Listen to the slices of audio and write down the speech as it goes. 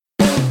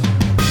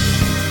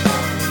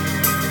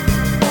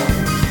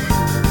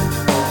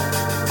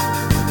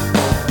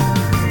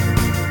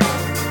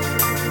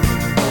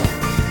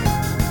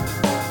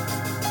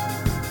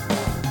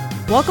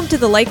Welcome to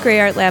the Light Gray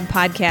Art Lab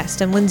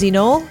podcast. I'm Lindsay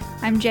Knoll.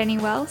 I'm Jenny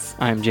Wells.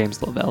 I'm James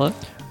Lavella.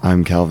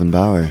 I'm Calvin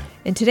Bauer.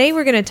 And today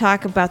we're going to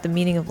talk about the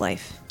meaning of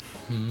life.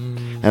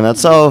 And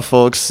that's all,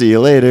 folks. See you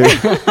later.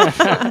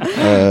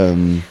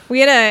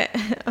 We've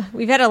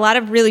had a lot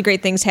of really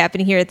great things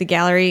happening here at the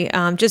gallery.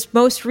 Just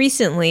most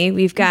recently,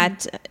 we've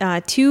got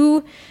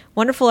two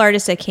wonderful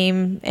artists that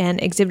came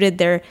and exhibited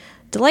their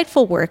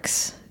delightful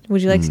works.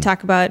 Would you like to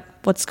talk about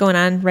what's going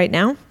on right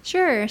now?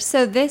 Sure.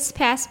 So this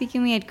past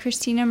weekend, we had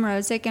Christina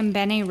Mrozik and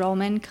Bene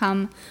Rohlmann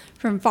come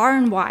from far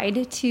and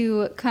wide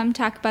to come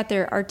talk about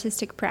their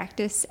artistic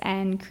practice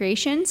and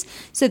creations.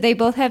 So they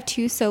both have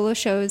two solo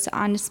shows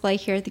on display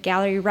here at the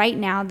gallery right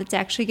now that's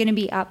actually going to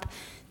be up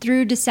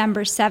through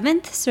December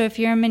 7th. So if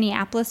you're in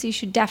Minneapolis, you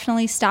should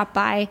definitely stop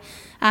by.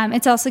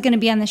 It's also going to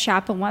be on the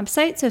shop and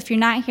website. So if you're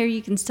not here,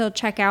 you can still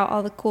check out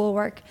all the cool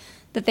work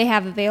that they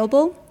have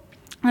available.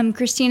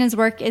 Christina's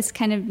work is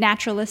kind of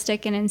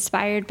naturalistic and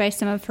inspired by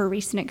some of her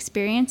recent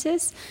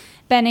experiences.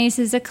 Bene's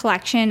is a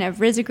collection of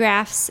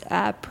risographs,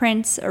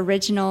 prints,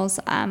 originals,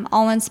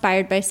 all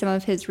inspired by some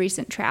of his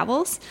recent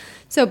travels.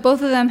 So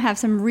both of them have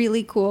some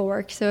really cool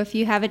work. So if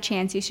you have a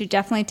chance, you should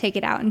definitely take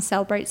it out and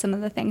celebrate some of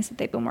the things that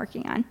they've been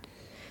working on.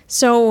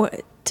 So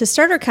to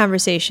start our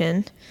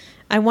conversation,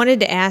 I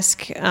wanted to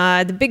ask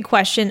the big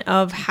question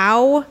of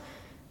how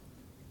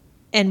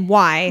and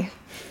why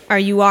where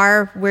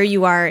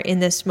you are in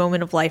this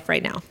moment of life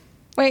right now.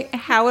 Wait,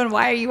 how and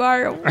why you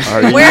are? Where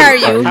are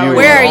you?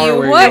 Where are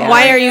you? What?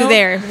 Why are you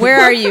there? Where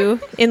are you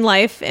in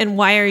life, and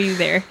why are you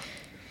there?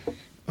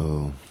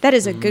 Oh, that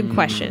is a good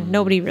question.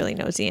 Nobody really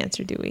knows the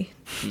answer, do we?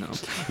 No.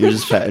 You're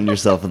just patting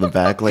yourself on the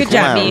back like, good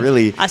job, wow, me.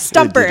 really. A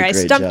stumper. Really I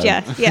stumped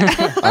you. Yeah.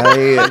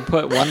 I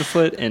Put one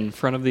foot in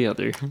front of the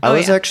other.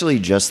 was actually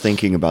just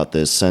thinking about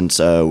this since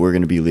we're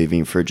going to be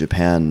leaving for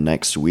Japan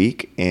next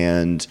week.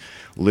 And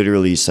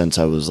literally since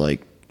I was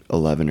like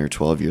 11 or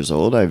 12 years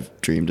old, I've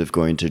dreamed of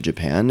going to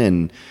Japan.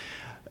 And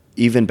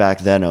even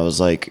back then, I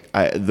was like,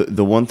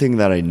 the one thing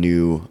that I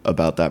knew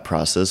about that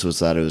process was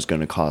that it was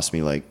going to cost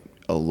me like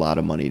a lot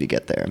of money to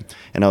get there.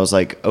 And I was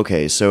like,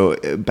 okay, so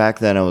back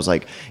then I was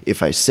like,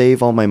 if I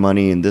save all my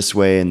money in this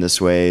way and this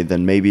way,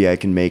 then maybe I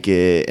can make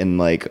it. And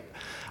like,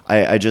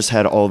 I just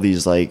had all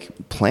these like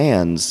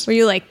plans. Were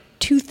you like,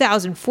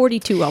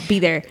 2042, I'll be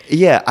there?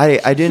 Yeah,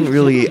 I didn't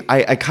really,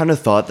 I kind of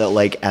thought that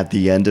like at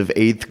the end of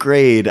 8th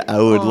grade, I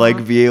would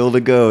like be able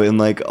to go and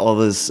like all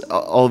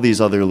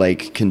these other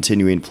like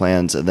continuing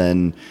plans. And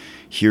then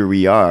here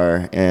we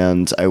are,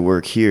 and I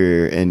work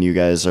here, and you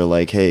guys are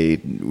like, hey,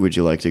 would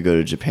you like to go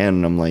to Japan?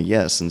 And I'm like,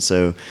 yes. And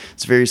so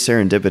it's very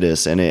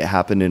serendipitous, and it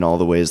happened in all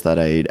the ways that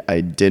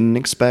I didn't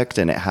expect,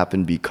 and it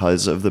happened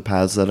because of the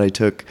paths that I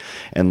took,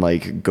 and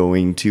like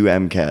going to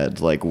MCAD,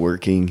 like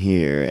working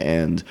here,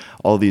 and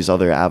all these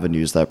other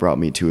avenues that brought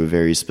me to a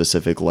very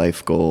specific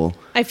life goal.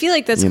 I feel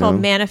like that's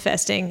called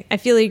manifesting. I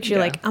feel like you're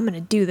like, I'm going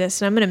to do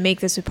this, and I'm going to make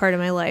this a part of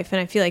my life.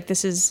 And I feel like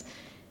this is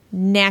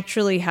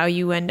naturally how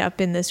you end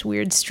up in this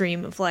weird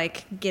stream of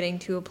like getting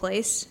to a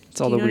place. It's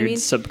all the weird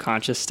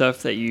subconscious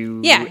stuff that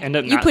you end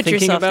up you not put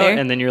thinking yourself about, there.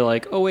 and then you're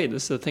like, oh wait,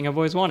 this is the thing I've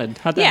always wanted.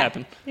 How'd that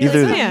happen?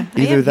 Either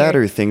Like, that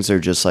or things are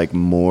just like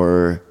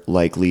more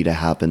likely to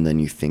happen than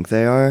you think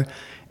they are,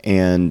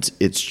 and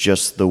it's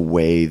just the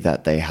way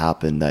that they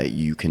happen that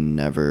you can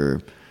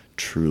never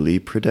truly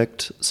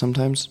predict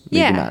sometimes.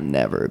 Maybe not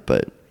never,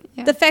 but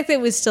the fact that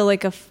it was still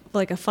like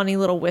a funny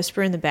little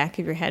whisper in the back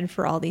of your head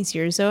for all these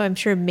years, though, I'm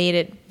sure made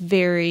it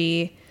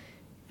very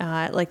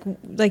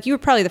like you were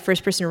probably the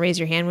first person to raise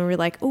your hand when we were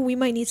like, oh, we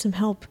might need some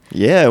help.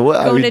 Yeah,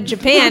 well, going to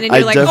Japan, and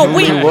you're like, oh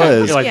wait,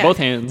 was. You're like both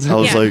hands. I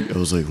was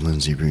like,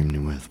 Lindsay, bring me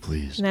with,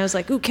 please. And I was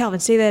like, ooh,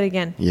 Calvin, say that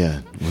again.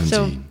 Yeah, Lindsay.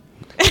 So,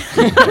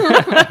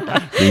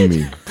 bring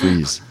me,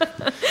 please.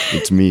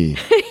 It's me,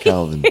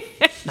 Calvin.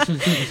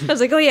 I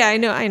was like, oh yeah, I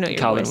know your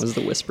Calvin voice. was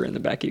the whisper in the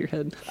back of your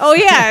head. Oh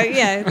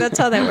yeah, that's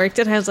how that worked.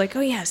 And I was like,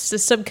 oh yes, the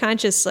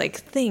subconscious like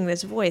thing,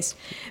 this voice.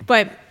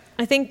 But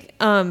I think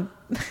I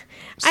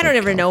don't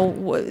ever know.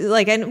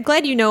 Like, I'm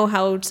glad you know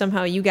how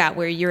somehow you got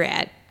where you're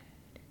at,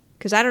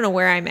 because I don't know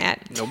where I'm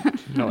at. Nope,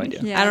 no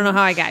idea. I don't know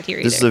how I got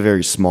here. This is a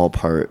very small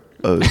part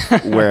of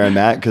where I'm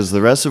at, because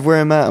the rest of where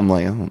I'm at, I'm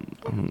like, I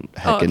don't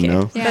heckin'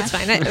 know. Yeah. That's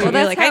fine. You're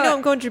like, I know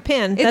I'm going to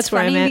Japan. That's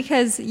where I'm at. It's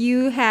funny because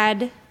you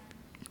had.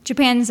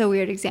 Japan is a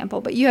weird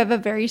example, but you have a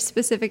very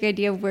specific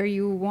idea of where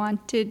you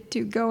wanted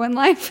to go in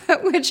life,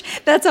 which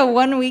that's a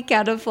 1 week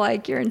out of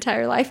like your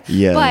entire life.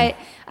 Yeah. But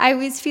I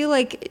always feel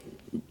like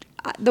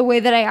the way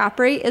that I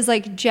operate is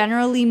like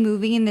generally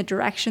moving in the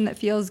direction that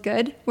feels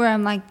good, where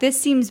I'm like, this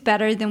seems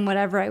better than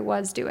whatever I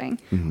was doing,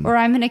 or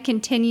I'm going to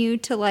continue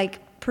to like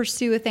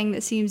pursue a thing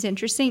that seems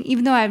interesting,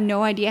 even though I have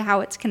no idea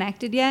how it's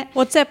connected yet.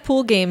 What's that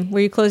pool game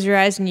where you close your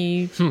eyes and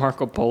you...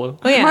 Marco Polo.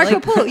 Oh, yeah. Marco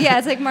Polo. Yeah,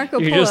 it's like Marco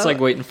Polo. You're just like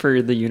waiting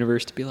for the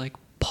universe to be like,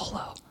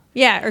 Polo.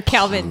 Yeah, or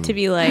Calvin to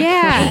be like...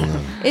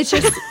 Yeah. It's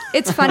just,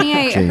 it's funny.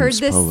 I James heard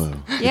this. Polo.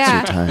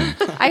 Yeah. It's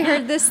your time. I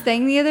heard this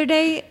thing the other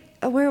day.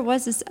 Where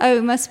was this? Oh,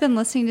 it must have been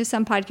listening to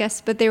some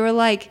podcast, but they were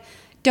like,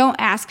 don't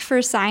ask for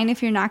a sign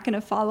if you're not going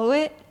to follow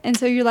it. And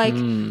so you're like,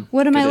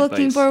 what am I good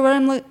looking advice.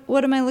 for?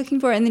 What am I looking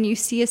for? And then you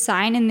see a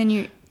sign, and then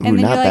Ooh, you're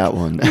not like, that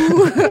one.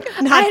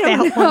 I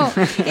don't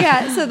know.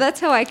 Yeah, so that's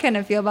how I kind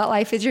of feel about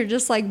life, is you're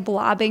just like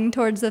blobbing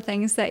towards the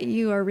things that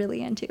you are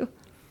really into.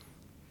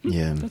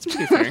 Yeah. That's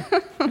pretty fair.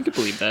 I could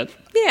believe that.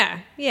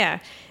 Yeah.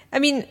 I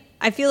mean,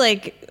 I feel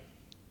like,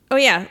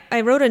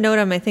 I wrote a note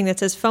on my thing that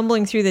says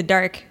fumbling through the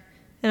dark.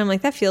 And I'm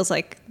like, that feels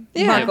like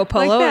Marco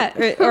Polo like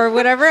that. or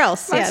whatever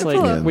else. It's Yeah.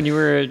 like when you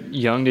were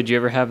young, did you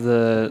ever have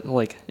the,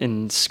 like,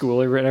 in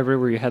school or whatever,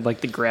 where you had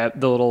like the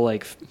little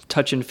like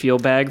touch and feel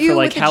bag for Ew,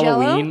 like with the Jell-O?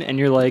 Halloween, and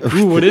you're like,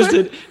 ooh, what is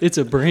it? It's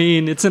a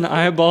brain, it's an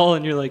eyeball,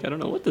 and you're like, I don't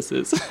know what this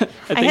is.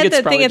 I had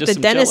that thing at the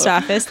dentist's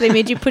office. They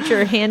made you put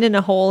your hand in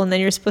a hole, and then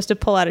you're supposed to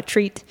pull out a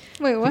treat.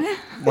 Wait, what?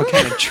 What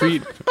kind of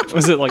treat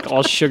was it? Like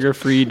all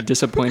sugar-free,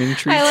 disappointing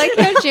treats? I like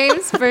how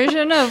James'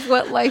 version of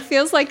what life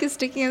feels like is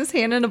sticking his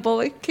hand in a bowl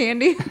of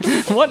candy.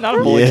 What? Not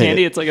a bowl of Yeah.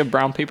 candy. It's like a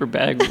brown paper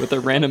bag with a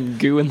random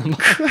goo in the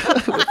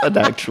middle. An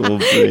actual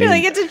brain. You're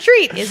like, it's a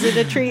treat. Is it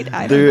a treat?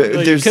 I don't know.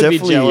 Like, There's it could be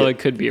definitely Jell-O. It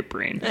could be a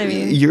brain. I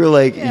mean, you're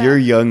like your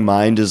young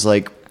mind is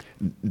like,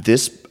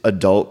 this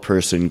adult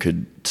person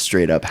could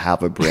straight up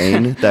have a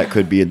brain that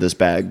could be in this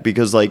bag,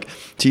 because like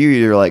to you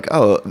you're like,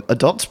 oh,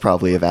 adults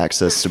probably have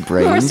access to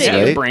brains, they do.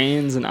 Yeah, right?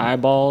 brains and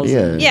eyeballs. Yeah.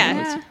 and-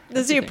 yeah.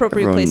 That's the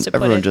appropriate place to put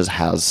everyone it. just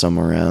has some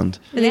around.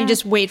 And then Yeah. you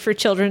just wait for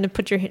children to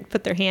put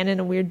their hand in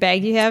a weird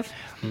bag you have.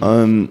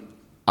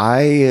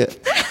 I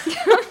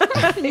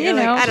You're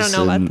like, I don't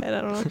know about Listen. that.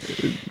 I don't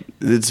know.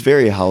 it's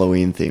very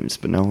Halloween themed,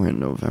 but now we're in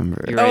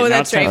November. You're right, Oh, now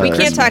that's it's time right. for We can't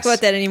Christmas. talk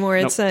about that anymore.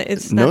 It's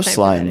it's not No time for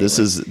slime. that This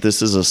anymore.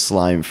 is a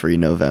slime free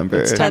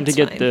November. It's time to That's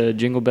get fine. the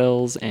jingle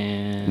bells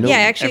and Yeah,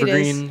 actually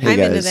evergreen. it is. Hey, I'm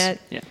into guys. that.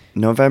 Yeah.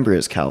 November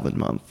is Calvin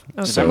month.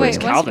 Oh, so Wait, it's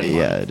what's- Calvin.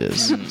 yeah, it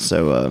is.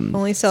 So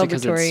Only Is it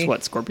 'cause celebratory. it's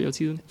what, Scorpio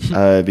season?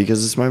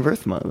 because it's my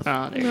birth month.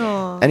 Oh, there you go.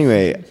 Aw.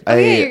 Anyway, Oh,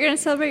 yeah, you're going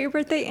to celebrate your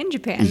birthday in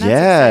Japan. That's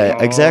yeah,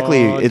 exciting.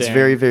 exactly. Oh, It's damn.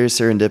 very, very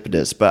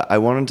serendipitous. But I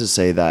wanted to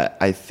say that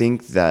I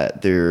think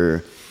that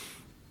there's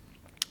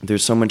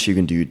so much you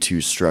can do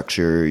to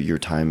structure your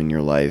time in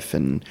your life,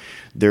 and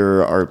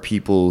there are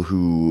people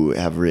who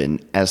have written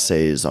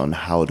essays on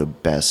how to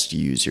best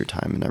use your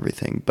time and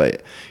everything.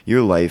 But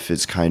your life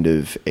is kind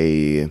of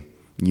a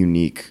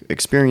unique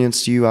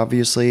experience to you,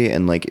 obviously.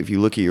 And like, if you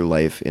look at your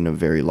life in a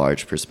very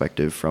large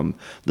perspective from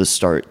the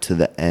start to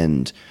the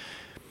end,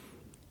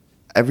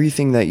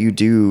 everything that you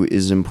do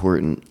is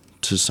important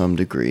to some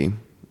degree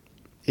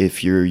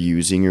if you're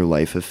using your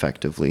life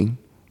effectively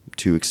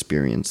to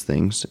experience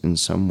things in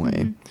some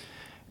way.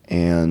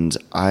 And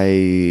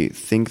I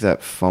think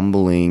that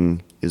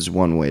fumbling is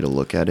one way to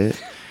look at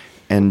it,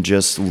 and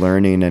just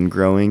learning and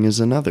growing is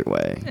another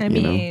way. I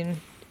you know? mean,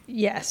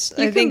 yes.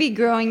 You I can think, be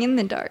growing in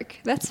the dark.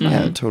 That's fine.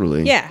 Yeah,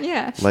 totally. yeah.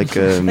 Yeah. Like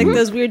Like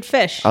those weird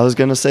fish. I was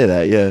gonna say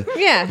that. Yeah.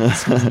 Yeah.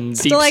 Deep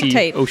sea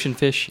Stalactite. ocean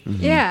fish.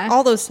 Yeah.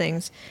 All those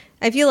things.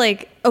 I feel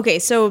like, okay,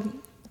 so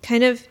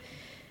kind of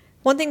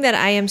one thing that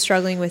I am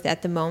struggling with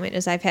at the moment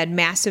is I've had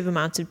massive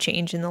amounts of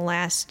change in the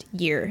last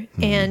year.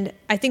 And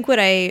I think what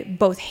I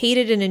both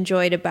hated and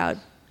enjoyed about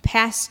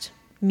past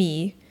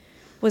me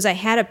was I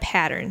had a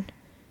pattern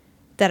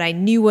that I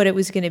knew what it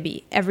was going to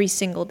be every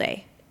single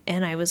day.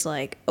 And I was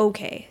like,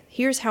 okay,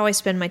 here's how I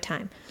spend my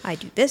time. I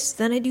do this,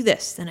 then I do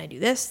this, then I do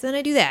this, then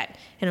I do that.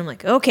 And I'm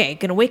like, okay,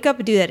 going to wake up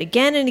and do that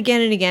again and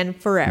again and again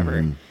forever.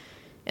 And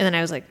then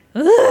I was like,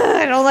 ugh,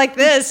 I don't like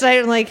this. I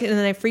don't like, and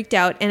then I freaked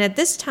out. And at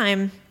this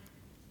time,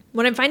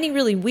 what I'm finding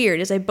really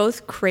weird is I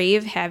both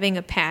crave having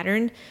a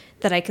pattern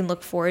that I can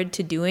look forward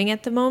to doing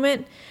at the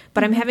moment,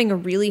 but I'm having a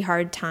really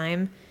hard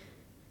time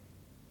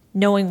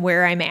knowing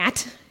where I'm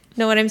at.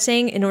 Know what I'm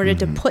saying? In order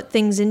to put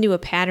things into a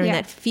pattern Yeah.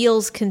 that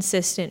feels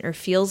consistent or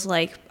feels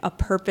like a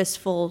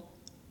purposeful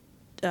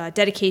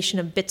dedication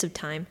of bits of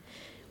time.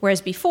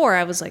 Whereas before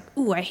I was like,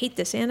 ooh, I hate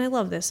this and I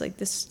love this. Like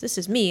this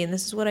is me and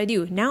this is what I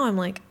do. Now I'm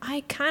like,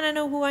 I kind of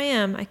know who I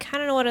am. I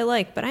kind of know what I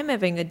like, but I'm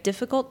having a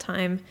difficult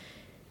time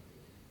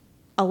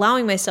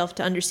allowing myself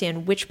to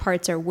understand which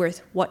parts are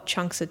worth what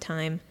chunks of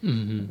time,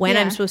 when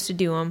Yeah. I'm supposed to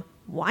do them,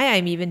 why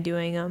I'm even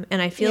doing them.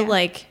 And I feel Yeah.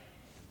 like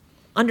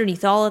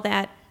underneath all of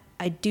that,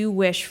 I do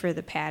wish for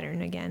the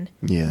pattern again.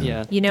 Yeah.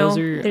 Yeah. You know, those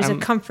are- there's a I'm-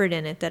 comfort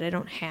in it that I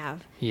don't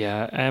have.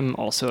 Yeah, I'm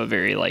also a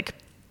very like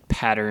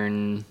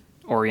pattern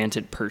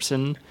oriented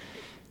person.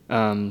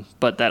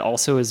 But that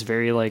also is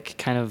very like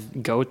kind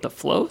of go with the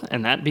flow,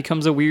 and that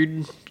becomes a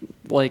weird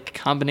like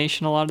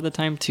combination a lot of the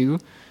time too.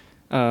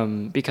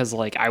 Because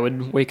like I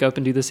would wake up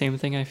and do the same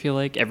thing, I feel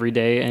like every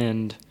day,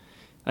 and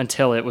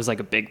until it was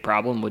like a big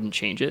problem, wouldn't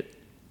change it.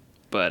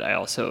 But I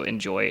also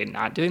enjoy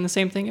not doing the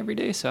same thing every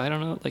day. So I don't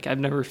know, like I've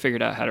never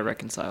figured out how to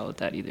reconcile with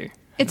that either.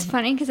 It's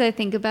funny because I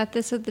think about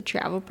this with the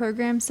travel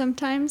program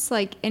sometimes.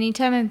 Like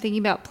anytime I'm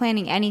thinking about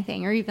planning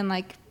anything or even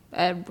like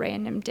a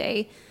random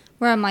day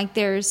where I'm like,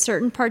 there's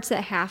certain parts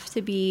that have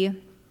to be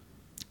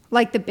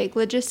like the big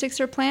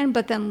logistics are planned,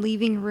 but then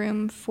leaving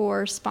room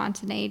for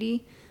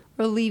spontaneity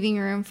or leaving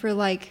room for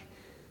like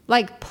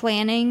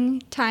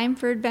planning time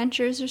for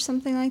adventures or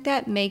something like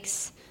that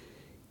makes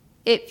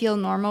it feel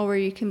normal, where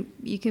you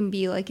can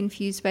be like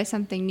infused by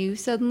something new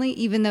suddenly,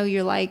 even though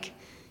you're like,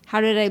 how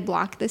did I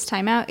block this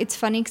time out? It's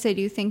funny because I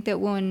do think that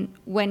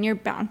when you're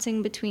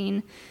bouncing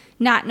between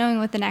not knowing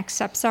what the next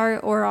steps are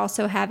or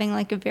also having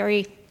like a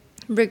very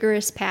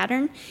rigorous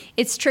pattern,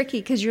 it's tricky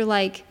because you're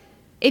like,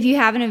 if you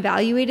haven't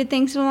evaluated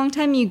things in a long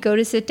time, you go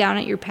to sit down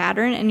at your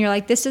pattern and you're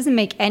like, this doesn't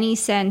make any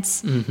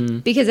sense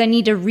because I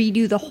need to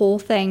redo the whole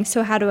thing.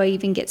 So how do I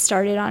even get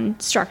started on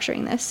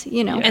structuring this,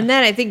 you know? And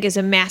that I think is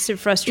a massive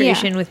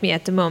frustration with me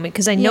at the moment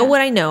because I know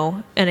what I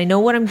know and I know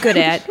what I'm good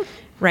at,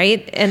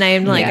 right? And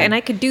I'm like, and I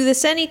could do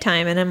this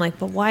anytime. And I'm like,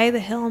 but why the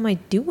hell am I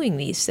doing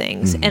these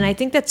things? And I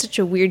think that's such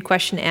a weird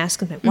question to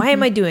ask. Like, why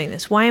am I doing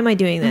this? Why am I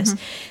doing this?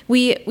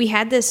 We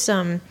had this,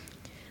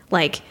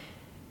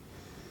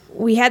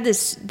 we had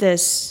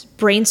this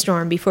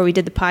brainstorm before we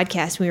did the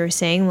podcast. We were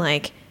saying,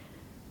 like,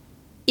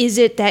 is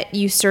it that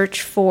you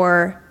search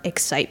for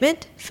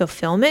excitement,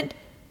 fulfillment,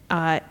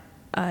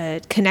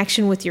 a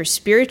connection with your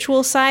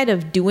spiritual side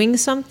of doing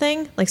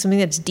something, like something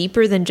that's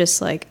deeper than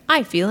just like,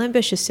 I feel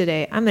ambitious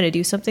today, I'm going to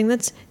do something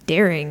that's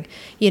daring,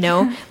 you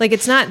know? Like,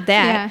 it's not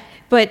that,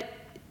 but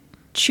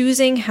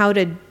choosing how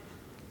to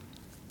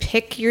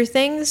pick your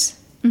things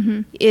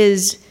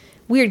is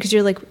weird because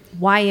you're like,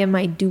 why am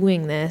I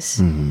doing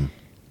this?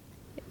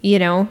 You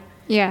know?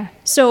 Yeah.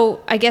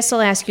 So I guess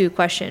I'll ask you a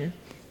question.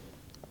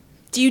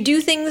 Do you do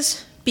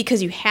things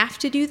because you have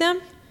to do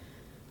them?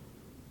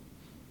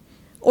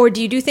 Or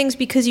do you do things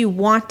because you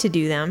want to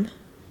do them?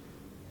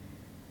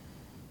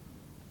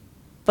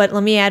 But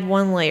let me add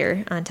one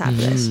layer on top of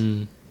this.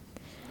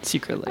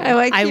 Secret layer. I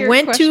like I your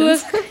went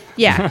questions.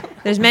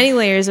 there's many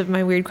layers of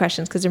my weird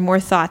questions because they're more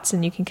thoughts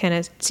and you can kind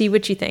of see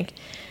what you think.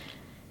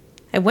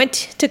 I went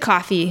to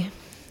coffee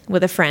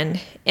with a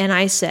friend and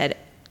I said,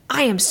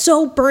 I am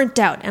so burnt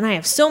out and I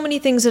have so many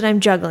things that I'm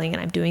juggling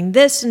and I'm doing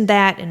this and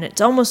that and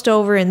it's almost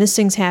over and this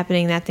thing's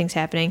happening, that thing's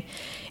happening.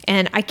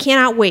 And I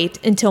cannot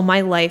wait until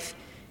my life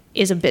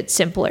is a bit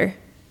simpler.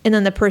 And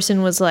then the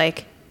person was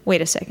like,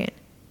 wait a second.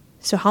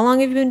 So how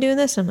long have you been doing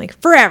this? I'm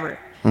like, forever.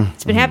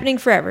 It's been happening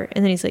forever.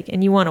 And then he's like,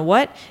 and you want to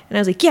what? And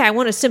I was like, yeah, I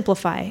want to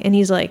simplify. And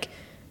he's like,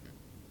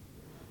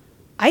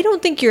 I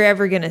don't think you're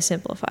ever going to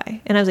simplify.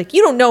 And I was like,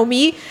 you don't know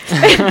me,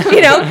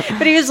 you know?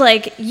 But he was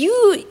like,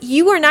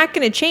 you are not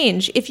going to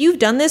change. If you've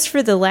done this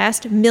for the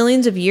last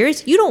millions of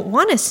years, you don't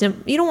want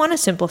to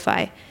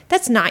simplify.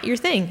 That's not your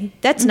thing.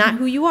 That's not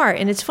who you are.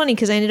 And it's funny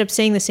because I ended up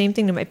saying the same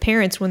thing to my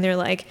parents when they're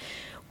like,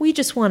 we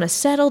just want to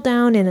settle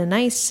down in a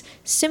nice,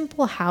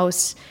 simple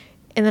house.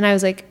 And then I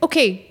was like,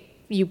 okay,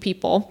 you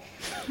people.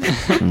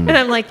 And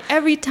I'm like,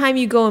 every time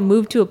you go and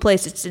move to a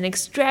place, it's an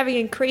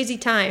extravagant, crazy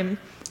time.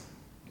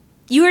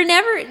 You are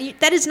never,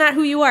 that is not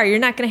who you are. You're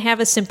not going to have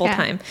a simple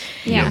time.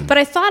 Yeah. But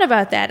I thought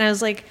about that and I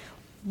was like,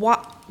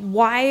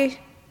 why?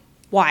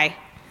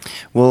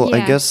 Well, I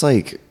Yeah. guess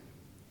like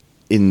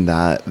in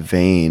that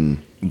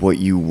vein, what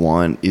you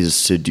want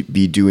is to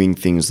be doing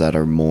things that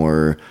are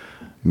more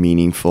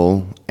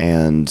meaningful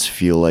and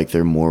feel like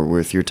they're more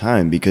worth your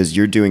time because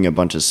you're doing a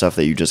bunch of stuff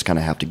that you just kind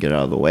of have to get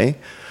out of the way,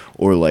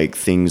 or like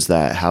things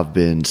that have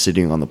been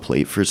sitting on the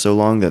plate for so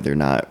long that they're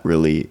not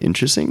really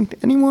interesting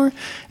anymore.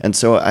 And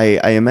so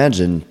I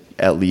imagine,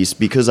 at least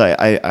because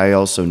I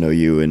also know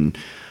you and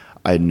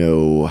I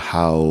know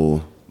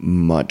how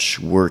much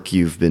work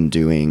you've been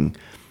doing,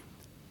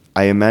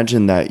 I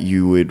imagine that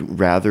you would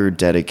rather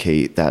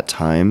dedicate that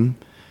time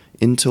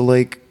into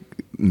like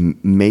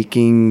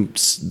making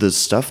the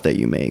stuff that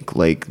you make,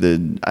 like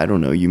I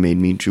don't know, you made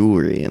me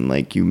jewelry and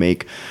like you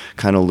make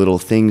kind of little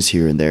things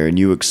here and there and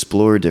you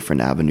explore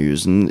different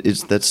avenues, and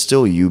that's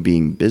still you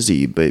being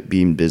busy, but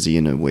being busy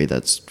in a way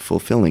that's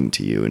fulfilling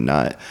to you and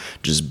not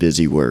just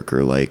busy work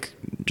or like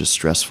just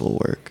stressful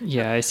work.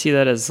 Yeah, I see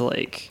that as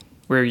like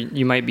where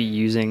you might be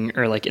using,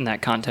 or like in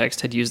that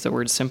context had used the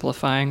word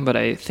simplifying, but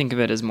I think of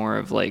it as more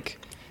of like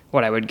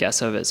what I would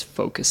guess of as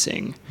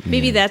focusing.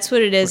 Maybe that's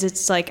what it is.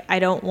 It's like, I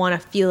don't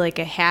want to feel like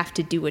I have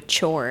to do a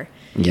chore.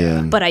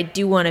 Yeah. But I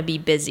do want to be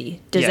busy.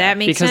 Does that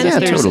make because sense?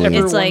 If there's totally.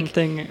 ever It's one like,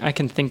 thing I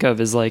can think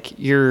of is like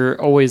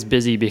you're always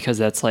busy because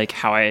that's like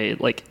how I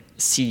like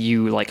see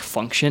you like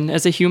function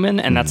as a human,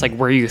 and that's like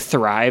where you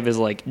thrive is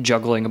like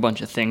juggling a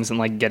bunch of things and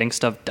like getting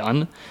stuff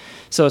done.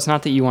 So it's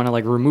not that you want to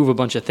like remove a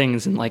bunch of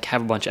things and like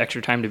have a bunch of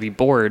extra time to be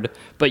bored,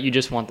 but you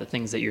just want the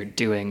things that you're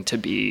doing to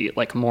be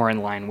like more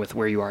in line with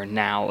where you are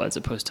now as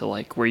opposed to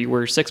like where you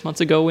were 6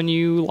 months ago when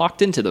you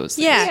locked into those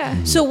things.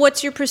 yeah. So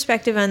what's your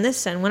perspective on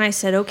this then? When I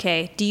said,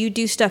 okay, do you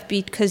do stuff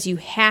because you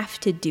have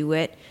to do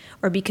it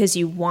or because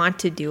you want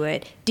to do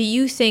it? Do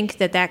you think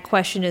that that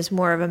question is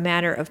more of a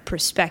matter of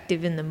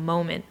perspective in the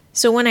moment?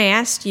 So when I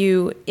asked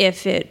you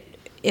if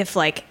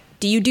like,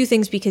 do you do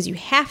things because you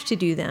have to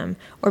do them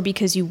or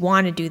because you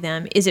want to do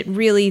them? Is it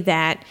really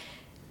that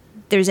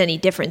there's any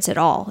difference at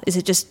all? Is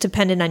it just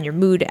dependent on your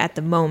mood at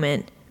the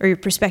moment or your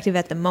perspective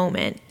at the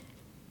moment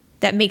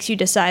that makes you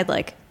decide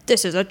like,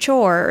 this is a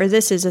chore or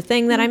this is a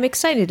thing that I'm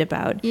excited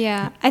about?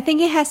 Yeah, I think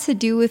it has to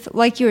do with,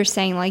 like you were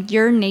saying, like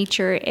your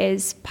nature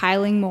is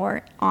piling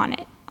more on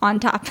it, on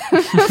top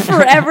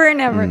forever and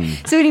ever.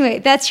 So anyway,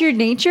 that's your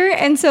nature.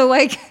 And so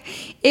like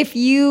if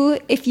you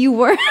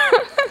were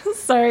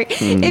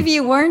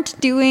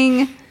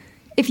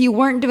if you if you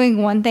weren't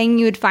doing one thing,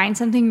 you would find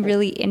something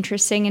really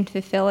interesting and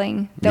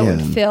fulfilling that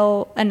would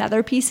fill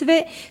another piece of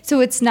it.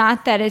 So it's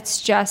not that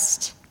it's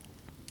just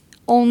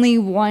only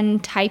one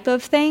type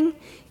of thing.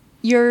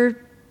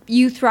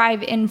 You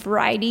thrive in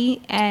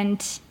variety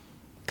and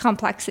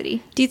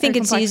complexity. Do you think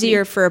it's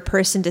easier for a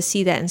person to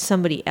see that in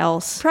somebody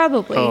else?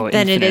 Probably.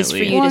 Than it is for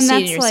you Well, to and see it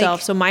in that's yourself.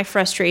 like- So my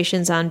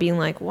frustrations on being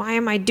like, why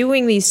am I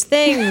doing these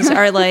things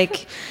are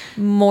like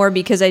more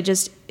because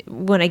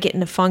when I get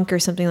in a funk or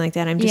something like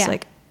that, I'm just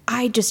like,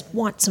 I just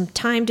want some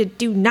time to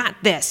do not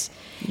this.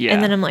 Yeah.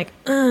 And then I'm like,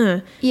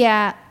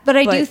 Yeah, but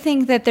I do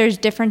think that there's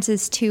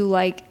differences too,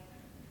 like,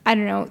 I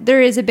don't know,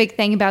 there is a big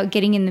thing about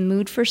getting in the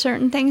mood for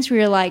certain things where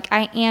you're like,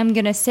 I am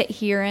going to sit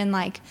here and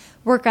like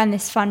work on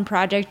this fun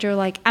project, or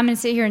like, I'm going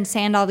to sit here and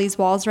sand all these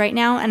walls right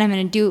now, and I'm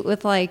going to do it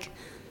with like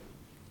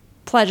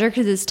pleasure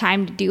because it's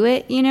time to do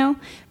it, you know?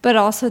 But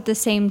also at the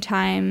same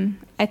time,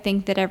 I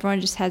think that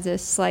everyone just has a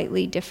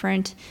slightly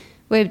different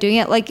way of doing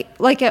it.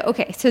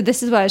 Okay, so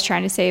this is what I was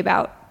trying to say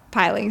about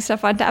piling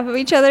stuff on top of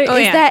each other,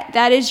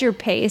 that is your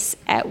pace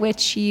at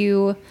which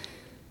you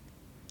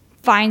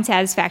find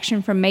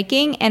satisfaction from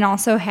making, and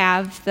also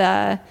have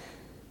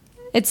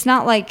it's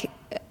not like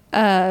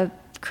a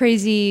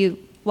crazy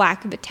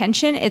lack of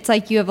attention. It's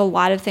like you have a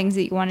lot of things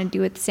that you want to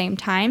do at the same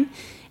time.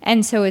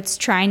 And so it's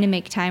trying to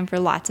make time for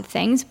lots of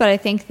things. But I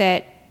think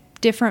that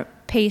different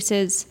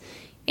paces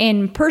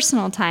in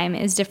personal time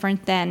is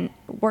different than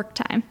work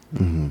time.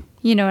 Mm-hmm.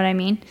 You know what I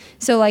mean?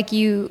 So like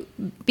you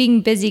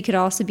being busy could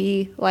also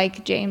be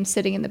like James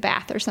sitting in the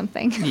bath or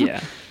something.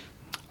 Yeah.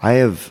 I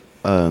have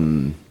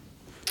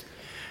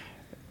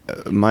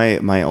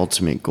my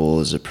ultimate goal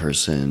as a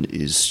person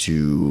is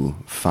to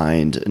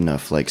find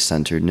enough like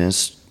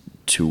centeredness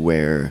to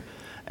where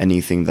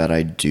anything that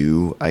I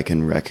do, I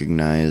can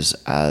recognize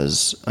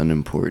as an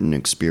important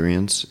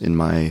experience in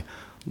my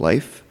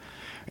life.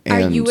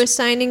 And are you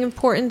assigning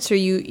importance, or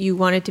you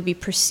want it to be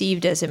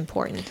perceived as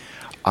important?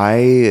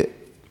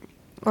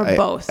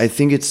 Both? I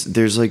think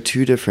there's like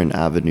two different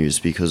avenues,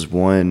 because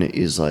one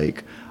is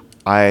like,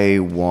 I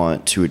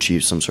want to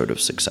achieve some sort of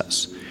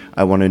success.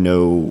 I want to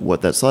know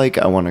what that's like.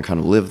 I want to kind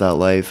of live that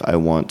life. I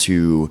want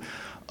to,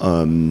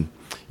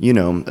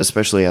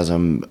 especially as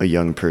I'm a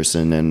young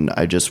person, and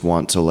I just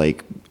want to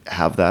like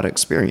have that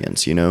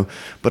experience,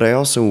 But I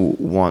also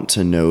want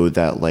to know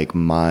that like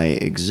my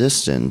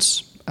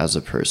existence as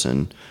a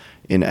person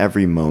in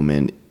every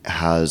moment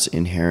has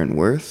inherent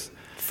worth.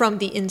 From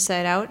the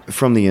inside out?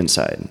 From the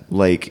inside.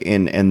 Like,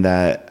 and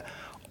that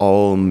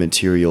all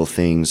material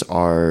things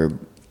are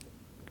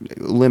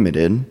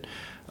limited.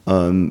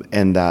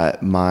 And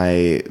that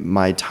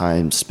my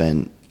time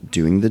spent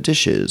doing the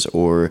dishes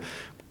or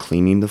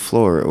cleaning the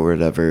floor or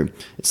whatever,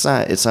 it's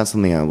not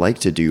something I like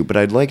to do, but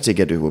I'd like to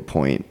get to a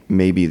point,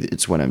 maybe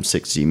it's when I'm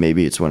 60,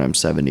 maybe it's when I'm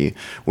 70,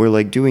 where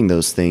like doing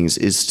those things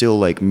is still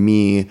like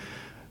me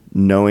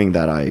knowing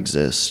that I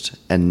exist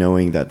and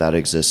knowing that that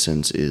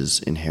existence is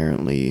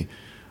inherently,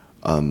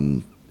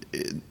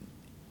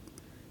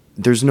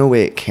 there's no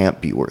way it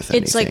can't be worth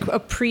anything. It's like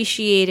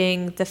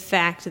appreciating the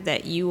fact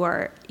that you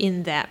are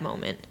in that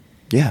moment.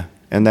 Yeah,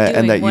 and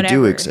that you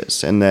do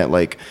exist, and that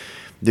like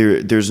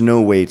there's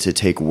no way to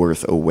take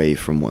worth away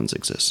from one's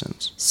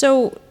existence.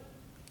 So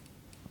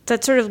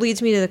that sort of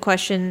leads me to the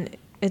question.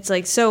 It's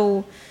like,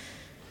 so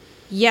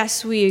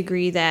yes, we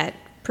agree that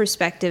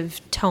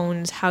perspective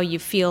tones how you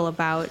feel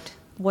about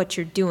what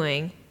you're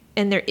doing,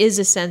 and there is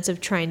a sense of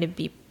trying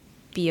to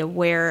be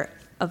aware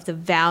of the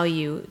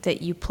value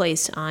that you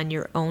place on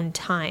your own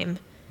time.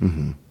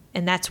 Mm-hmm.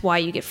 And that's why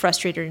you get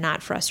frustrated or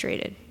not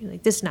frustrated. You're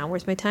like, this is not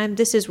worth my time.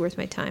 This is worth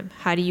my time.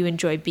 How do you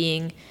enjoy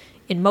being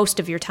in most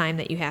of your time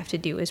that you have to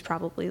do is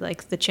probably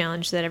like the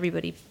challenge that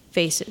everybody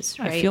faces,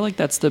 right? I feel like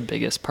that's the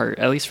biggest part,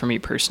 at least for me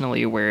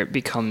personally, where it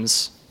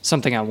becomes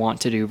something I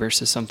want to do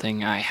versus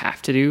something I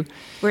have to do.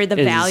 Where the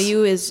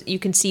value is, you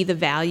can see the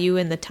value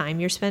in the time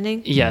you're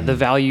spending? Yeah, the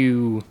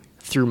value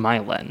through my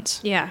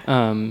lens.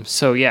 Yeah.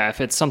 So yeah,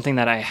 if it's something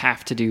that I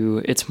have to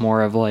do, it's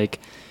more of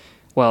like,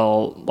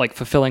 well, like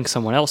fulfilling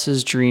someone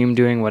else's dream,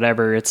 doing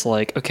whatever. It's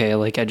like, okay,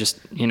 like I'm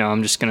just going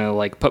to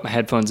like put my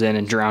headphones in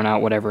and drown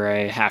out whatever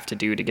I have to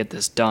do to get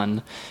this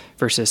done,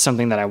 versus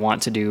something that I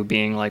want to do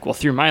being like, well,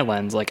 through my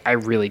lens, like I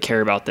really care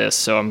about this.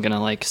 So I'm going to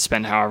like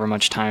spend however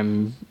much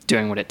time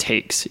doing what it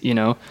takes,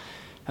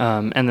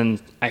 And then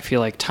I feel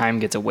like time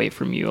gets away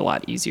from you a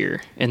lot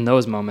easier in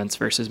those moments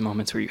versus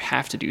moments where you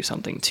have to do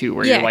something too,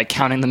 where you're like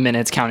counting the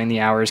minutes, counting the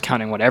hours,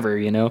 counting whatever,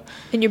 And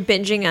you're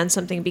binging on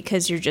something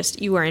because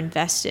you are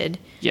invested.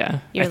 Yeah.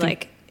 You're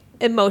like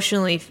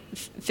emotionally,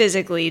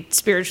 physically,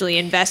 spiritually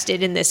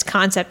invested in this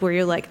concept where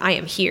you're like, I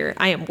am here.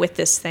 I am with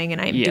this thing,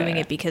 and I am doing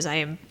it because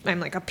I'm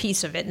like a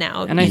piece of it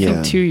now. And I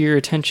think too, your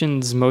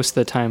attentions most of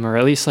the time, or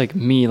at least like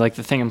me, like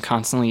the thing I'm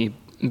constantly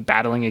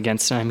battling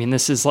against. And I mean,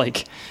 this is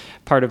like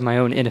part of my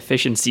own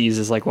inefficiencies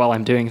is like, while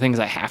I'm doing things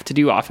I have to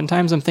do,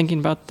 oftentimes I'm thinking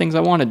about things I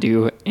want to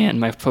do, and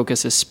my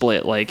focus is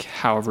split, like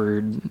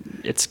however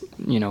it's,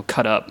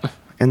 cut up.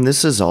 And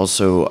this is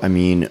also, I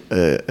mean,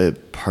 a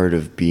part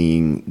of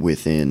being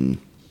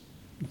within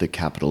the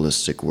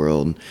capitalistic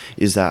world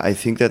is that I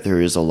think that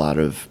there is a lot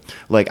of,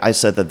 like I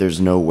said, that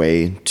there's no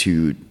way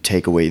to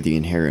take away the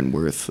inherent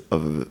worth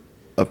of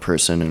a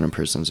person and a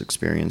person's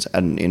experience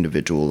at an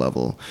individual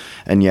level.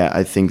 And yet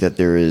I think that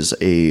there is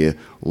a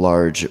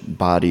large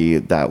body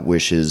that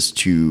wishes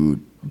to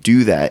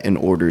do that in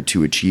order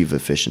to achieve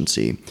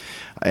efficiency.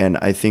 And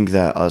I think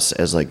that us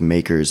as like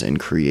makers and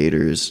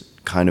creators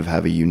kind of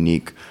have a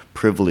unique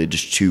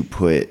privilege to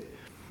put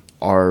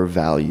our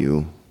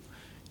value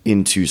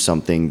into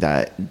something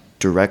that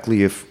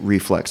directly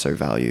reflects our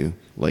value,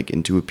 like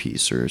into a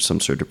piece or some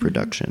sort of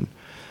production.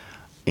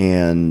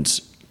 And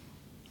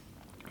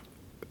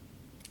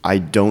I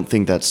don't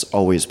think that's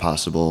always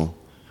possible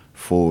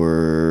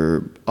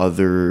for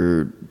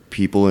other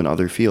people in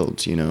other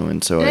fields, you know,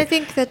 and so And I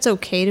think that's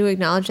okay to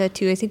acknowledge that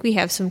too. I think we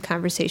have some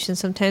conversations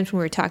sometimes when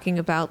we're talking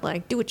about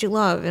like do what you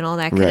love and all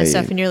that kind of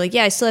stuff, and you're like,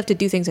 yeah, I still have to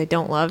do things I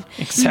don't love.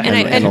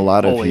 Exactly. And a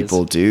lot of Always.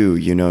 people do,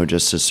 you know,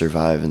 just to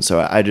survive. And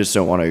so I just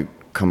don't want to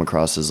come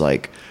across as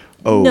like,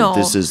 oh, No.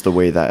 this is the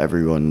way that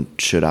everyone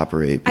should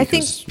operate. I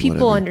think because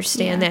people whatever.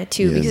 understand that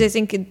too, Yeah. because I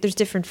think there's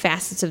different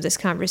facets of this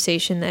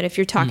conversation that if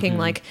you're talking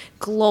like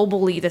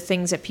globally, the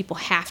things that people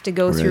have to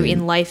go through Right.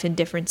 in life in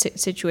different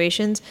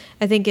situations,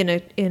 I think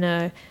in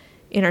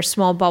our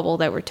small bubble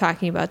that we're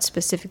talking about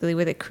specifically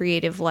with a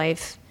creative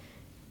life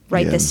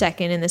right Yeah. this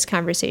second in this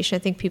conversation, I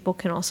think people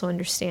can also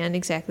understand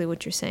exactly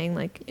what you're saying.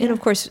 Like, and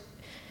of course,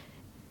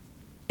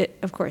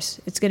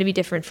 it's going to be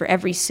different for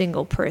every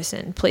single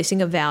person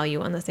placing a value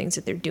on the things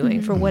that they're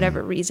doing for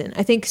whatever reason.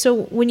 I think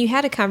so. When you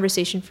had a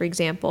conversation, for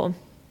example,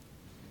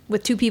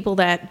 with two people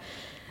that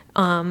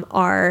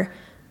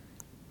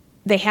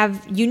they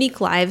have unique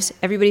lives.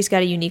 Everybody's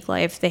got a unique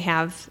life. They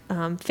have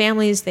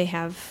families. They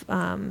have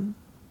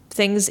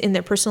things in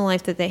their personal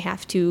life that they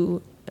have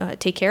to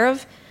take care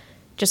of,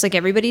 just like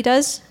everybody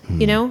does.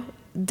 You know,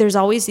 there's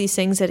always these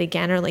things that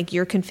again are like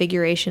your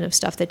configuration of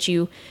stuff that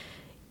you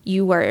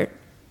are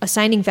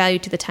assigning value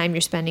to the time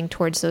you're spending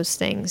towards those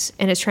things,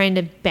 and it's trying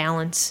to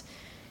balance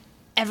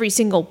every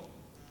single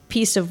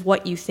piece of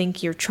what you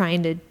think you're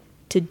trying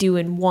to do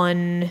in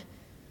one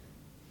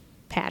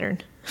pattern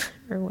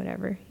or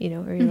whatever, you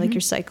know, or like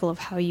your cycle of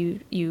how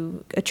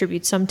you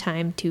attribute some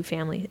time to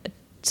family,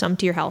 some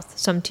to your health,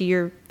 some to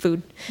your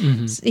food,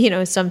 you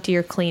know, some to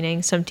your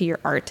cleaning, some to your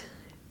art,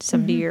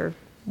 some to your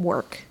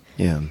work,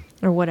 Yeah.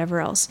 or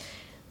whatever else.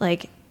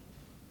 Like,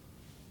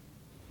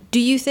 do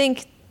you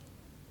think,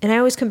 and I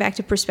always come back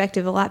to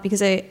perspective a lot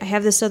because I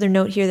have this other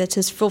note here that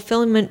says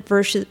fulfillment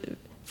versus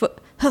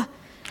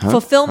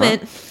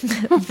fulfillment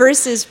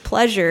versus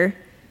pleasure,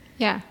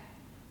 Yeah.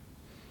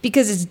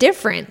 because it's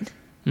different.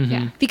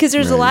 Yeah. Because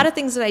there's a Right. lot of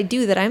things that I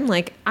do that I'm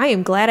like, I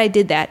am glad I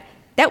did that.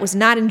 That was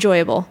not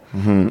enjoyable.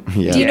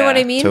 Yeah. Do you know what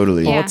I mean?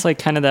 Totally. Well, Yeah. it's like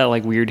kind of that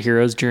like weird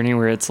hero's journey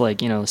where it's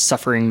like, you know,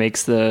 suffering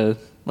makes the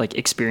like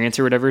experience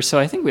or whatever. So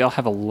I think we all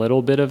have a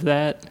little bit of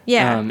that.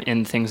 Yeah.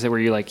 In things that where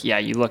you're like, yeah,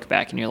 you look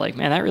back and you're like,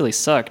 man, that really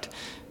sucked.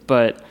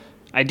 But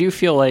I do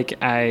feel like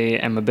I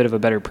am a bit of a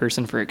better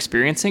person for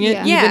experiencing it,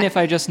 Yeah. even Yeah. if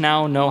I just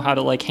now know how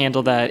to like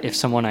handle that if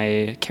someone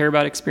I care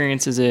about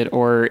experiences it,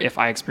 or if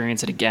I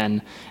experience it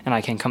again and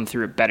I can come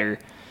through it better.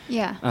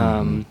 Yeah.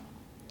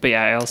 But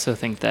yeah, I also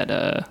think that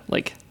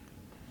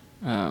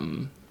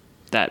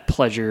that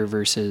pleasure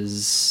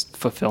versus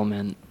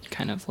fulfillment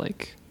kind of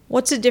like,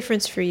 What's the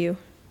difference for you?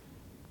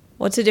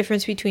 What's the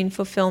difference between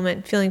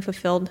fulfillment, feeling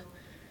fulfilled?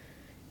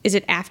 Is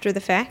it after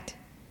the fact?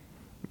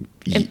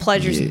 And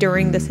pleasure's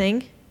during the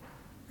thing?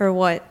 Or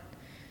what?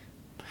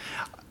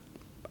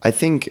 I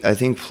think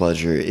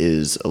pleasure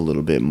is a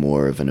little bit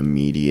more of an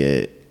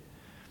immediate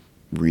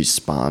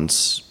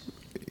response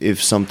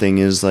if something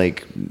is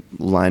like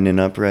lining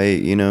up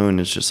right, you know, and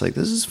it's just like,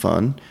 this is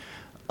fun.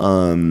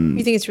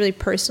 You think it's really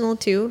personal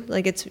too?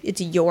 Like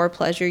it's your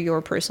pleasure,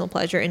 your personal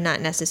pleasure, and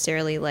not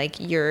necessarily like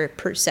your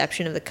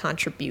perception of the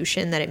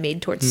contribution that it made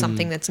towards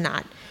something that's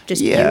not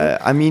just Yeah, you.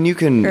 I mean, you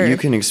can Or-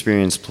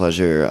 experience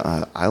pleasure.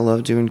 I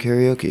love doing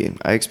karaoke.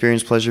 I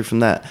experience pleasure from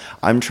that.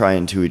 I'm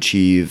trying to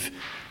achieve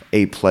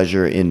a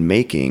pleasure in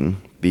making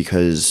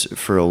because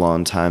for a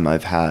long time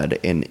I've had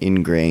an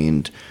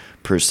ingrained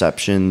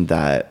perception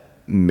that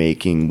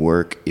making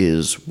work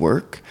is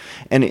work,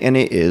 and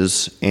it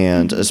is,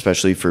 and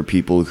especially for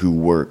people who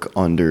work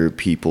under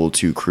people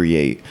to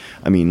create.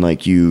 I mean,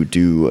 like you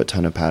do a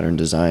ton of pattern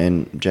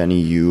design, Jenny.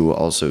 You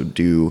also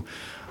do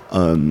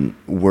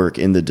work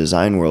in the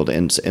design world,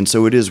 and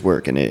so it is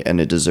work, and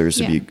it deserves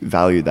to be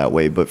valued that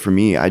way. But for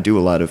me, I do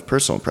a lot of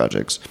personal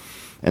projects,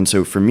 and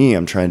so for me,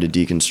 I'm trying to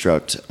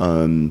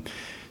deconstruct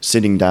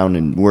sitting down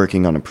and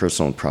working on a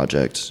personal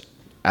project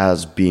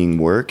as being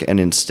work, and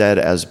instead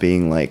as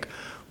being like,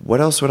 what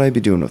else would I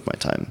be doing with my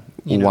time?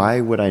 You know.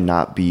 Why would I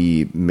not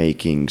be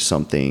making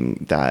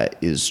something that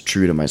is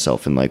true to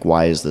myself? And like,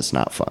 why is this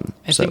not fun?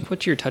 I think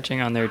what you're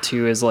touching on there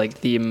too is like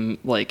the,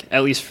 like,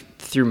 at least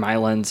through my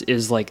lens,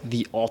 is like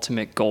the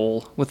ultimate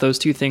goal with those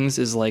two things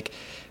is like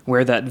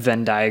where that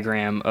Venn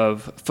diagram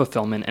of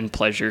fulfillment and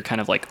pleasure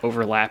kind of like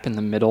overlap in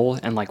the middle,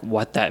 and like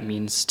what that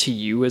means to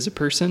you as a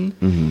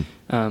person.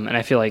 And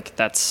I feel like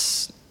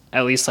that's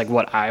at least like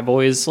what I've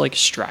always like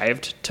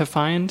strived to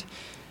find.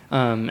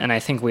 And I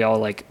think we all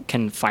like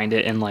can find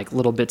it in like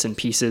little bits and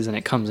pieces, and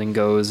it comes and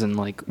goes, and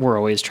like we're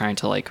always trying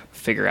to like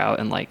figure out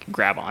and like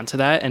grab onto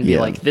that and be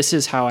like, this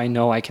is how I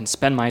know I can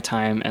spend my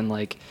time, and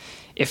like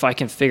if I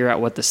can figure out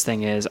what this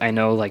thing is, I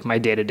know like my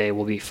day-to-day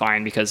will be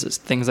fine, because it's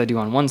things I do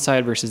on one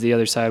side versus the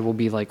other side will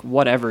be like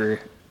whatever,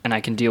 and I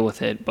can deal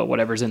with it, but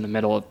whatever's in the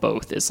middle of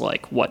both is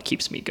like what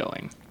keeps me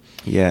going.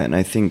 Yeah, and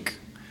I think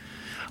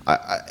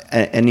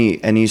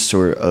any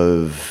sort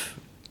of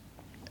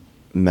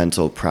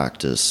mental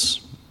practice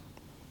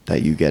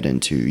that you get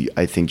into,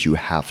 I think you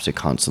have to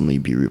constantly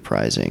be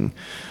reprising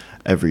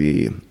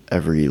every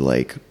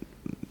like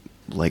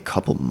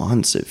couple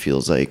months, it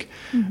feels like.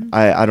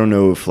 I don't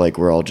know if like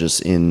we're all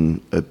just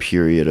in a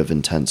period of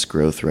intense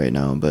growth right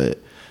now, but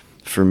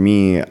for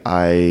me,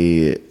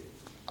 I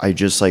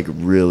just like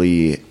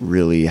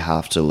really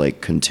have to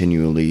like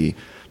continually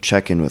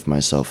check in with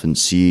myself and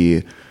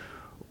see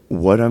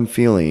what I'm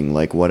feeling,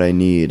 like what I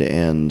need,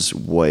 and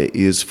what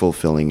is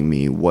fulfilling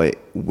me, what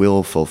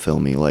will fulfill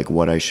me, like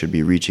what I should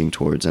be reaching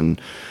towards.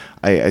 And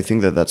I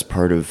think that that's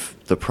part of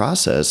the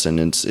process, and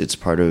it's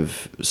part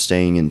of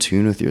staying in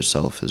tune with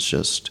yourself, is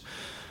just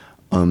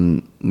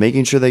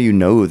making sure that you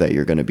know that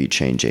you're going to be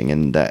changing,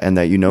 and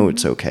that you know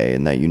it's okay,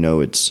 and that you know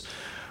it's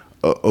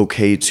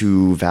okay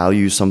to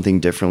value something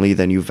differently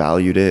than you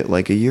valued it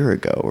like a year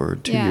ago or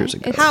 2 years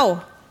ago.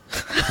 How?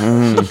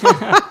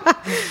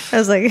 I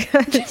was like,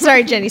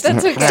 sorry, Jenny.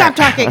 That's okay. Stop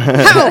talking.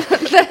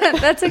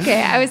 That's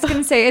okay. I was going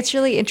to say it's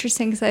really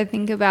interesting because I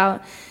think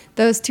about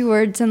those two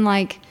words in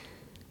like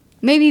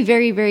maybe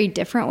very, very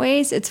different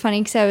ways. It's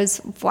funny because I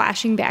was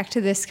flashing back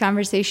to this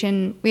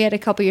conversation we had a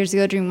couple years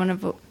ago during one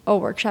of our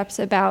workshops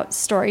about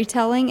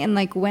storytelling and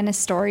like when a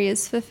story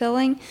is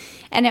fulfilling.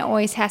 And it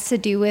always has to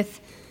do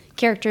with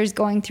characters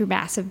going through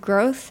massive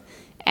growth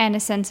and a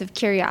sense of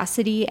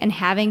curiosity and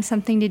having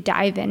something to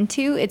dive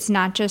into. It's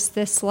not just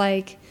this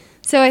like,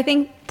 so I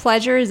think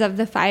pleasure is of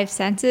the five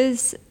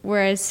senses,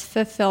 whereas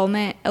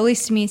fulfillment, at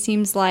least to me,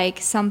 seems like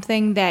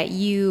something that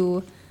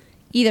you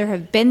either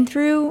have been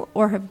through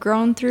or have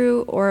grown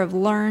through or have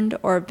learned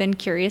or have been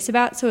curious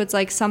about. So it's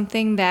like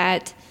something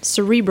that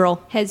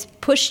cerebral has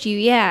pushed you.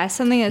 Yeah,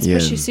 something that's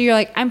pushed you. So you're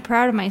like, I'm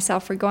proud of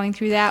myself for going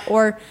through that,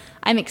 or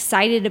I'm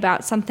excited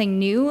about something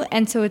new.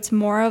 And so it's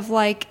more of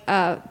like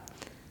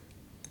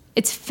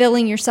it's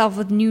filling yourself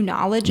with new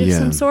knowledge of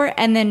some sort.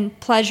 And then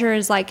pleasure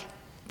is like,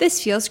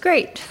 this feels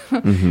great.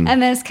 And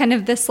then it's kind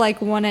of this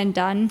like one and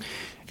done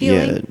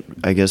feeling.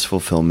 Yeah, I guess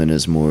fulfillment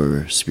is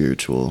more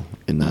spiritual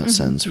in that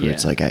sense, where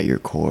it's like at your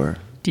core.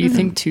 Do you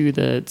think too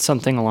that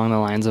something along the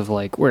lines of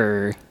like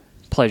where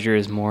pleasure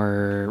is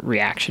more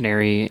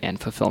reactionary and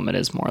fulfillment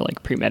is more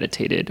like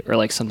premeditated, or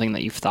like something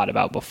that you've thought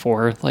about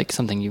before, like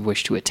something you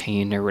wish to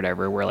attain or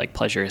whatever, where like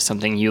pleasure is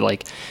something you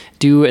like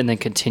do and then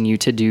continue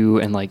to do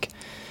and like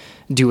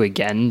do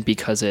again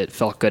because it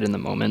felt good in the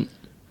moment?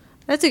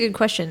 That's a good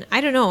question. I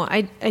don't know.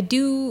 I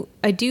do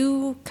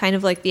kind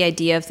of like the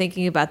idea of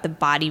thinking about the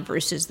body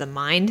versus the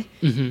mind.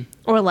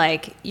 Or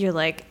like you're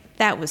like,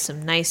 that was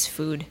some nice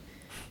food,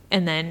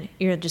 and then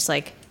you're just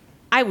like,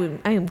 I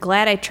am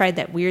glad I tried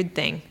that weird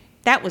thing.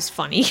 That was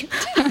funny.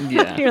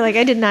 You're like,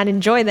 I did not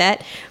enjoy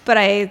that, but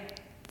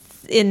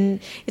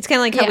it's kind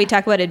of like how we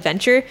talk about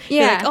adventure.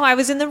 You're like, oh, I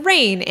was in the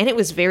rain and it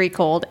was very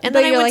cold, and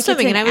then I went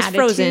swimming and I was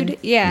frozen.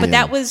 But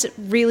that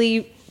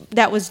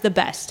was the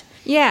best.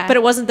 Yeah. But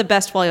it wasn't the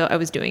best while I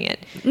was doing it.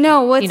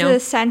 No, what's the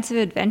sense of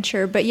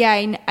adventure? But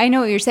yeah, I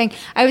know what you're saying.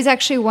 I was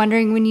actually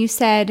wondering when you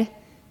said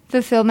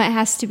fulfillment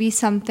has to be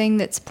something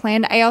that's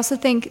planned. I also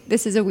think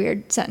this is a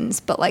weird sentence,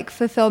 but like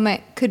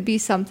fulfillment could be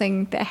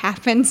something that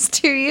happens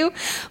to you.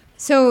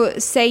 So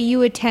say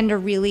you attend a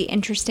really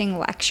interesting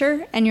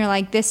lecture and you're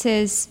like, this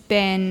has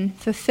been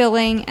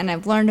fulfilling and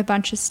I've learned a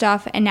bunch of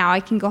stuff and now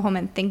I can go home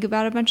and think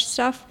about a bunch of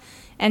stuff.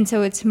 And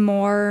so it's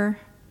more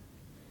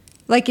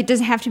like, it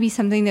doesn't have to be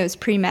something that was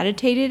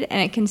premeditated,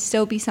 and it can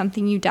still be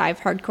something you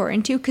dive hardcore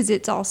into because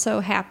it's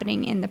also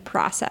happening in the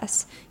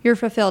process. You're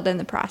fulfilled in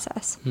the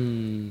process.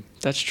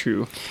 That's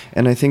true.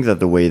 And I think that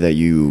the way that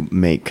you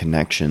make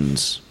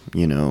connections,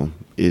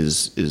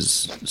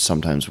 is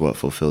sometimes what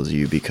fulfills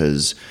you,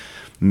 because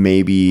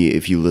maybe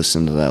if you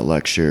listened to that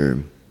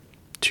lecture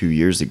 2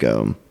 years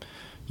ago,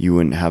 you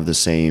wouldn't have the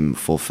same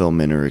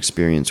fulfillment or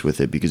experience with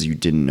it because you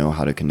didn't know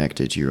how to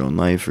connect it to your own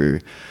life or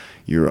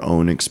your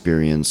own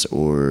experience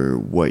or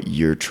what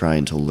you're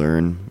trying to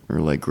learn or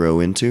like grow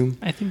into.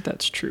 I think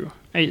that's true.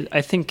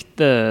 I think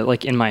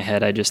in my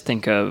head, I just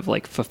think of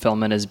like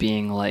fulfillment as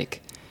being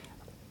like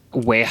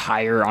way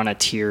higher on a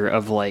tier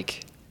of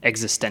like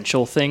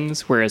existential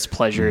things, whereas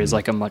pleasure is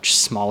like a much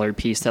smaller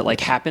piece that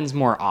like happens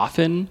more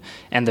often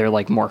and they're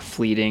like more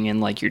fleeting, and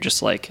like you're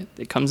just like,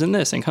 it comes in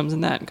this and comes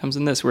in that and comes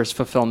in this, whereas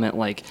fulfillment,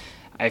 like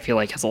I feel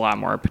like has a lot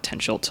more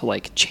potential to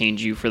like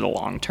change you for the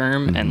long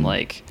term and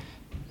like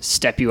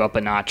step you up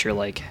a notch or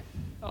like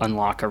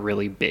unlock a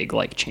really big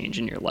like change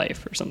in your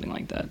life or something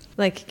like that.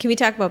 Like, can we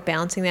talk about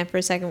balancing that for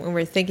a second when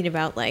we're thinking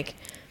about like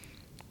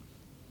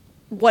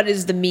what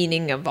is the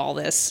meaning of all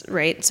this,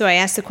 right? So I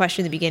asked the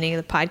question at the beginning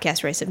of the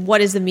podcast where I said,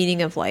 what is the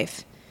meaning of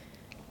life?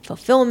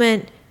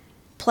 Fulfillment,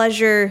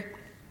 pleasure,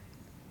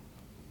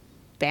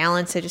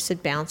 balance. I just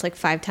said balance like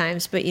 5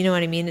 times, but you know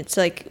what I mean? It's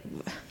like,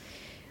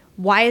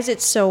 why is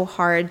it so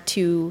hard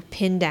to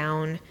pin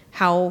down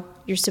how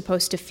you're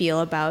supposed to feel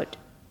about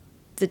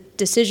the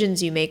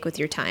decisions you make with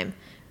your time?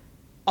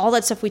 All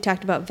that stuff we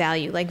talked about,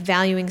 value, like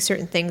valuing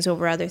certain things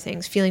over other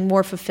things, feeling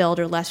more fulfilled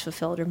or less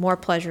fulfilled, or more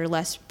pleasure,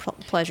 less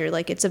pleasure.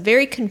 Like, it's a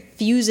very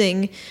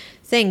confusing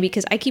thing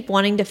because I keep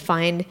wanting to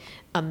find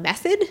a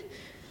method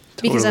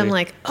because I'm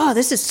like, oh,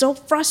 this is so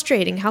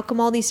frustrating. How come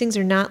all these things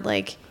are not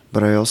like...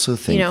 But I also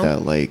think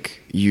that,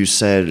 like, you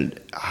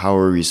said, how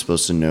are we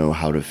supposed to know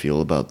how to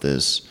feel about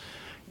this?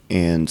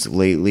 And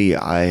lately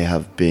I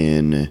have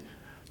been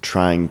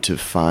trying to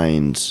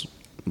find,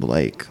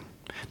 like,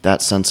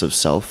 that sense of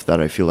self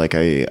that I feel like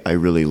I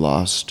really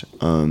lost.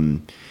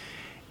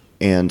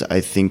 And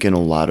I think in a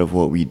lot of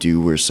what we do,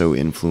 we're so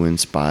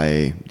influenced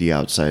by the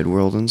outside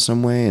world in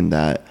some way, and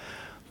that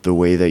the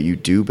way that you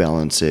do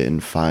balance it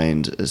and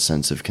find a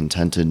sense of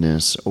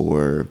contentedness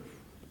or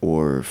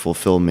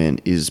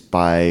fulfillment is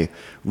by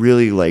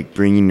really, like,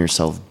 bringing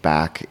yourself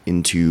back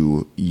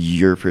into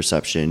your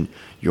perception,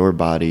 your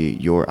body,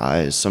 your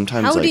eyes.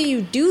 Sometimes, how do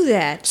you do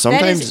that?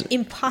 That is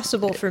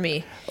impossible for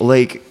me.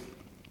 Like,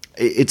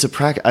 it's a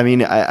practice. I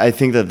mean, I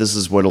think that this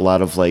is what a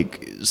lot of,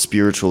 like,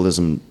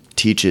 spiritualism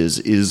teaches,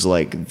 is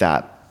like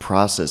that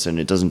process, and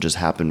it doesn't just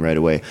happen right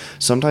away.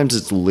 Sometimes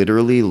it's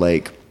literally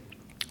like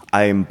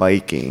I am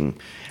biking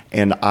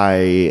and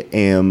I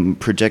am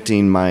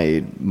projecting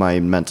my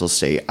mental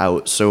state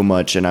out so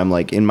much, and I'm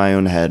like in my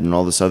own head and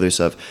all this other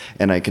stuff,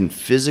 and I can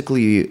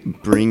physically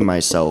bring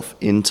myself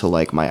into,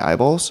 like, my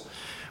eyeballs,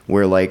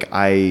 where, like,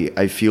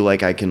 I feel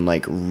like I can,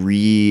 like,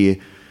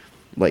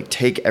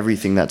 take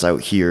everything that's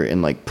out here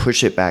and, like,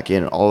 push it back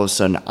in. All of a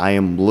sudden I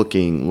am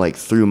looking, like,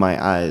 through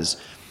my eyes,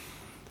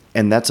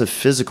 and that's a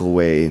physical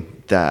way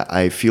that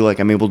I feel like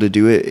I'm able to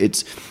do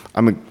it.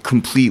 I'm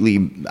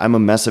a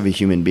mess of a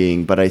human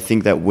being, but I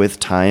think that with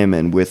time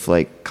and with,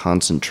 like,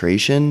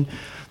 concentration,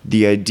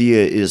 the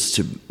idea is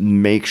to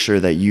make sure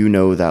that you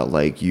know that,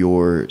 like,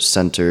 your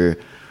center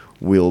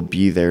will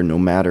be there no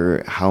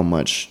matter how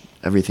much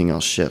everything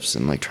else shifts,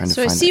 and, like, trying to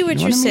find it. So I see what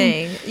you're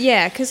saying.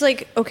 Yeah, because,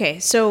 like, okay,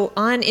 so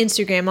on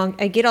Instagram,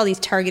 I get all these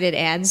targeted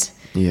ads.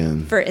 Yeah.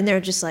 And they're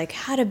just like,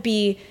 how to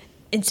be,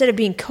 instead of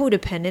being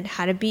codependent,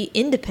 how to be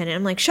independent.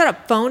 I'm like, shut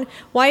up, phone.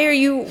 Why are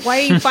you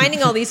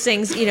finding all these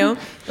things, you know?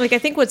 Like, I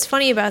think what's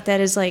funny about that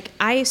is, like,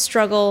 I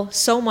struggle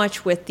so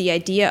much with the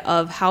idea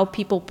of how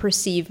people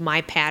perceive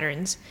my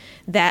patterns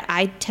that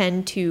I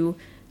tend to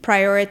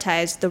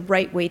prioritize the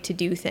right way to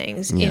do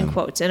things, in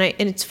quotes. And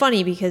it's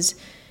funny because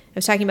I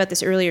was talking about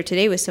this earlier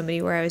today with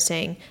somebody where I was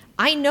saying,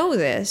 I know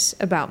this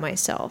about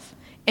myself,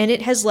 and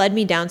it has led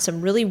me down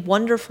some really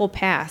wonderful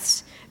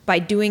paths by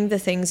doing the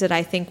things that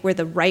I think were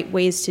the right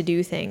ways to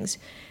do things.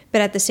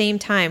 But at the same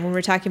time, when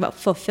we're talking about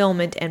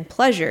fulfillment and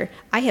pleasure,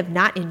 I have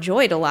not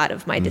enjoyed a lot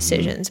of my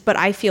decisions, but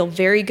I feel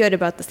very good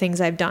about the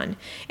things I've done.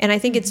 And I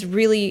think it's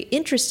really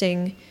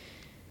interesting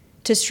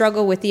to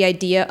struggle with the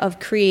idea of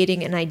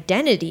creating an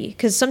identity,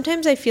 because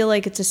sometimes I feel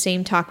like it's the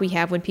same talk we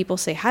have when people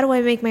say, how do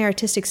I make my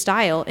artistic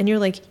style? And you're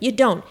like, you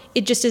don't.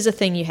 It just is a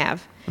thing you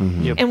have.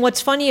 Mm-hmm. Yep. And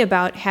what's funny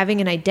about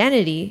having an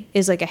identity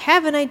is, like, I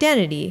have an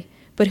identity,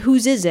 but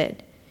whose is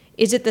it?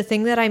 Is it the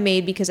thing that I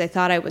made because I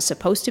thought I was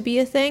supposed to be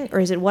a thing? Or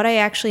is it what I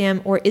actually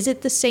am? Or is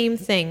it the same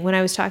thing? When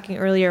I was talking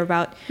earlier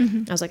about,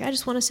 I was like, I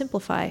just want to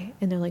simplify.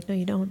 And they're like, no,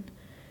 you don't.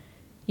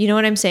 You know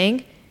what I'm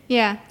saying?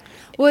 Yeah.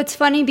 Well, it's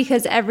funny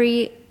because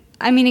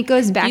it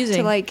goes back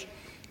to, like,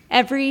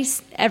 every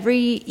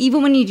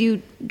even when you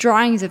do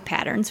drawings of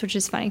patterns, which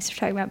is funny because we're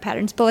talking about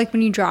patterns, but, like,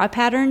 when you draw a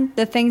pattern,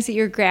 the things that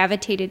you're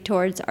gravitated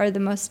towards are the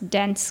most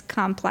dense,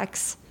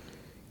 complex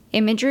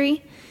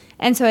imagery.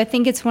 And so I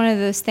think it's one of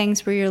those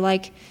things where you're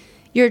like,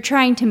 you're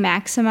trying to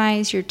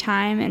maximize your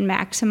time and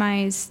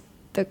maximize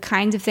the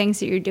kinds of things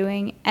that you're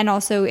doing, and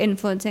also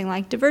influencing,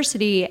 like,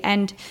 diversity,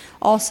 and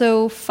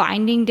also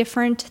finding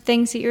different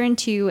things that you're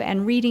into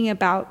and reading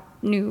about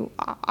new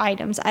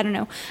items. I don't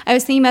know. I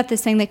was thinking about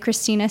this thing that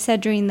Christina said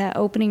during the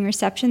opening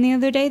reception the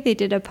other day. They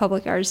did a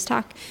public arts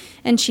talk,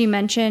 and she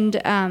mentioned,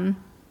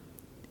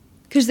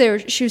 because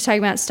she was talking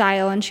about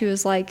style, and she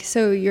was like,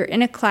 so you're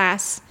in a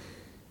class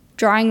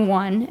drawing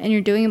one, and you're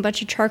doing a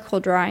bunch of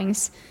charcoal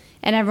drawings,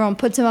 and everyone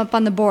puts them up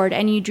on the board,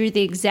 and you drew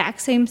the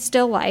exact same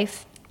still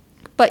life,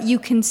 but you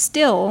can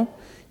still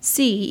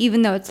see,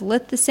 even though it's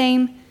lit the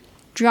same,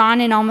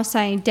 drawn in almost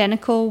an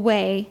identical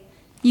way,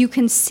 you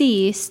can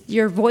see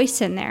your voice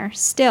in there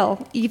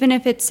still, even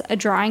if it's a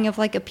drawing of,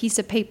 like, a piece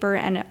of paper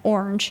and an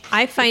orange.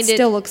 I find it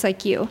still looks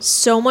like you.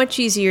 So much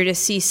easier to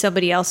see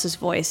somebody else's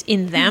voice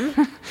in them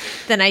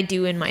than I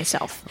do in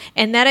myself.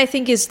 And that, I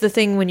think, is the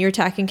thing when you're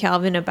talking,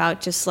 Calvin, about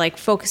just, like,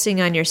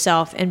 focusing on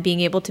yourself and being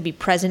able to be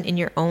present in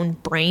your own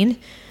brain,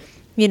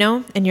 you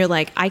know? And you're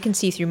like, I can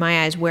see through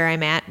my eyes where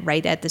I'm at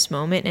right at this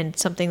moment, and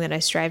it's something that I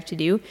strive to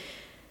do.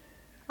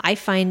 I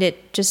find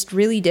it just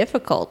really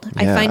difficult.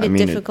 I Yeah, find it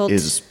mean, difficult. It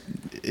is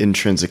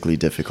intrinsically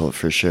difficult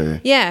for sure.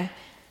 Yeah.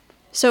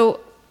 So,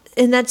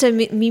 and that's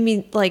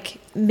like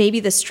maybe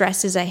the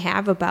stresses I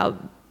have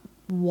about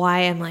why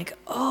I'm like,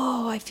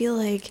 oh, I feel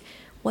like,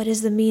 what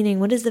is the meaning?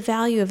 What is the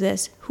value of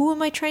this? Who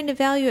am I trying to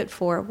value it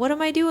for? What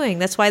am I doing?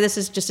 That's why this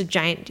is just a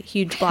giant,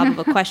 huge blob of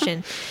a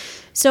question.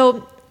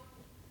 So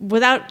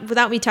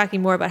without me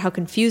talking more about how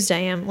confused I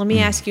am, let me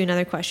ask you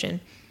another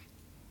question.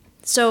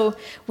 So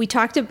we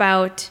talked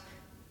about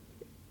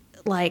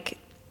like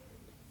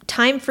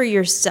time for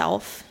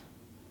yourself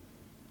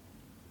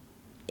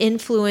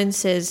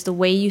influences the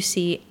way you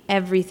see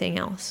everything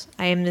else.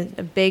 I am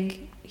a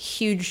big,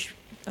 huge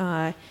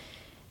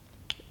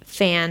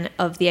fan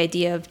of the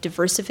idea of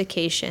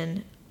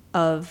diversification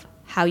of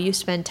how you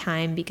spend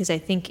time, because I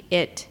think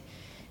it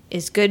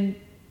is good.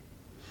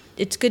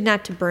 It's good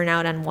not to burn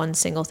out on one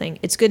single thing.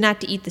 It's good not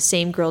to eat the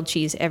same grilled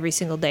cheese every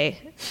single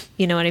day.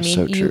 You know what I mean?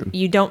 So true.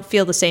 You don't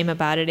feel the same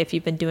about it if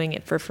you've been doing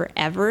it for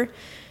forever.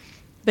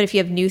 But if you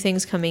have new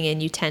things coming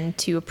in, you tend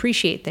to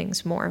appreciate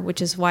things more,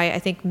 which is why I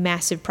think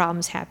massive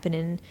problems happen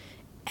in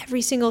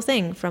every single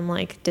thing, from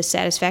like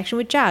dissatisfaction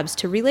with jobs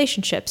to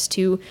relationships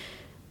to,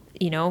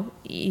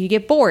 you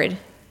get bored.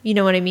 You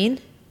know what I mean?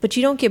 But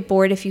you don't get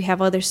bored if you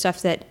have other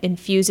stuff that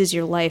infuses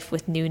your life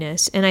with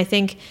newness. And I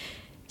think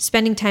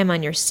spending time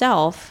on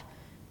yourself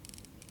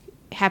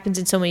happens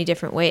in so many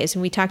different ways.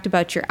 And we talked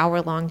about your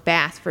hour-long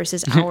bath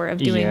versus hour of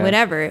doing Yeah.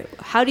 whatever.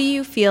 How do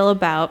you feel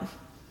about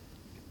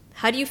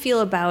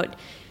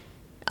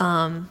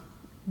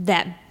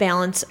that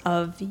balance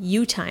of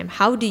you time?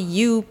 How do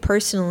you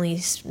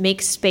personally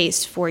make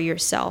space for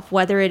yourself,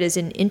 whether it is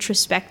an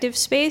introspective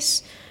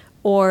space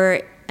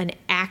or an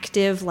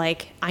active,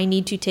 like, I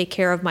need to take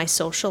care of my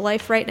social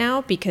life right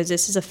now because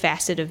this is a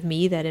facet of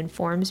me that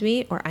informs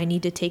me, or I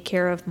need to take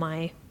care of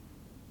my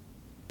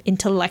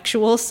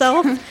intellectual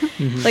self?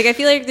 Like, I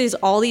feel like there's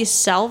all these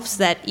selves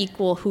that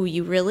equal who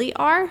you really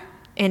are,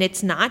 and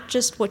it's not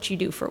just what you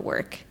do for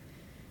work.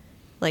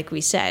 Like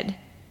we said,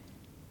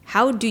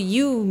 how do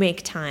you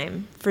make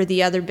time for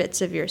the other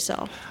bits of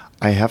yourself?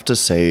 I have to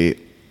say,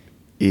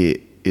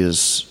 it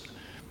is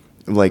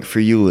like for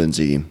you,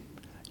 Lindsay,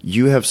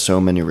 you have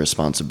so many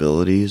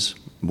responsibilities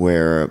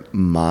where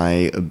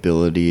my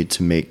ability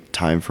to make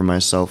time for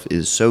myself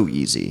is so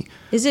easy.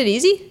 Is it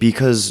easy?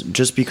 Because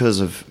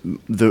of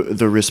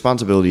the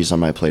responsibilities on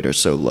my plate are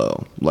so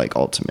low. Like,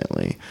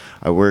 ultimately,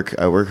 I work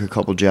a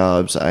couple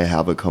jobs. I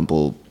have a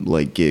couple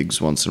like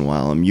gigs once in a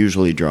while. I'm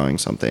usually drawing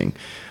something,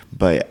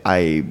 but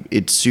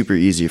it's super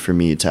easy for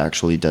me to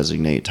actually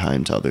designate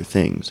time to other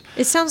things.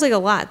 It sounds like a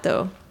lot,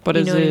 though. But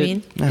you know what I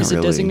mean? Not is it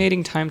really.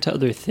 designating time to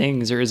other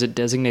things, or is it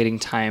designating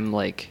time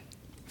like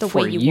The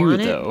for way you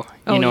want it? though?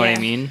 Oh, You know what yeah. I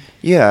mean?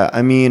 Yeah,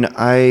 I mean,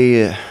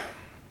 I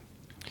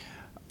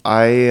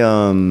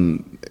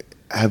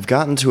have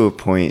gotten to a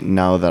point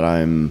now that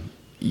I'm,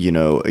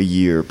 a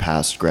year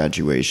past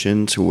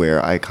graduation, to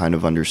where I kind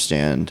of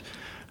understand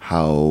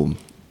how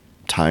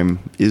time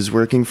is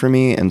working for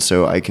me, and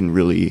so I can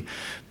really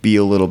be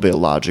a little bit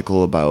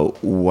logical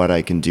about what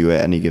I can do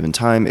at any given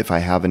time. If I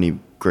have any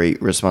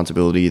great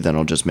responsibility, then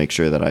I'll just make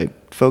sure that I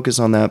focus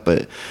on that.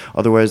 But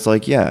otherwise,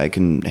 like, yeah, I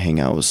can hang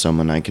out with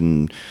someone. I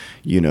can,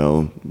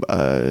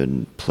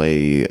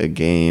 play a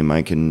game.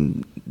 I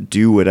can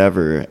do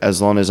whatever,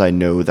 as long as I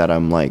know that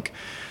I'm like,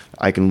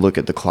 I can look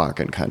at the clock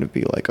and kind of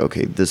be like,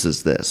 okay, this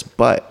is this.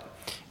 But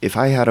if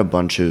I had a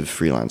bunch of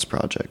freelance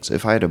projects,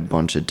 if I had a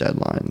bunch of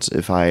deadlines,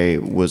 if I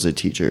was a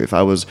teacher, if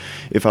I was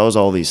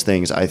all these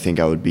things, I think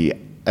I would be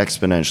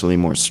exponentially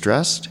more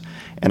stressed.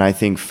 And I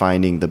think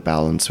finding the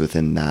balance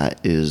within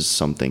that is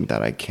something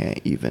that I can't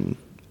even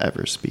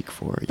ever speak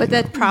for. But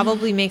that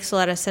probably makes a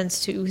lot of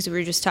sense, too, because we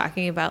were just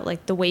talking about,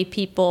 like, the way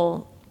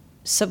people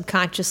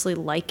subconsciously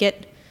like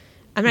it.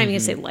 I'm not even going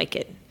to say like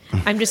it.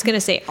 I'm just going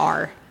to say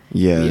are.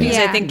 Yeah. Because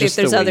Yeah. I think that Just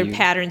the there's way other you-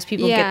 patterns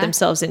people Yeah. get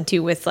themselves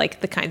into with,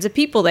 like, the kinds of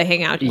people they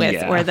hang out with,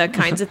 Yeah. or the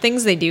kinds of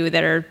things they do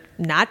that are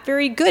not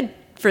very good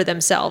for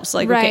themselves.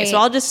 Like, okay, Right. so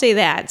I'll just say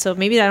that. So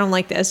maybe I don't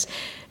like this.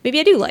 Maybe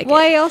I do like Well,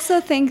 it. I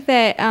also think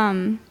that,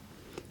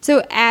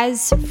 so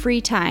as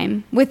free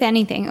time with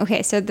anything,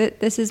 okay, so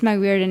this is my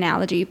weird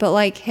analogy, but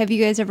like, have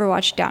you guys ever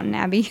watched Downton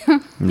Abbey?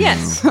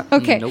 Yes.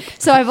 Okay, Nope.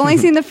 so I've only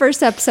seen the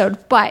first episode,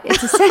 but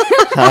it's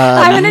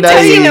I'm gonna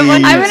tell you.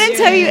 nice. I'm gonna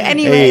tell you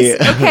anyways.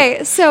 Hey.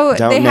 Okay, so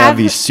Downton they have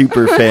Abbey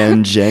super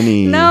fan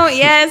Jenny. no,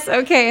 yes,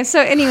 okay.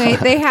 So anyway,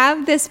 they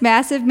have this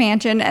massive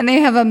mansion, and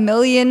they have 1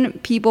 million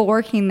people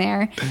working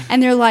there,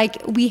 and they're like,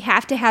 we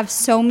have to have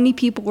so many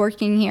people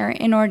working here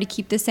in order to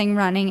keep this thing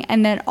running,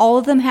 and then all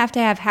of them have to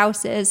have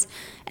houses.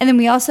 And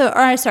then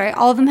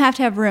all of them have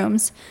to have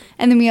rooms.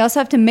 And then we also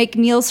have to make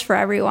meals for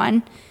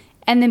everyone.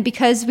 And then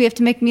because we have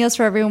to make meals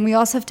for everyone, we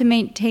also have to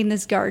maintain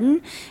this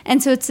garden.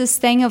 And so it's this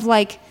thing of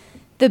like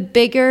the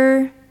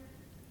bigger,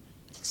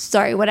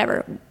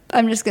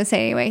 I'm just going to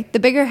say anyway, the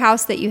bigger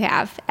house that you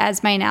have,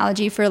 as my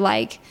analogy for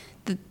like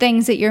the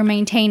things that you're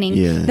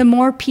maintaining, the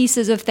more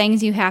pieces of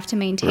things you have to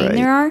maintain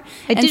there are.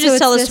 I did just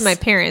tell this to my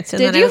parents,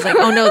 and then I was like,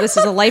 oh no, this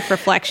is a life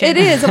reflection. It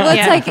is. Well,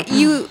 it's like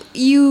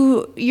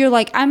you're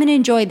like, I'm going to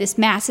enjoy this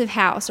massive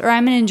house, or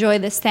I'm going to enjoy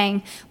this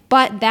thing.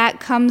 But that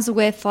comes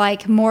with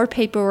like more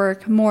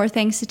paperwork, more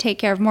things to take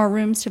care of, more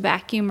rooms to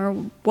vacuum or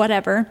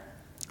whatever,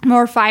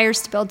 more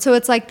fires to build. So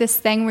it's like this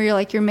thing where you're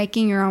like, you're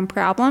making your own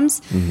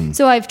problems.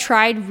 So I've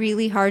tried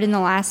really hard in the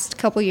last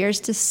couple years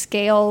to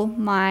scale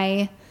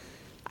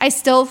I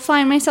still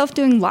find myself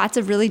doing lots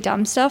of really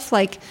dumb stuff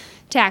like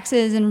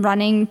taxes and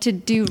running to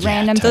do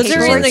random Those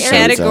paperwork. are in the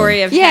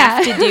category of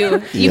have to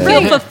do. You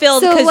feel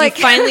fulfilled because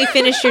you finally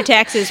finished your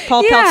taxes.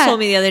 Paul Peltz told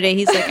me the other day,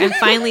 he's like, I'm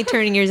finally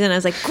turning yours in. I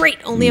was like, great,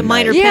 only a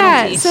minor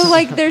penalty. So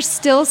like there's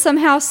still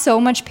somehow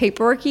so much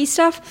paperworky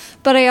stuff,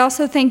 but I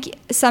also think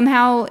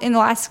somehow in the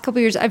last couple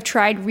of years I've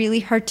tried really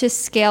hard to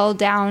scale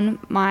down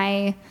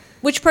my...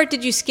 Which part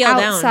did you scale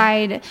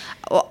outside?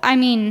 Well, I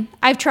mean,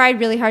 I've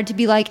tried really hard to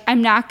be like,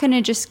 I'm not going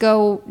to just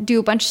go do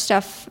a bunch of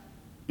stuff,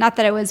 not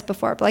that I was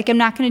before, but like I'm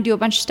not going to do a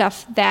bunch of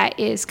stuff that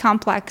is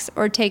complex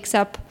or takes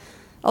up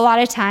a lot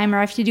of time or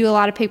I have to do a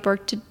lot of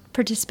paperwork to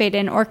participate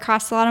in or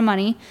costs a lot of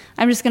money.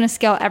 I'm just going to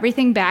scale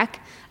everything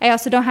back. I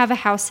also don't have a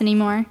house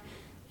anymore,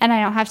 and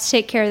I don't have to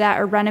take care of that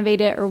or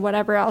renovate it or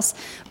whatever else.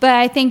 But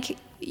I think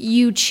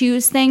you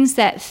choose things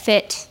that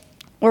fit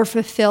or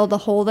fulfill the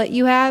hole that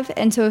you have.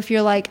 And so if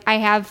you're like, I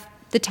have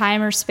the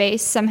time or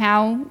space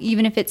somehow,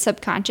 even if it's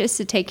subconscious,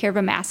 to take care of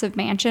a massive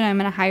mansion, I'm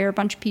going to hire a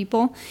bunch of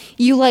people.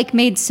 You like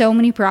made so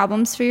many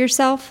problems for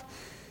yourself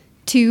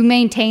to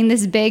maintain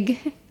this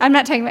big... I'm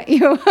not talking about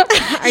you.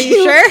 Are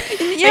you sure?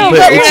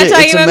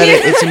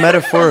 It's a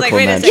metaphorical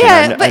mansion.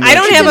 Yeah, but I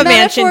don't have a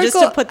mansion, just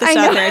to put this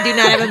out there. I do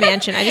not have a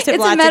mansion. I just have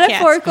lots of cats. It's a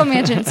metaphorical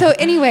mansion. So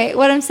anyway,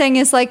 what I'm saying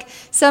is like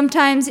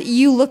sometimes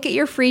you look at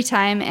your free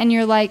time and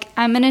you're like,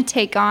 I'm going to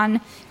take on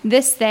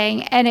this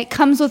thing, and it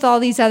comes with all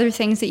these other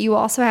things that you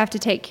also have to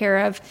take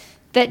care of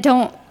that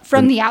don't...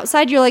 From the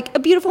outside, you're like, a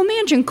beautiful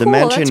mansion, cool,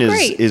 that's great. The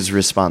mansion is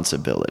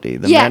responsibility.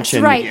 The yes,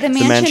 mansion, right. The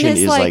mansion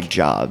is like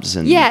jobs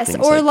and yes,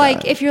 things or like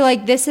that. If you're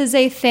like, this is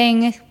a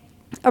thing,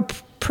 a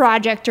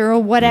project or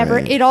whatever,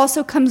 it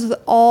also comes with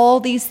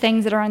all these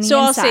things that are on the inside. So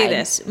I'll say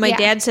this. My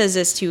dad says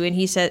this too, and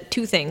he said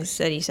two things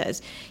that he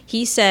says.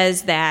 He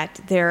says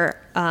that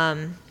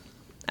I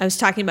was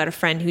talking about a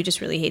friend who just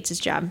really hates his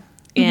job,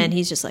 and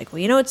he's just like,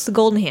 well, it's the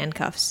golden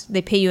handcuffs.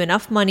 They pay you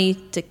enough money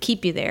to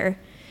keep you there.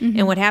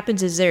 And what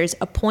happens is there's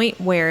a point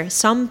where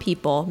some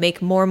people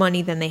make more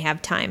money than they have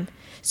time.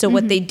 So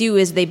what they do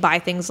is they buy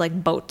things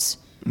like boats.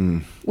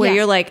 Where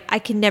you're like, I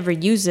can never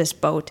use this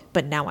boat,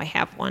 but now I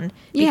have one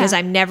because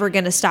I'm never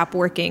going to stop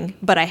working,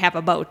 but I have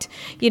a boat.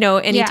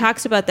 And he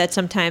talks about that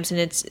sometimes, and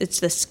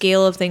it's the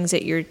scale of things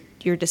that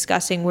you're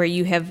discussing where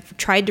you have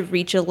tried to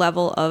reach a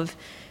level of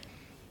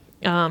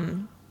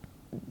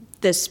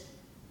this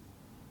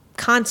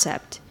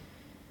concept.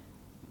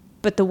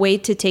 But the way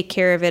to take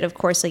care of it, of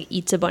course, like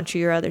eats a bunch of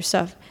your other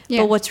stuff.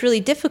 Yeah. But what's really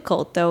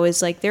difficult, though,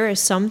 is like there are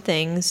some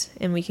things,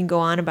 and we can go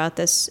on about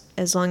this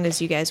as long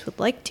as you guys would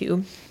like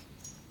to.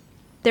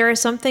 There are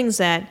some things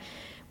that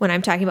when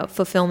I'm talking about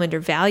fulfillment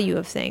or value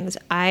of things,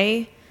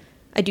 I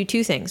do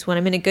two things. When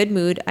I'm in a good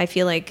mood, I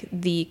feel like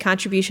the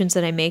contributions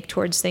that I make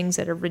towards things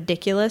that are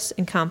ridiculous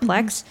and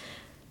complex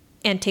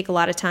and take a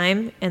lot of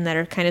time and that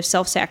are kind of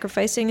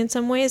self-sacrificing in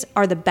some ways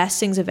are the best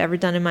things I've ever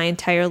done in my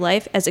entire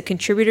life as a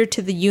contributor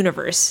to the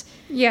universe.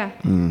 Yeah.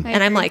 And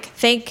I'm like,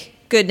 thank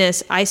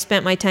goodness I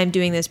spent my time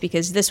doing this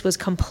because this was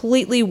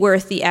completely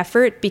worth the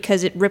effort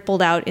because it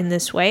rippled out in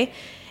this way.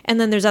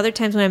 And then there's other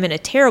times when I'm in a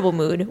terrible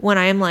mood when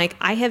I'm like,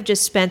 I have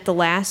just spent the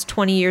last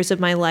 20 years of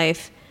my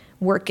life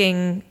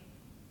working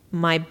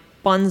my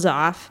buns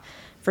off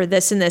for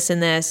this and this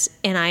and this,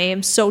 and I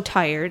am so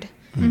tired.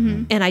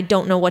 And I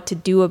don't know what to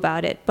do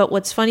about it. But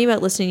what's funny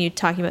about listening to you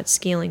talking about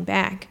scaling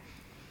back,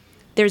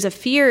 there's a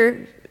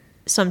fear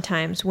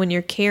sometimes when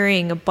you're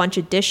carrying a bunch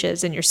of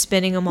dishes and you're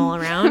spinning them all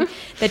around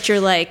that you're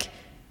like,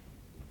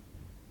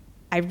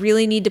 I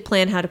really need to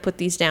plan how to put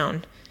these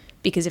down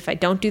because if I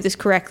don't do this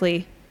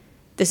correctly,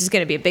 this is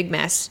going to be a big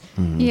mess.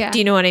 Yeah. Do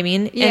you know what I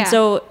mean?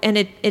 Yeah. And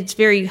it's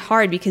very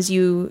hard because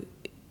you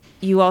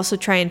also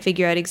try and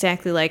figure out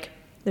exactly like,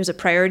 there's a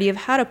priority of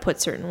how to put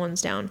certain ones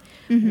down.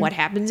 What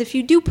happens if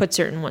you do put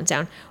certain ones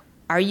down?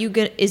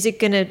 Is it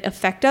going to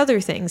affect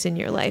other things in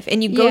your life?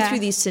 And you go through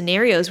these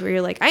scenarios where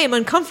you're like, I am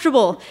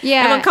uncomfortable.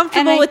 Yeah. I'm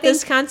uncomfortable with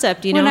this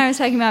concept, When I was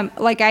talking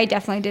about, like, I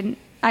did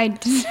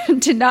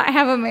not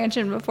have a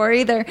mansion before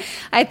either.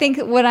 I think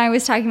when I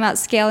was talking about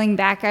scaling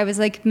back, I was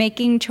like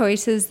making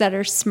choices that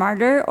are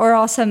smarter or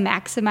also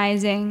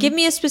maximizing. Give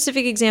me a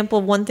specific example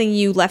of one thing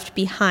you left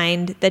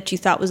behind that you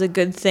thought was a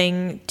good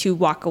thing to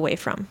walk away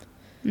from.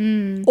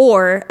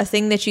 Or a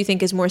thing that you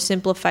think is more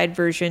simplified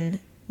version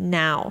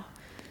now.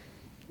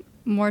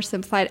 More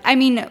simplified. I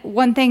mean,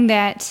 one thing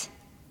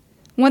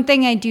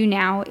I do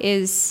now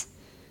is,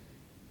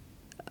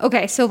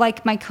 okay, so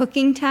like my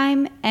cooking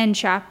time and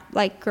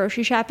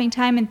grocery shopping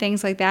time and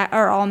things like that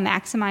are all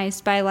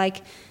maximized by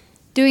like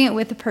doing it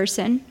with a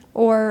person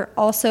or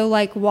also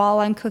like while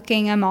I'm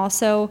cooking, I'm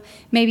also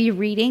maybe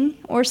reading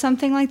or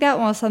something like that,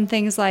 while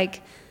something's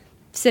like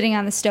sitting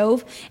on the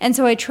stove. And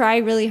so I try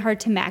really hard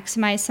to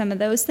maximize some of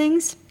those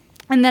things.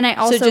 And then I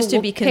also so just to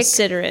be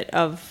considerate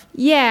of.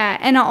 Yeah,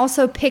 and I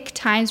also pick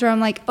times where I'm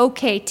like,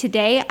 okay,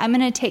 today I'm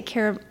going to take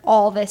care of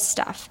all this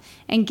stuff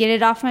and get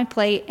it off my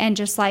plate and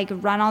just like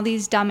run all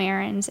these dumb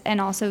errands and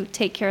also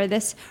take care of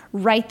this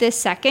right this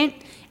second.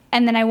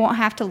 And then I won't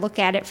have to look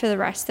at it for the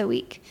rest of the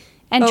week.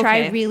 And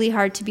try really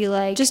hard to be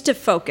like... Just to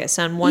focus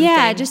on one thing.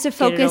 Yeah, just to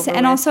focus.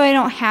 And also I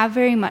don't have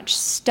very much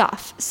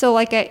stuff. So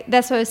like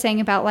that's what I was saying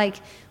about like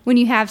when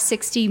you have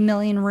 60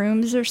 million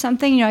rooms or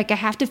something, you're like, I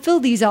have to fill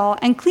these all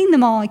and clean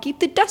them all and keep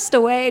the dust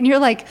away. And you're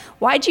like,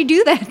 why'd you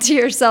do that to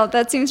yourself?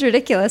 That seems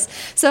ridiculous.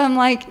 So I'm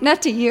like,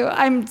 not to you.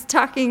 I'm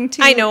talking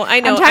to... I know.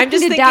 I'm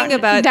just thinking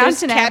about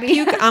there's cat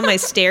puke on my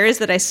stairs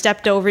that I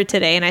stepped over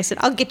today. And I said,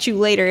 I'll get you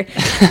later.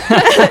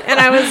 And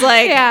I was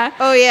like,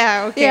 oh,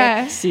 yeah, okay.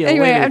 Yeah. See you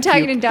anyway, later, I'm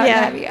talking puke. to Downton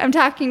Abbey. I'm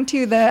talking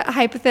to the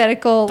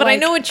hypothetical But like, I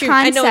know what you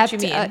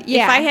mean.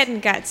 Yeah. If I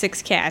hadn't got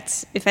 6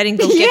 cats, if I didn't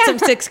go get some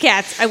 6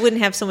 cats, I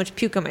wouldn't have so much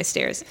puke on my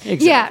stairs.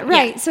 Exactly. Yeah,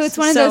 right. So it's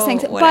one of those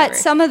things. Whatever. But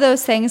some of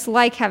those things,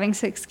 like having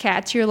 6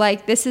 cats, you're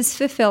like, this is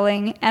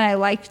fulfilling, and I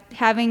like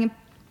having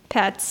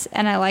pets,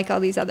 and I like all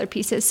these other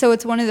pieces. So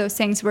it's one of those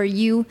things where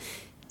you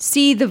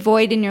see the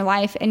void in your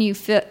life, and you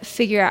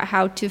figure out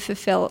how to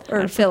fulfill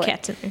or fill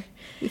cats it. in there.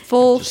 Just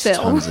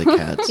Fulfill. tons of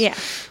cats. Yeah,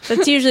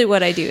 that's usually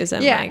what I do. Is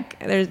I'm Yeah.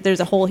 like, there's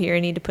a hole here. I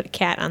need to put a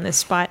cat on this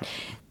spot.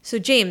 So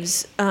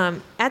James,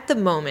 at the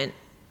moment,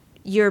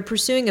 you're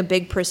pursuing a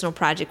big personal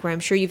project where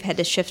I'm sure you've had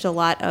to shift a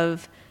lot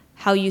of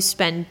how you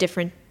spend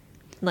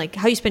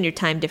your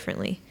time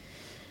differently.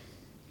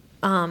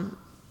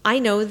 I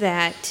know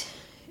that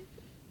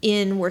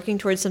in working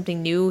towards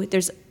something new,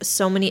 there's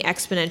so many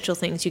exponential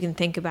things you can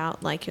think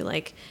about. Like you're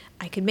like,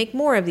 I could make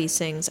more of these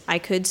things. I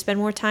could spend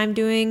more time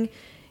doing,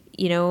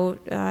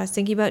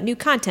 thinking about new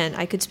content.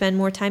 I could spend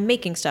more time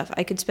making stuff.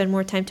 I could spend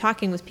more time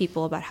talking with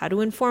people about how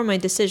to inform my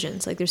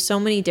decisions. Like there's so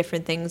many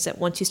different things that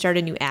once you start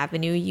a new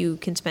avenue, you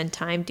can spend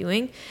time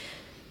doing.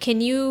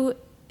 Can you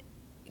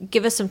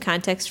give us some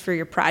context for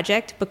your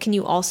project, but can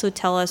you also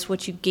tell us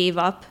what you gave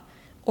up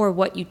or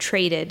what you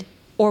traded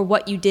or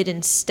what you did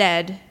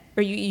instead,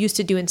 or you used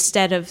to do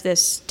instead of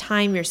this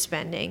time you're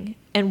spending,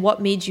 and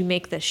what made you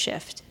make this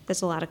shift?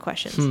 That's a lot of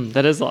questions.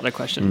 That is a lot of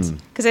questions.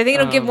 Because I think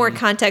it'll give more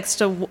context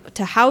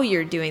to how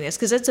you're doing this,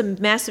 because that's a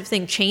massive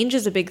thing. Change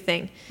is a big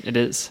thing. It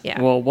is.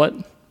 Yeah. Well, what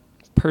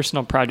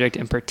personal project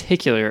in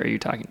particular are you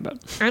talking about?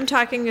 I'm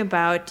talking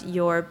about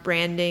your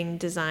branding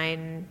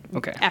design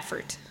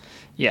effort.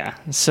 Yeah.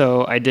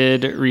 So I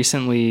did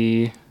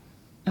recently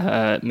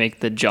make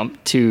the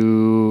jump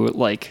to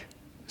like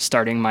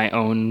starting my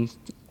own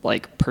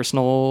like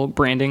personal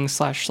branding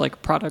 /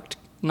 like product.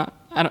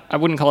 I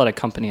wouldn't call it a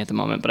company at the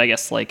moment, but I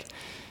guess like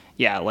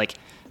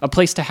a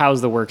place to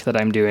house the work that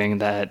I'm doing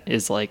that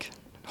is like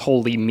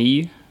wholly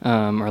me,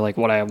 or like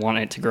what I want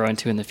it to grow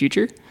into in the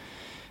future.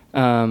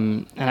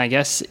 And I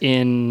guess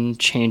in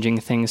changing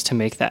things to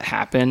make that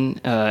happen,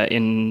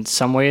 in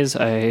some ways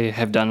I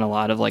have done a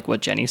lot of like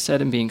what Jenny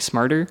said and being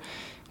smarter,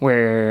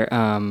 where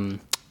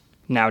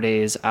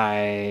nowadays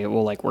I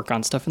will like work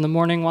on stuff in the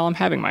morning while I'm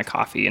having my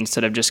coffee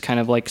instead of just kind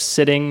of like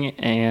sitting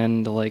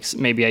and like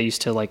maybe I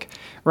used to like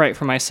write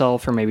for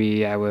myself, or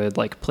maybe I would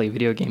like play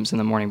video games in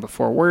the morning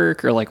before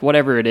work, or like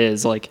whatever it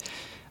is. Like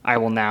I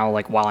will now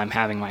like while I'm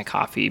having my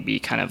coffee be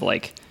kind of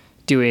like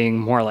doing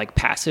more like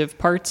passive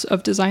parts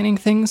of designing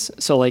things.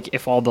 So like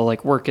if all the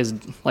like work is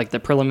like the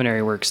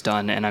preliminary work's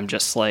done and I'm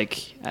just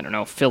like, I don't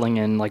know, filling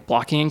in like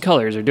blocking in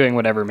colors or doing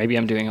whatever, maybe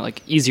I'm doing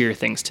like easier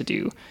things to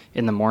do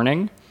in the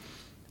morning.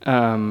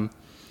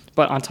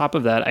 But on top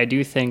of that, I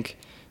do think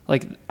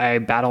like I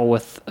battle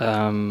with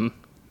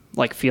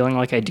like feeling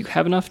like I do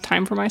have enough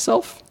time for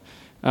myself.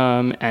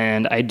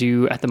 And I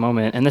do at the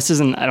moment, and this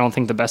isn't, I don't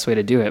think the best way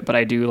to do it, but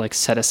I do like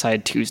set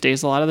aside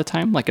Tuesdays a lot of the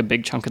time, like a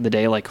big chunk of the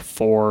day, like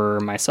for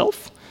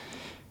myself.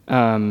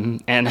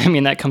 And I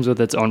mean, that comes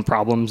with its own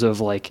problems of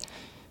like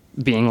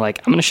being like,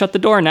 I'm going to shut the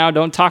door now.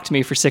 Don't talk to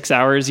me for 6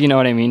 hours. You know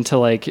what I mean? To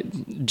like,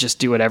 just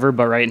do whatever.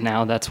 But right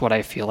now that's what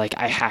I feel like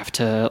I have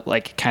to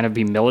like kind of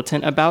be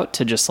militant about,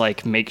 to just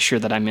like make sure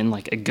that I'm in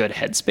like a good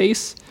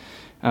headspace.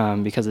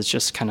 Because it's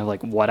just kind of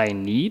like what I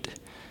need.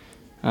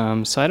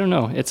 So I don't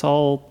know. It's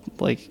all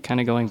like kind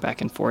of going back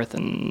and forth,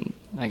 and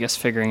I guess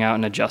figuring out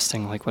and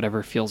adjusting like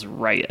whatever feels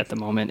right at the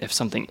moment if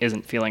something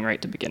isn't feeling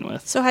right to begin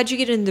with. So how'd you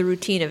get in the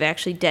routine of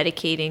actually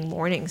dedicating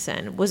mornings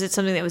then? Was it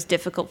something that was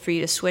difficult for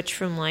you to switch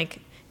from like,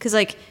 because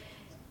like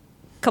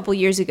a couple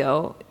years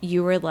ago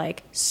you were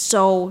like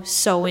so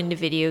into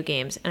video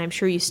games, and I'm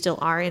sure you still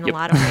are in a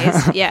lot of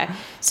ways. Yeah.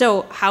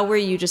 So how were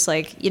you just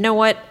like, you know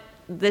what?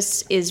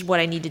 This is what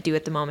I need to do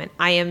at the moment.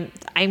 I'm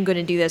going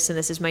to do this, and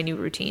this is my new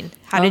routine.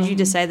 How did you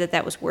decide that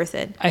that was worth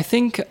it? I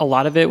think a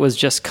lot of it was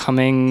just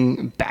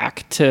coming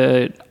back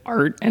to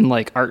art and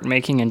like art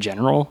making in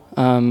general.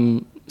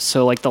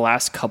 So like the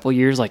last couple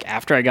years, like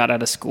after I got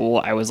out of school,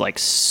 I was like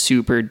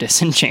super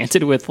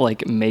disenchanted with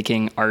like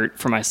making art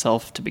for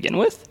myself to begin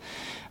with,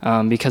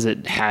 because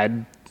it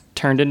had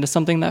turned into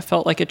something that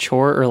felt like a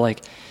chore, or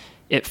like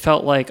it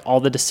felt like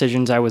all the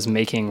decisions I was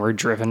making were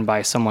driven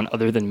by someone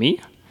other than me.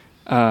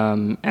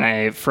 And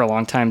I, for a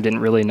long time, didn't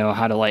really know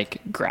how to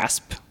like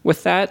grasp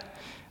with that.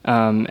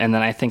 And then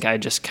I think I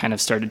just kind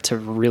of started to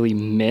really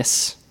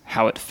miss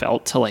how it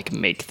felt to like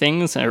make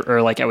things,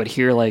 or like I would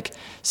hear like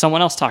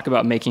someone else talk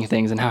about making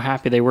things and how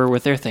happy they were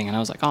with their thing. And I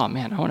was like, oh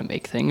man, I want to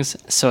make things.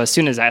 So as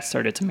soon as that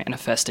started to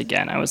manifest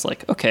again, I was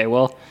like, okay,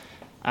 well,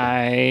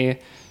 I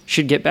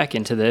should get back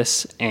into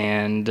this.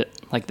 And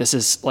like, this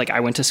is like, I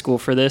went to school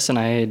for this and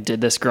I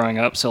did this growing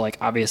up. So like,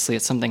 obviously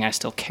it's something I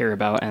still care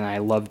about and I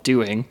love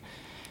doing.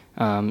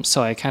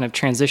 So I kind of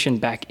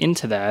transitioned back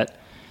into that.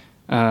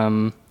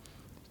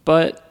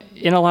 But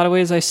in a lot of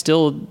ways, I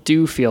still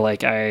do feel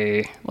like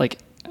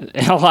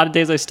in a lot of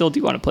days, I still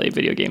do want to play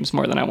video games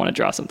more than I want to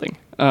draw something.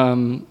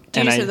 Do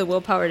you have the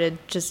willpower to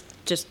just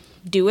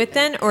do it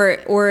then,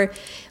 or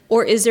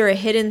is there a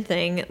hidden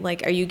thing?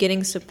 Like, are you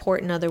getting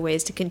support in other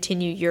ways to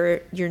continue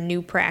your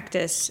new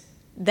practice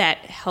that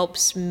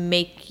helps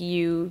make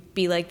you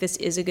be like, this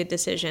is a good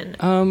decision?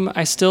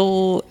 I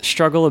still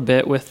struggle a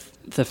bit with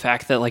the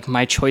fact that like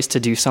my choice to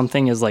do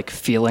something is like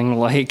feeling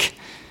like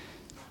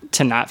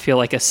to not feel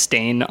like a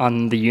stain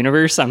on the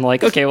universe. I'm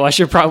like, okay, well, I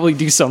should probably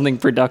do something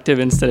productive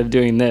instead of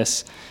doing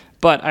this.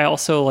 But I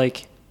also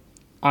like,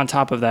 on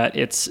top of that,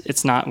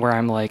 it's not where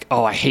I'm like,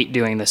 oh, I hate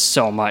doing this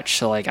so much,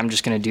 so like I'm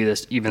just gonna do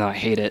this even though I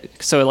hate it.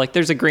 So like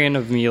there's a grain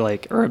of me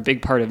like, or a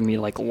big part of me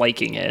like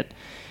liking it.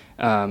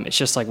 It's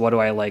just like, what do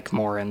I like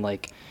more, and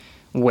like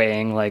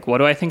weighing like, what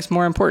do I think is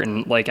more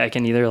important? Like I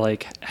can either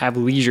like have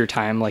leisure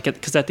time, like,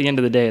 because at the end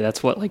of the day,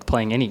 that's what like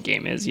playing any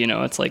game is, you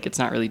know. It's like, it's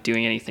not really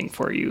doing anything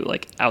for you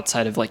like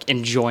outside of like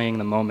enjoying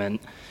the moment.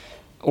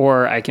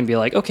 Or I can be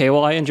like, okay,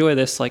 well, I enjoy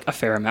this like a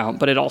fair amount,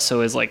 but it also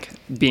is like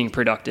being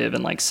productive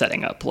and like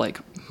setting up like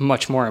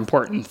much more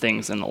important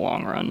things in the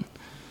long run.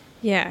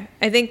 Yeah,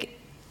 I think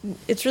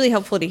it's really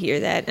helpful to hear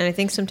that. And I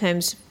think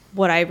sometimes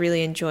what I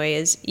really enjoy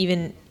is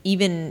even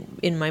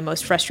in my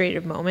most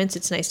frustrated moments,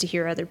 it's nice to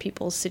hear other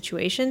people's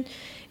situation.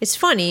 It's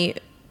funny,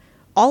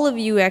 all of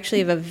you actually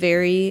have a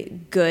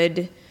very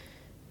good,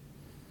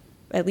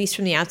 at least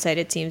from the outside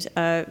it seems,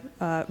 a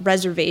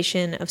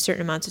reservation of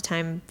certain amounts of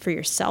time for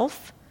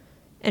yourself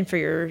and for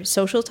your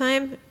social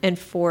time and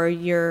for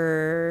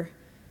your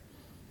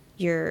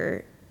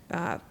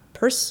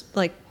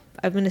like,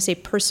 I'm going to say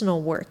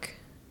personal work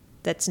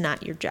that's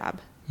not your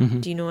job. Mm-hmm.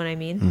 Do you know what I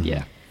mean? Mm-hmm.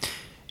 Yeah.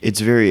 It's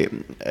very,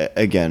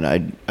 again,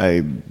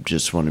 I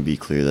just want to be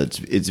clear that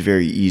it's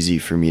very easy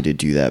for me to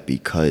do that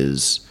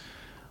because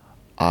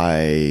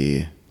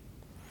I,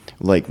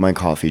 like my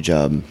coffee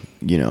job,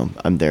 you know,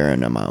 I'm there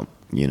and I'm out,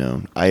 you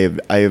know. I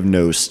have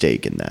no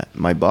stake in that.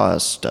 My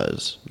boss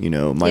does, you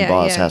know, my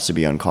boss has to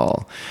be on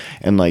call.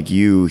 And like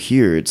you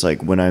here, it's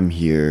like when I'm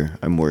here,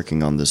 I'm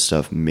working on this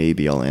stuff.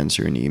 Maybe I'll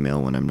answer an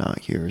email when I'm not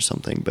here or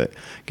something. But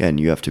again,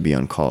 you have to be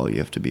on call. You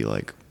have to be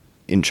like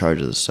in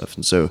charge of this stuff.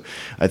 And so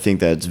I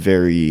think that it's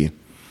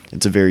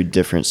a very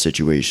different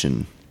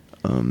situation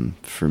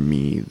for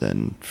me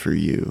than for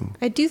you.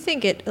 I do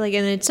think it, like,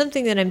 and it's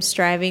something that I'm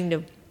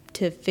striving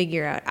to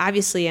figure out.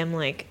 Obviously I'm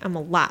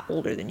a lot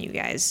older than you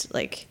guys.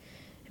 Like,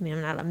 I mean,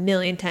 I'm not a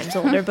million times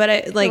older, but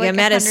I'm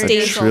at a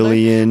stage. A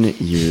trillion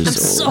years I'm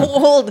so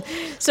old.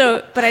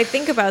 So, but I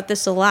think about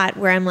this a lot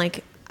where I'm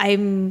like,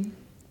 I'm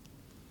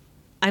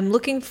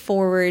looking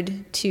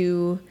forward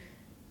to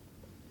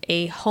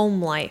a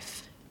home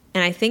life.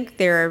 And I think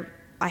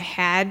I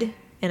had,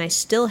 and I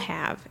still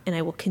have, and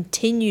I will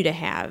continue to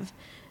have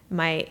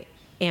my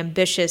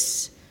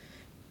ambitious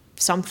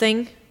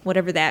something,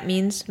 whatever that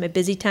means, my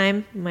busy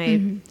time,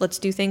 my let's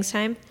do things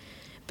time.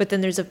 But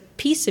then there's a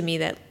piece of me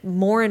that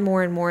more and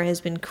more and more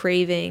has been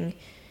craving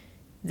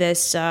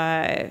this,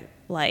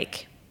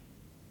 like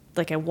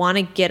I want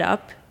to get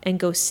up and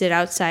go sit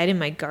outside in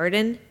my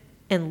garden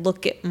and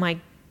look at my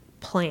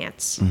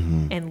plants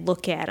and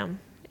look at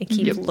them and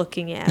keep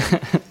looking at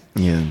them.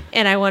 Yeah.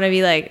 And I want to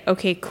be like,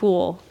 okay,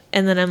 cool.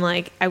 And then I'm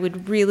like, I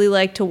would really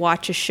like to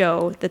watch a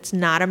show that's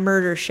not a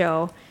murder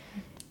show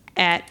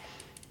at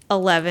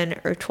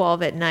 11 or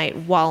 12 at night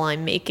while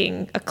I'm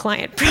making a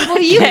client project.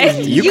 Well,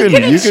 you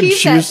can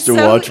choose to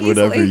watch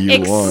whatever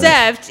you want.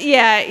 Except,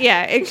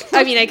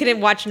 I mean, I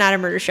could watch not a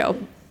murder show.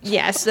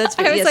 Yes, that's.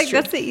 I was like, true.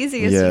 that's the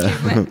easiest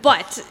achievement.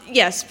 But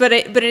yes, but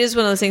it is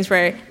one of those things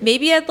where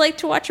maybe I'd like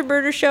to watch a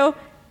murder show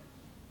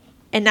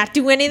and not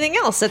do anything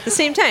else at the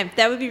same time.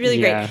 That would be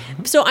really great.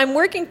 So I'm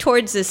working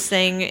towards this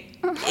thing,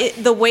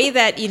 the way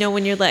that, you know,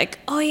 when you're like,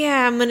 oh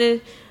yeah, I'm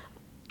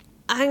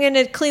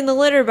gonna clean the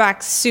litter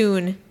box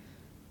soon.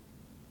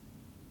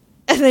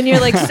 And then you're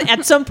like,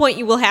 at some point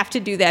you will have to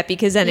do that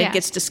because then it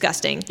gets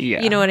disgusting.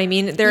 Yeah. You know what I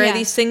mean? There are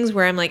these things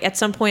where I'm like, at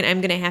some point I'm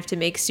going to have to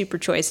make super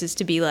choices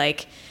to be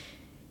like,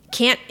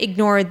 can't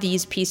ignore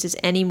these pieces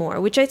anymore,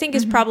 which I think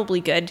is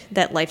probably good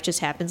that life just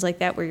happens like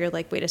that, where you're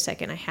like, wait a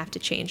second, I have to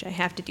change. I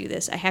have to do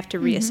this. I have to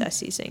reassess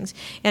these things.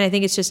 And I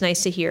think it's just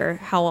nice to hear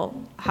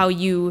how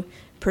you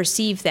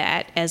perceive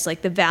that as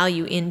like the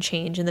value in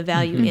change and the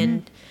value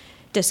in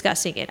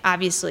discussing it.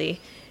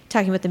 Obviously,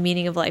 talking about the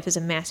meaning of life is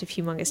a massive,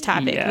 humongous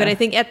topic. Yeah. But I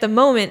think at the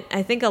moment,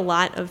 I think a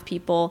lot of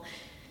people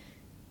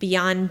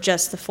beyond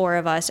just the four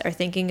of us are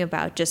thinking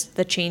about just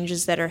the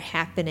changes that are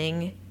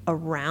happening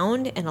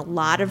around, and a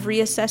lot of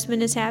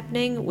reassessment is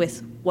happening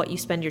with what you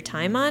spend your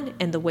time on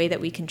and the way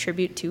that we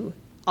contribute to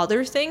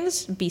other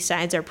things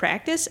besides our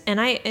practice. And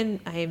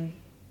I'm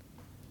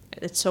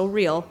it's so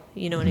real,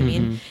 you know what I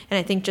mean? And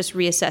I think just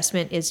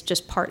reassessment is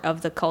just part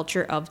of the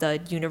culture of the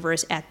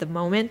universe at the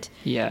moment.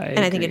 Yeah,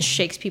 I think it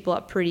shakes people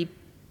up pretty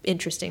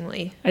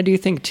interestingly. I do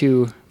think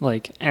too,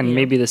 like, and Yeah.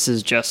 maybe this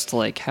is just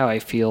like how I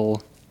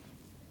feel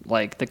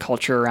like the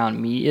culture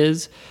around me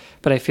is,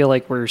 but I feel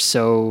like we're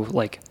so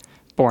like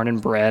born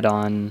and bred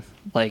on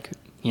like,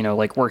 you know,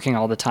 like working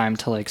all the time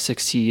to like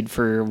succeed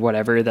for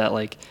whatever, that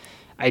like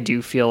I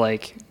do feel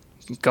like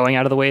going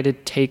out of the way to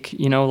take,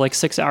 you know, like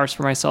 6 hours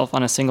for myself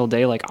on a single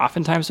day, like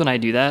oftentimes when I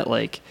do that,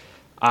 like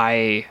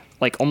I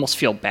like almost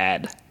feel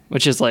bad,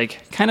 which is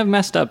like kind of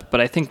messed up,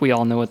 but I think we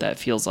all know what that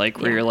feels like,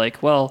 where you're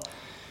like, well,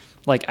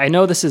 like I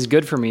know this is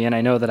good for me and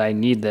I know that I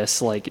need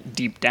this like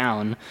deep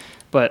down,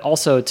 but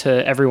also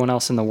to everyone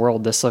else in the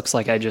world, this looks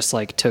like I just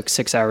like took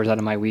 6 hours out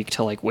of my week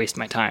to like waste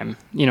my time.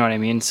 You know what I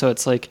mean? So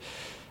it's like,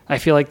 I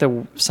feel like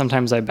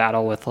sometimes I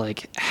battle with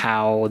like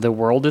how the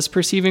world is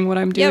perceiving what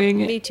I'm doing.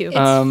 Yep, me too.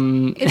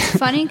 It's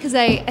funny because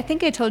I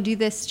think I told you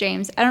this,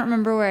 James. I don't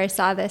remember where I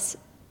saw this,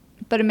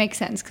 but it makes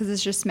sense because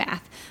it's just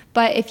math.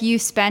 But if you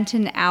spent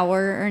an hour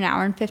or an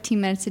hour and 15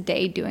 minutes a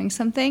day doing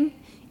something,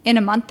 in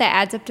a month that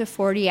adds up to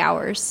 40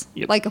 hours,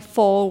 like a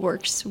full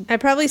works. I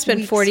probably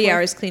spent week's 40 worth.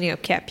 hours cleaning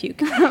up cat puke.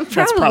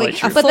 That's probably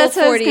true. But that's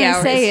what I was 40 going to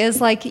hours say is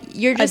like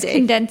you're just day.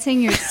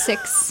 condensing your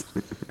 6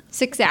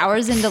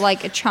 hours into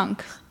like a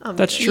chunk.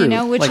 That's true. You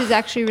know, which like, is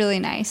actually really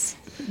nice.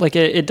 like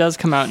it does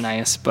come out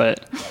nice,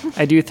 but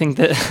I do think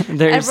that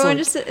there's Everyone like,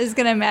 just is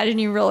going to imagine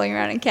you rolling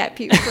around in cat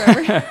puke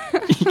forever.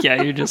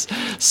 yeah, you're just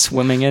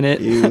swimming in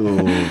it.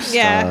 Ew,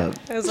 Yeah.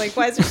 stop. I was like,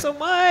 why is there so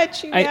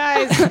much, you I-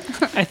 guys?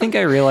 I think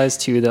I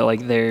realized too that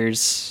like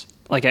there's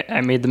like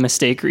I made the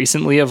mistake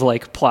recently of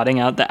like plotting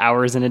out the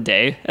hours in a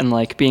day and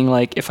like being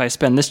like, if I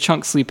spend this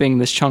chunk sleeping,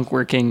 this chunk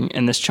working,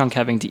 and this chunk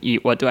having to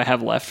eat, what do I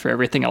have left for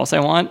everything else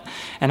I want?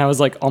 And I was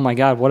like, oh my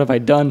God, what have I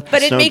done?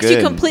 But It's it no makes good.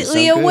 you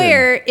completely It's no good.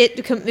 aware.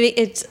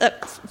 It's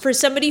for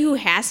somebody who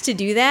has to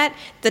do that,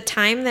 the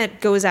time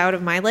that goes out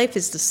of my life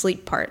is the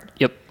sleep part.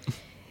 Yep.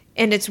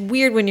 And it's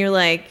weird when you're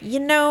like,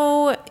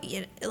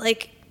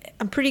 like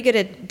I'm pretty good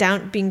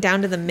at being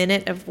down to the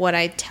minute of what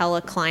I tell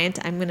a client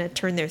I'm going to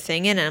turn their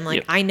thing in. And I'm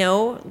like, Yep. I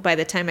know by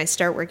the time I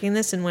start working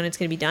this and when it's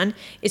going to be done,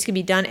 it's going to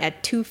be done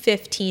at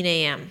 2:15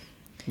 a.m.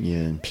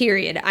 Yeah.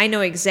 Period. I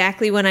know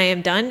exactly when I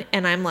am done,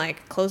 and I'm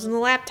like closing the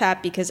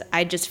laptop because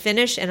I just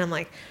finished, and I'm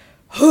like,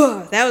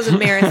 that was a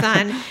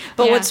marathon.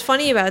 But Yeah. what's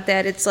funny about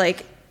that, it's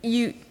like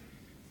you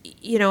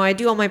know, I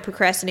do all my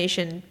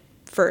procrastination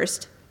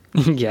first,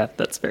 Yeah,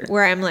 that's fair.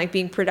 where I'm like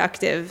being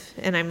productive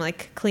and I'm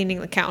like cleaning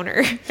the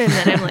counter, and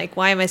then I'm like,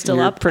 why am I still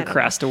You're up? I don't know.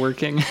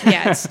 procrastinating.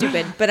 Yeah, it's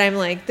stupid. But I'm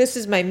like, this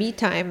is my me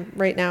time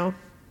right now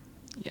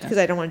because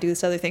I don't want to do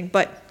this other thing.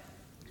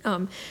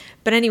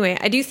 But anyway,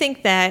 I do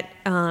think that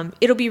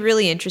it'll be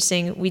really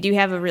interesting. We do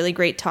have a really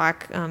great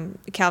talk.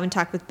 Calvin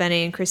talked with Bene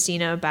and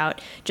Christina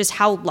about just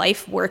how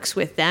life works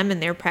with them and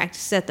their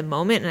practices at the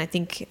moment. And I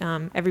think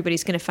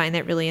everybody's going to find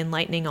that really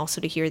enlightening also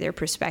to hear their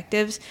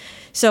perspectives.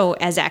 So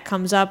as that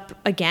comes up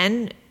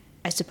again,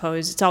 I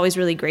suppose it's always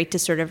really great to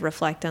sort of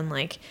reflect on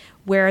like,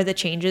 where are the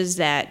changes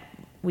that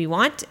we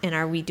want, and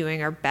are we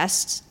doing our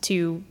best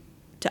to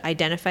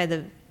identify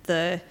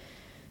the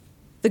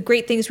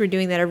great things we're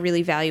doing that are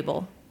really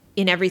valuable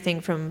in everything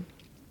from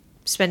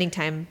spending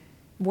time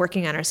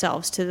working on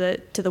ourselves to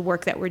the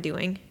work that we're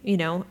doing, you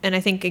know? And I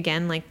think,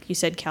 again, like you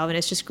said, Calvin,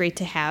 it's just great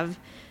to have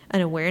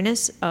an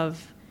awareness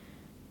of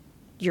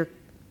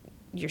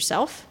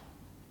yourself,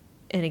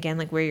 and again,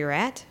 like where you're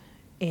at,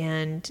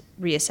 and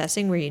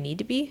reassessing where you need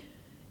to be.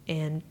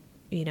 And,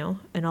 you know,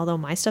 and although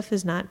my stuff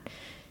is not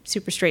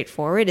super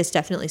straightforward, it's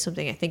definitely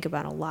something I think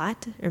about a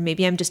lot, or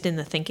maybe I'm just in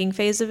the thinking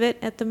phase of it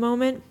at the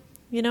moment,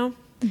 you know?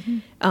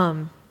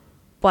 Mm-hmm.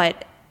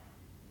 But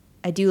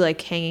I do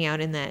like hanging out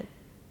in that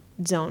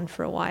zone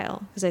for a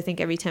while, because I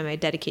think every time I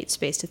dedicate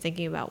space to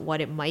thinking about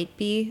what it might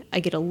be, I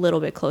get a little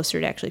bit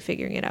closer to actually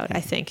figuring it out. I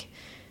think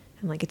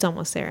I'm like, it's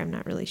almost there. I'm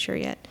not really sure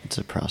yet. It's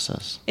a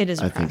process. It is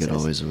a I think it process.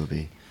 always will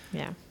be.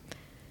 Yeah.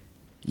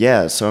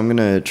 Yeah, so I'm going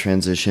to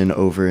transition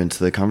over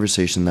into the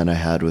conversation that I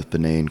had with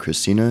Bene and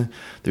Christina.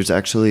 There's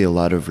actually a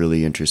lot of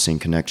really interesting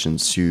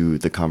connections to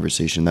the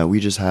conversation that we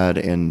just had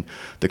and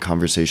the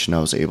conversation I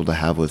was able to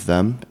have with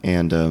them.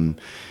 And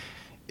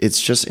it's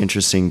just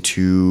interesting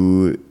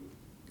to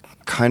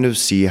kind of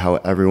see how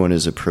everyone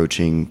is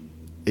approaching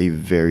a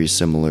very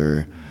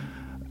similar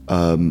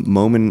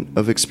moment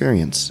of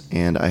experience.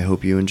 And I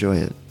hope you enjoy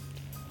it.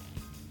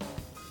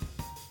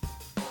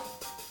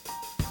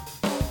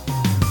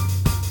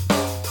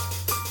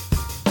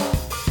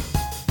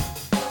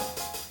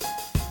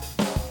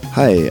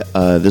 Hi,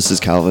 this is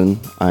Calvin.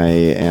 I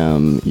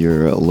am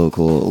your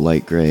local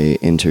Light Gray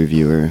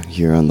interviewer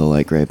here on the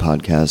Light Gray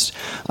podcast.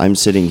 I'm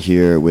sitting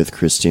here with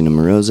Christina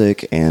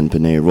Mrozik and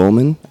Bene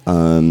Rohlmann,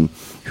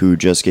 who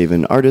just gave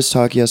an artist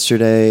talk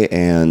yesterday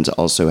and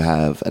also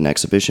have an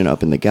exhibition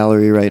up in the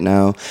gallery right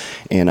now.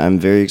 And I'm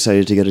very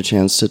excited to get a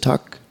chance to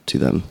talk to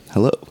them.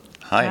 Hello.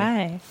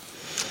 Hi.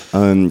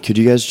 Could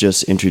you guys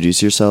just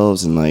introduce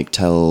yourselves and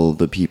tell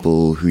the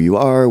people who you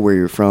are, where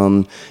you're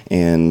from,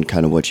 and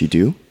kind of what you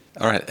do?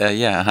 All right.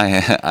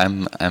 Hi.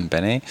 I'm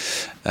Bene.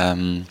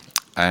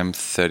 I'm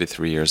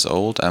 33 years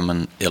old. I'm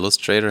an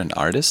illustrator and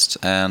artist,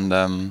 and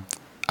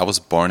I was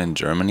born in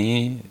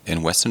Germany,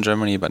 in Western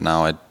Germany, but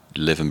now I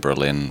live in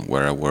Berlin,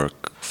 where I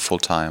work full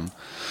time.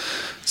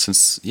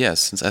 Since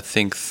I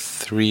think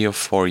 3 or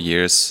 4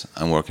 years,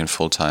 I'm working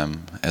full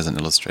time as an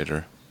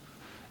illustrator,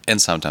 and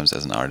sometimes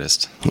as an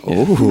artist.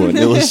 Oh, an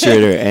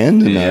illustrator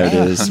and an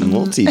artist,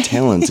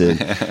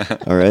 multi-talented.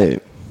 All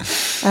right.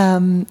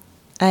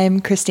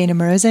 I'm Christina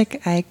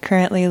Mrozik. I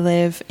currently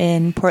live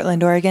in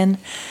Portland, Oregon.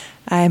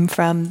 I'm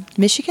from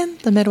Michigan,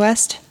 the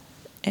Midwest,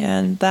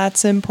 and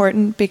that's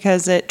important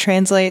because it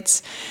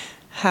translates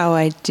how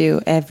I do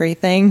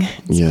everything.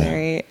 It's a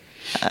very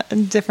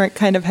different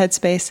kind of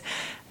headspace.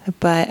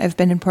 But I've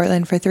been in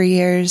Portland for 3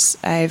 years.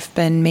 I've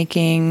been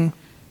making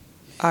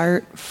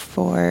art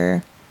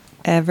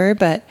forever,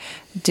 but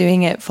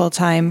doing it full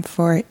time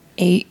for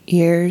 8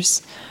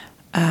 years.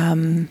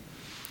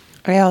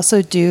 I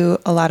also do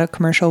a lot of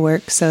commercial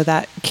work, so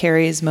that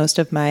carries most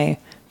of my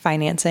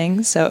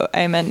financing. So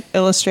I'm an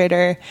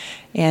illustrator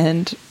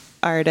and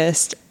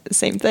artist,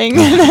 same thing,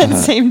 that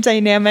same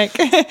dynamic,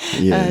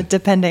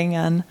 depending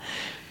on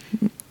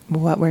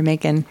what we're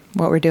making,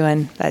 what we're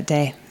doing that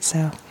day.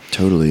 So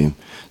totally.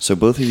 So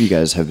both of you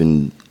guys have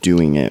been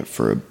doing it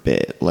for a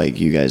bit.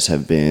 You guys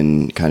have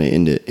been kind of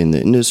in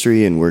the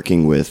industry and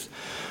working with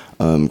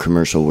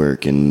commercial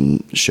work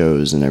and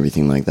shows and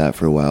everything like that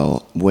for a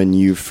while. When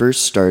you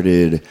first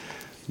started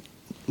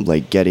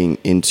getting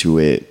into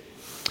it,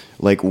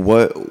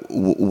 what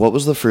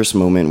was the first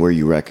moment where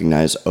you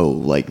recognized,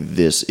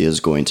 this is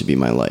going to be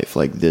my life,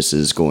 this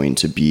is going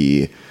to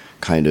be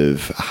kind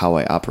of how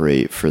I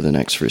operate for the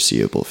next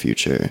foreseeable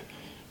future?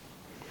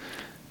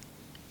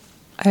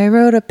 I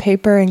wrote a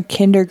paper in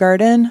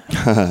kindergarten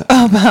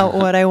about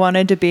what I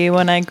wanted to be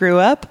when I grew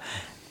up.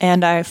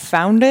 And I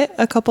found it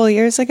a couple of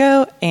years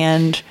ago,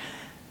 and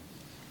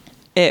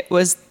it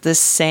was the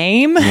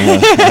same.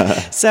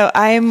 So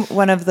I'm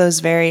one of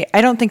those I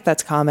don't think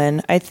that's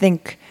common. I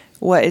think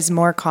what is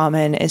more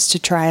common is to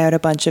try out a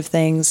bunch of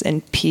things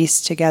and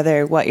piece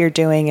together what you're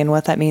doing and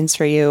what that means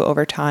for you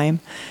over time.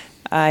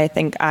 I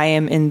think I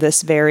am in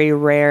this very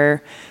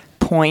rare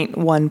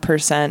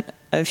 0.1%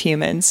 of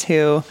humans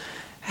who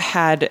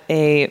had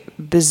a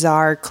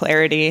bizarre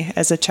clarity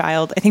as a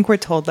child. I think we're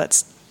told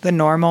that's the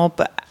normal,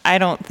 but I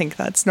don't think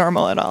that's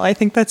normal at all. I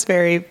think that's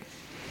very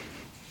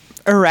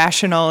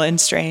irrational and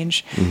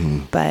strange.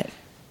 Mm-hmm. But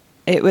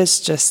it was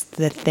just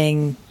the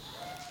thing.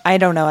 I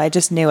don't know. I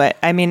just knew it.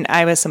 I mean,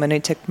 I was someone who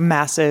took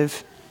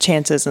massive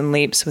chances and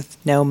leaps with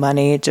no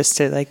money just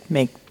to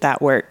make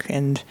that work.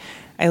 And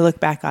I look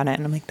back on it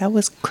and I'm like, that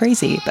was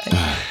crazy, but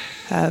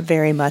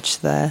very much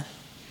the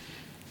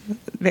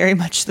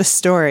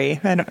story.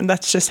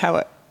 That's just how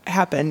it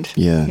happened.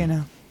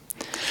 Yeah.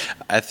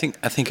 I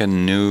think I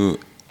knew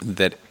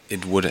that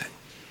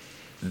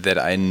that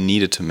I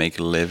needed to make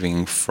a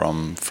living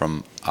from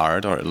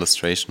art or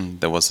illustration.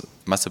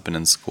 Must have been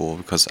in school,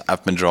 because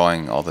I've been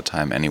drawing all the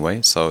time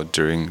anyway. So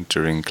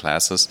during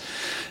classes,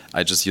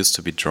 I just used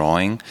to be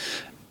drawing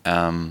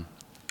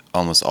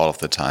almost all of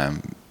the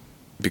time,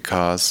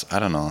 because I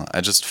don't know,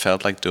 I just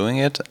felt like doing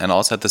it, and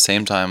also at the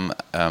same time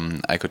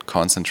I could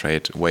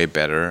concentrate way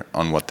better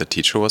on what the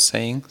teacher was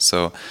saying.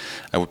 So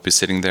I would be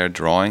sitting there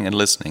drawing and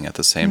listening at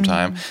the same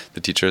time.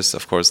 The teachers,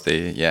 of course,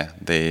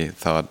 they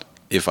thought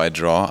if I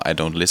draw I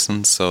don't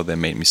listen, so they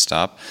made me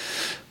stop.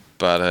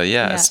 But I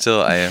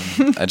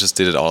just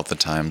did it all of the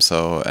time.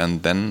 So,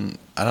 and then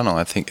I don't know,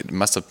 I think it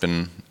must have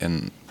been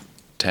in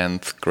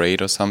 10th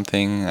grade or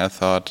something. I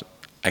thought,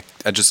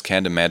 I just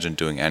can't imagine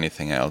doing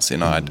anything else.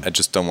 I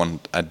just don't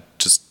want a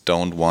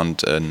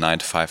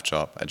 9-to-5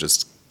 job. I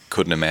just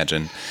couldn't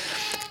imagine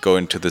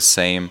going to the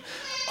same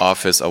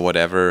office or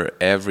whatever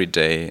every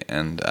day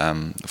and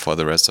for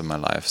the rest of my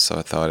life. So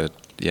I thought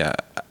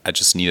I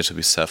just needed to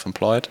be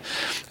self-employed,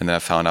 and then I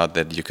found out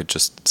that you could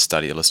just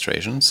study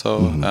illustration.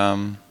 So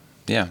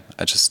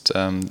I just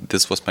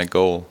this was my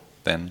goal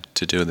then,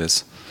 to do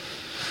this.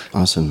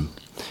 Awesome.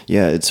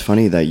 Yeah, it's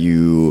funny that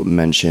you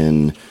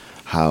mention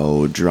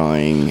how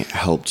drawing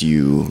helped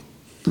you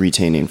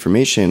retain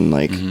information,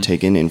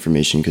 take in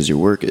information, because your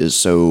work is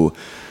so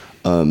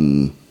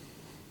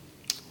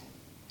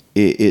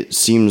it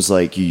seems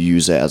like you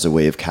use it as a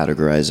way of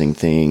categorizing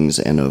things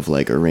and of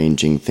like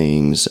arranging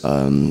things,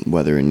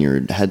 whether in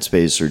your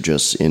headspace or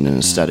just in an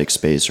aesthetic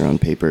space or on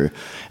paper.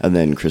 And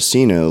then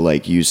Christina,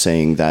 like you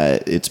saying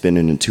that it's been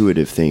an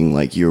intuitive thing,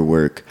 like your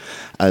work,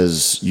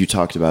 as you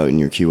talked about in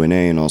your Q&A,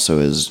 and also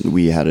as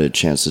we had a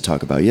chance to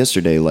talk about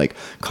yesterday, like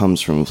comes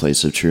from a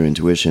place of true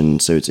intuition.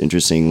 So it's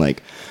interesting,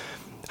 like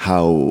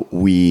how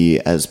we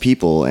as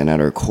people and at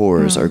our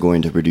cores are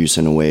going to produce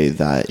in a way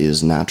that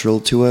is natural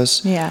to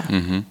us.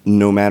 Yeah.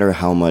 No matter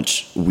how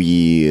much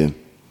we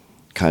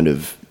kind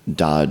of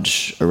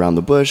dodge around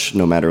the bush,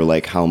 no matter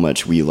like how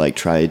much we like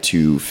try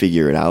to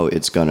figure it out,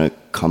 it's going to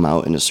come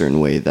out in a certain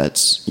way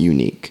that's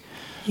unique.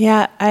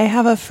 Yeah, I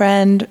have a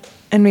friend,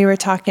 and we were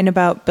talking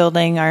about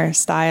building our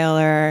style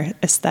or our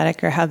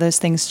aesthetic or how those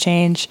things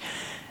change.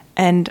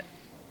 And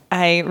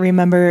I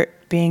remember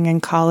being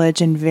in college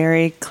and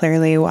very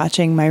clearly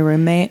watching my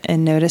roommate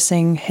and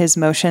noticing his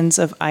motions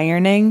of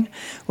ironing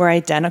were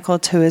identical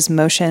to his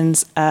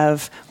motions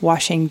of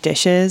washing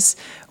dishes,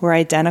 were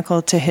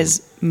identical to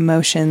his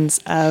motions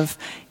of,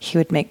 he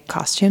would make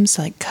costumes,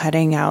 like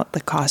cutting out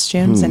the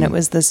costumes. And it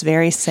was this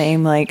very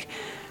same like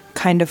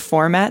kind of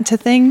format to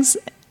things.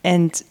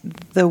 And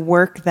the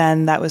work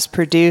then that was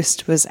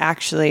produced was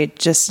actually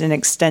just an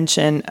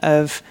extension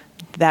of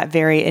that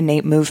very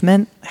innate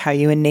movement, how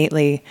you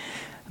innately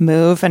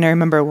move. And I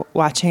remember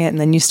watching it, and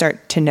then you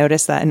start to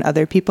notice that in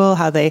other people,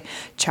 how they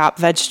chop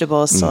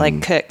vegetables to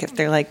like cook. If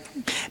they're like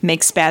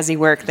make spazzy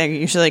work, they're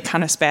usually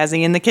kind of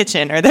spazzy in the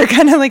kitchen, or they're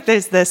kind of like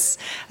there's this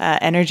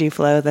energy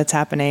flow that's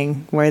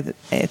happening where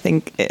I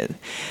think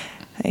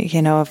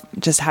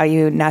just how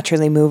you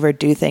naturally move or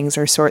do things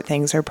or sort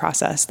things or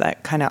process,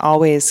 that kind of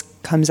always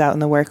comes out in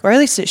the work, or at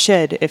least it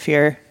should if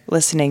you're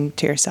listening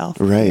to yourself.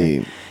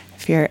 Right.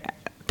 If you're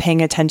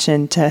paying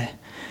attention to,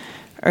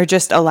 or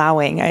just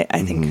allowing. I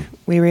think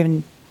we were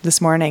even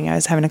this morning, I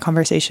was having a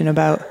conversation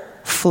about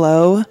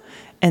flow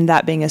and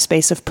that being a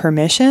space of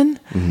permission.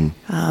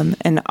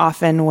 And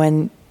often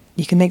when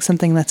you can make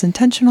something that's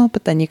intentional,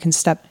 but then you can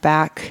step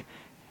back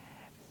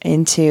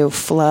into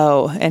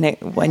flow. And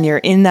when you're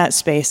in that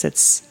space,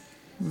 it's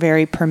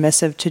very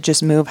permissive to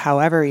just move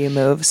however you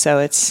move. So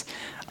it's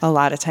a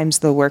lot of times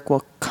the work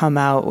will come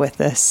out with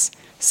this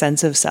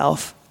sense of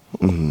self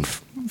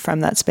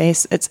from that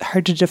space. It's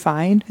hard to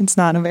define. It's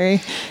not a very,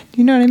 do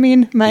you know what I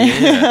mean?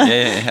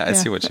 Yeah. I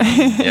see what you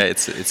mean. Yeah,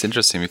 it's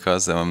interesting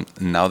because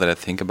now that I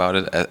think about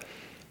it,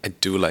 I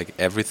do like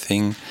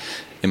everything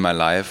in my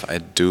life. I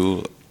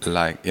do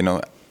like,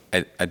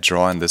 I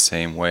draw in the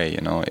same way,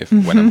 if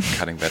when I'm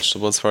cutting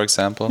vegetables, for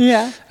example,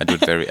 I do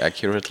it very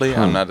accurately.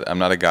 I'm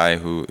not a guy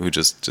who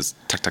just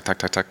tuck,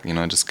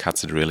 just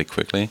cuts it really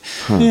quickly.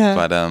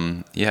 But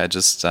I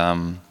just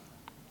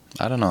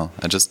I don't know.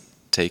 I just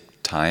take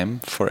time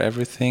for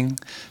everything.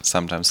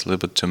 Sometimes a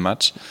little bit too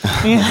much.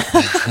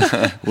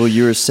 Well,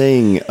 you were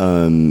saying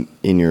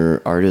in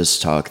your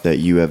artist talk that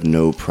you have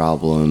no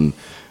problem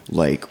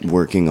like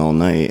working all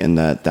night, and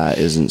that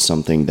isn't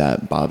something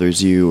that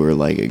bothers you or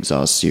like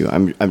exhausts you.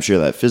 I'm sure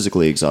that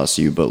physically exhausts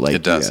you, but like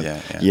it does.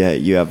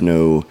 You have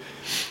no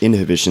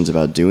inhibitions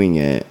about doing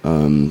it,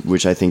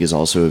 which I think is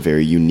also a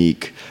very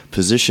unique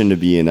position to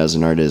be in as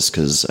an artist.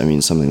 Because I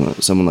mean,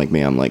 someone like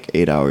me, I'm like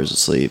 8 hours of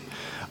sleep,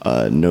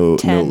 no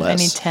 10, no less.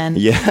 I need 10.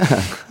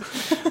 Yeah.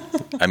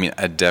 I mean,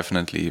 I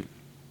definitely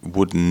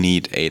would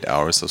need 8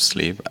 hours of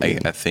sleep. I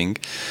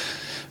think,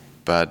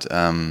 but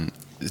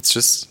it's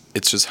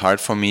just hard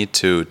for me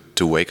to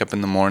wake up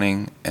in the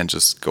morning and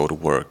just go to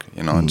work,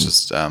 and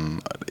just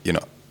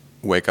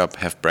wake up,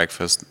 have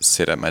breakfast,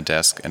 sit at my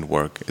desk and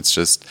work. It's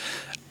just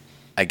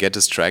I get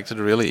distracted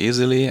really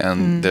easily,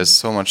 and there's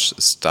so much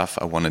stuff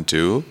I want to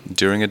do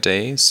during a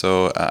day.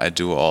 So I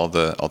do all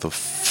the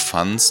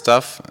fun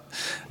stuff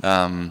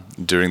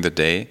during the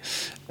day,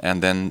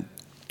 and then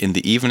in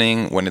the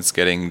evening when it's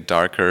getting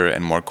darker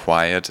and more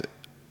quiet,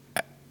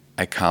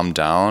 I calm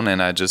down,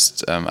 and I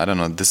just I don't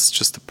know. This is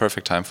just the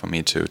perfect time for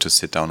me to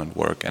sit down and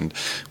work. And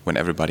when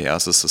everybody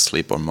else is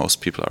asleep or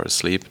most people are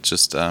asleep,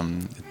 just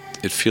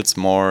it feels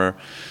more.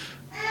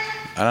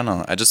 I don't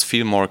know. I just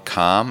feel more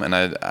calm, and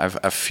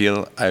I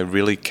feel I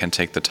really can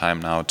take the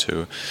time now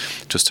to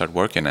start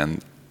working.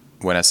 And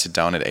when I sit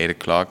down at 8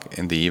 o'clock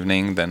in the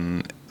evening,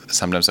 then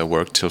sometimes I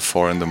work till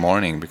 4 in the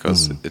morning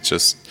because it's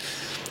just,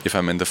 if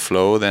I'm in the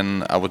flow,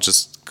 then I would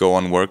just go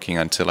on working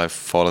until I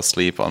fall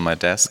asleep on my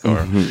desk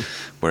or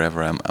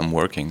wherever I'm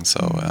working.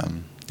 So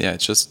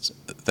it's just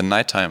the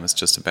nighttime is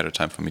just a better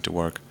time for me to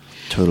work.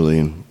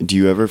 Totally. Do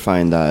you ever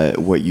find that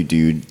what you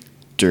do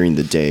during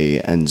the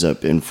day ends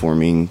up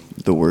informing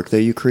the work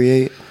that you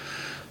create?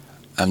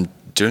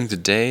 During the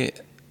day,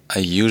 I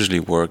usually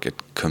work at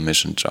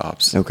commission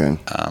jobs. Okay.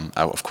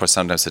 Of course,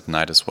 sometimes at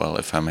night as well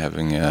if I'm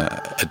having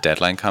a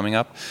deadline coming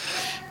up.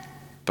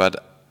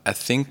 But I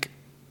think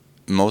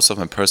most of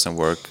my personal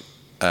work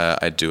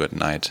I do at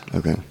night.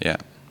 Okay. Yeah.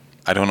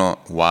 I don't know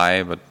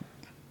why, but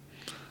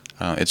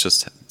it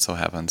just so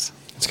happens.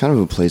 It's kind of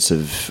a place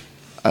of,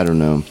 I don't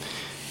know.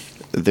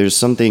 There's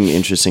something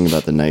interesting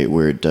about the night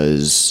where it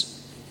does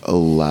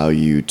allow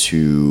you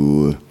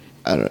to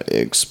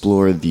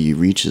explore the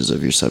reaches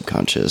of your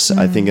subconscious.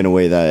 I think in a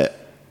way that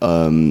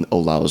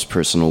allows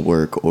personal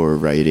work or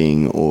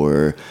writing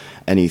or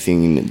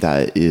anything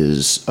that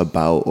is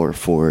about or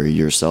for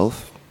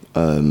yourself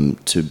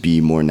to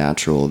be more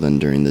natural than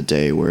during the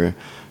day, where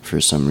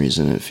for some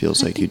reason it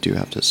feels like you do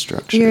have to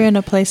structure. You're in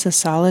a place of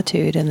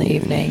solitude in the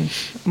evening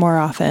more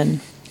often,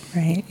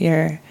 right?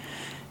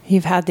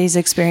 You've had these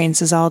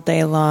experiences all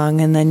day long,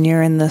 and then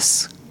you're in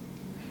this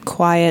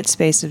quiet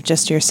space of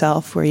just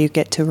yourself where you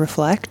get to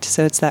reflect.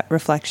 So it's that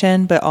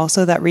reflection, but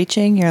also that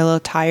reaching. You're a little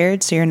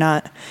tired, so you're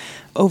not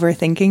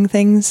overthinking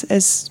things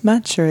as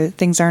much, or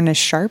things aren't as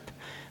sharp,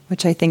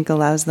 which I think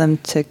allows them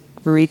to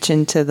reach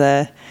into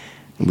the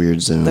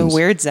weird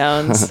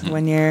zones.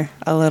 When you're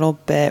a little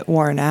bit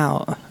worn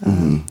out.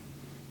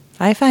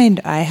 I find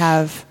I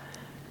have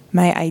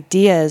my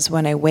ideas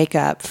when I wake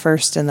up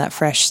first in that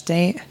fresh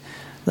state.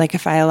 Like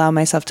if I allow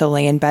myself to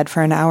lay in bed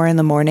for an hour in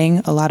the morning,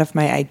 a lot of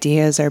my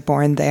ideas are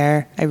born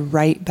there. I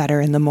write better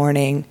in the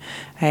morning.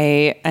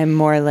 I'm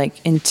more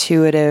like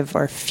intuitive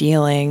or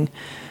feeling,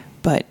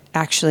 but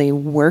actually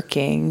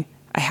working,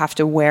 I have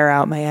to wear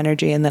out my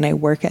energy and then I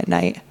work at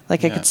night.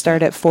 Like I could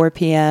start at 4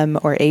 p.m.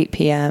 or 8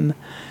 p.m.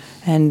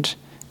 and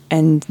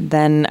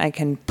then I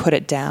can put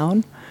it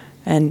down.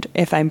 And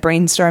if I'm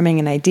brainstorming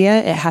an idea,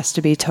 it has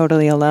to be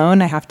totally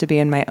alone. I have to be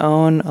in my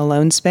own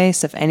alone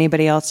space. If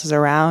anybody else is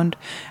around,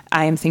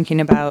 I am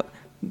thinking about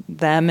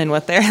them and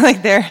what they're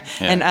like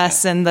and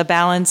us and the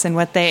balance and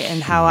what they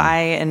and how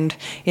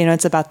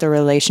it's about the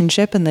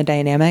relationship and the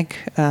dynamic.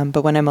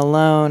 But when I'm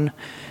alone,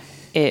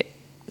 it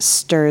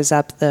stirs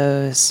up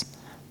those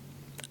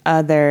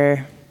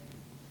other,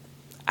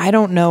 I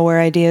don't know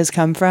where ideas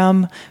come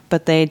from,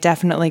 but they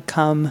definitely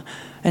come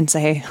and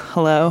say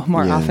hello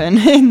more often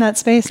in that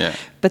space. Yeah.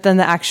 But then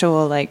the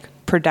actual like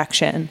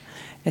production,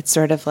 it's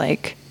sort of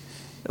like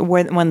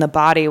when the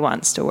body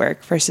wants to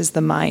work versus the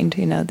mind,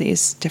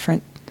 these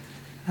different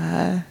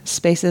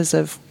spaces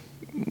of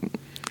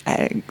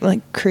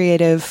like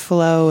creative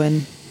flow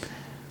and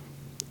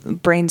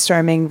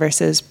brainstorming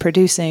versus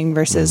producing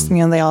versus,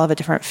 they all have a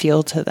different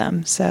feel to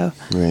them. So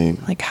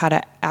like how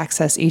to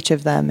access each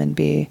of them and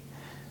be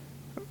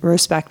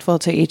respectful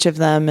to each of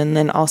them, and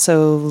then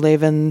also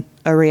live in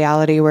a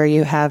reality where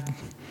you have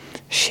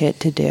shit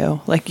to do.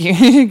 Like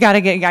I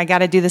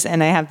gotta do this,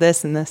 and I have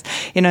this and this,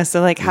 so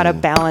like how to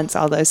balance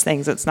all those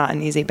things. It's not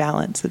an easy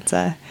balance. It's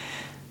a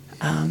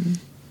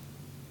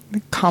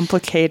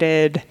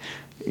complicated,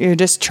 you're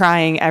just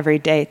trying every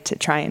day to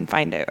try and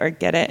find it or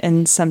get it.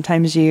 And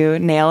sometimes you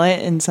nail it,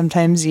 and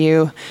sometimes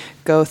you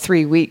go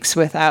 3 weeks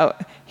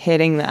without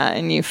hitting that,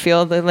 and you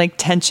feel the like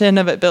tension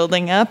of it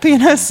building up,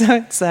 so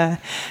it's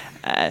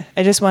I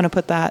just want to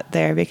put that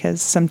there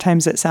because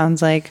sometimes it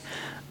sounds like,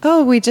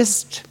 oh, we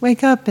just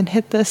wake up and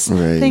hit this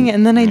thing,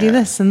 and then I do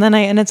this, and then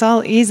and it's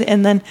all easy,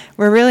 and then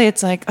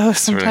it's like, oh,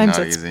 sometimes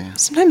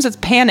sometimes it's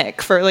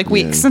panic for like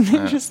weeks, and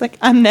you're just like,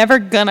 I'm never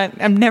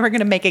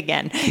gonna make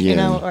again,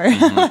 or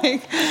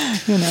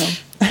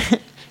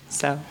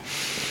so.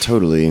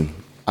 Totally.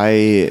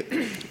 I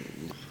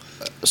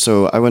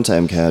went to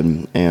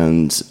MCAD,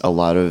 and a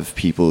lot of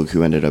people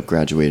who ended up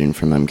graduating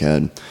from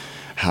MCAD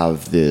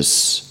have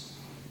this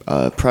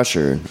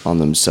pressure on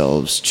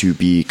themselves to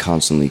be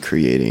constantly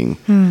creating.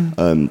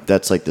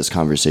 That's like this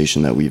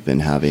conversation that we've been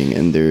having,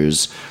 and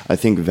there's, I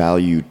think,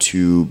 value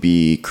to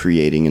be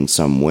creating in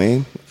some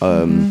way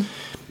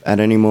at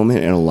any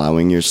moment and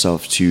allowing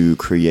yourself to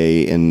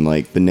create. And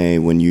like Bene,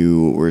 when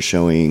you were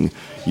showing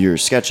your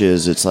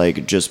sketches, it's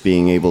like just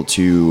being able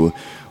to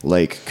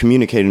like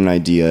communicate an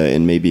idea,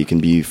 and maybe it can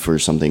be for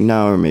something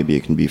now or maybe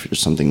it can be for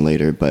something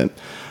later. But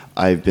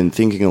I've been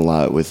thinking a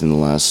lot within the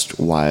last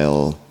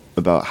while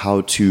about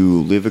how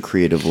to live a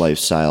creative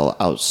lifestyle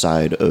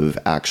outside of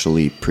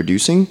actually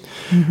producing,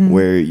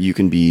 where you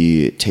can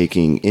be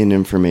taking in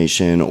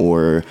information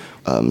or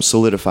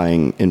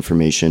solidifying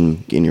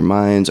information in your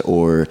mind,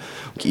 or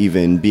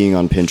even being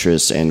on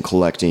Pinterest and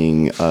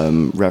collecting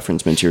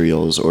reference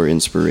materials or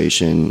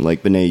inspiration.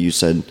 Like Bene, you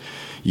said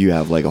you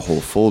have like a whole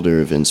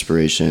folder of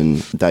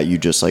inspiration that you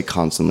just like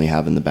constantly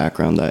have in the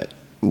background that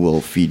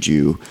will feed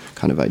you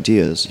kind of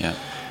ideas. Yeah.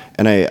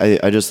 And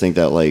I just think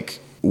that like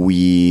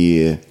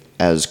we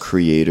as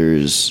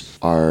creators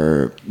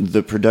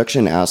the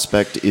production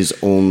aspect is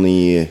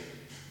only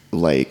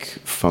like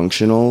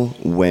functional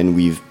when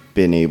we've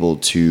been able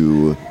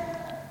to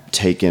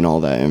take in all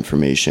that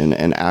information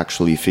and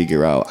actually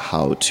figure out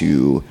how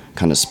to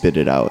kind of spit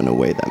it out in a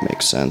way that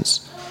makes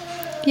sense.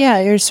 Yeah,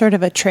 you're sort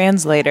of a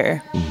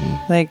translator.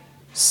 Like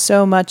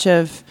so much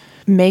of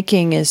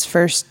making is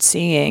first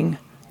seeing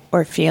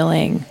or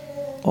feeling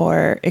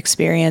or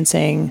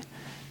experiencing,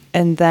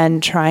 and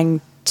then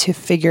trying to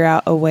figure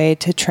out a way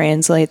to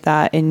translate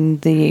that in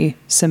the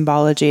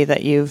symbology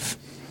that you've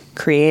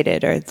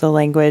created or the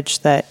language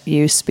that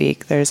you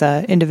speak. There's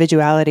a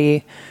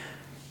individuality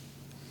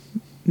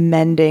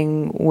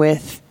mending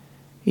with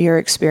your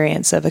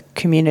experience of a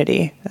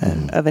community,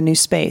 of a new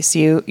space.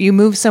 You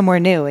move somewhere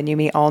new and you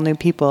meet all new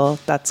people.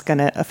 That's going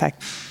to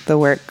affect the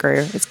work, or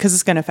it's because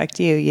it's going to affect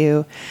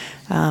you.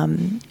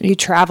 you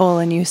travel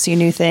and you see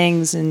new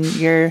things and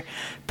your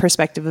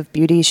perspective of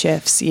beauty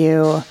shifts.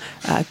 You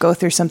go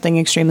through something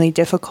extremely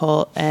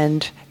difficult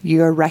and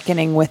you're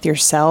reckoning with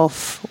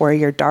yourself or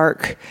your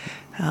dark.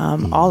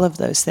 All of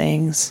those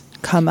things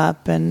come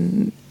up,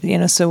 and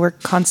so we're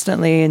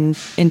constantly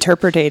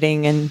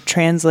interpreting and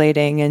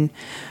translating, and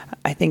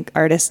I think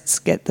artists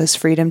get this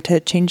freedom to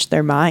change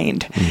their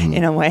mind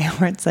in a way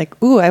where it's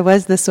like, ooh, I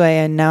was this way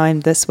and now I'm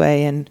this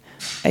way, and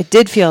I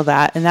did feel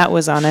that and that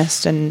was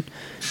honest, and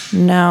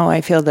now I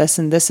feel this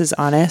and this is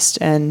honest,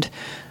 and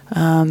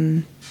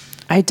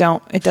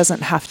it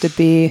doesn't have to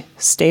be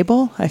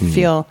stable. I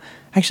feel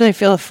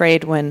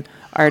afraid when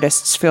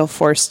artists feel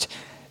forced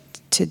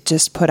to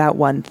just put out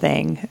one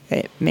thing.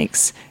 It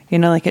makes,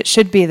 like it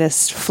should be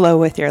this flow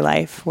with your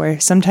life where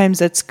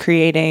sometimes it's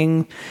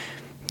creating,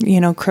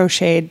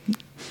 crocheted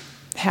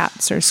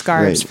hats or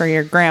scarves for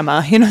your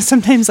grandma.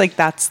 Sometimes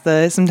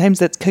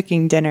sometimes it's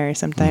cooking dinner.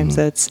 Sometimes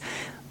it's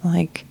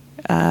like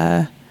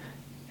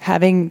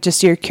having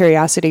just your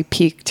curiosity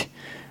piqued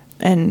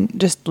and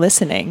just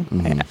listening,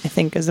 I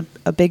think is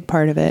a big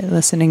part of it.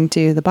 Listening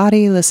to the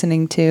body,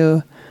 listening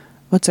to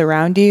what's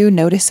around you,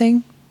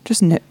 noticing,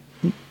 just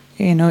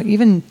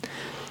even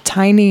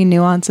tiny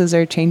nuances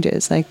or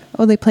changes, like,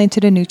 oh, they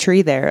planted a new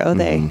tree there. Oh,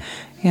 they,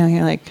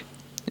 you're like,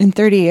 in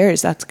 30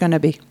 years, that's going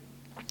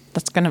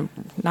to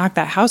knock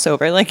that house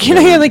over. Like,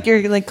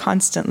 you're like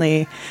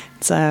constantly,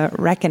 it's a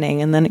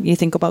reckoning. And then you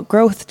think about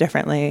growth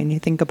differently, and you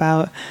think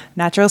about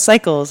natural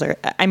cycles, or,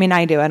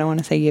 I do, I don't want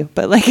to say you,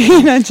 but like,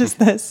 just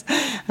this,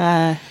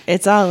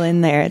 it's all in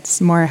there.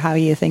 It's more how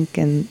you think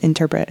and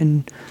interpret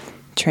and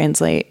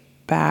translate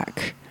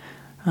back.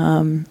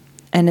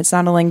 And it's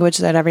not a language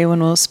that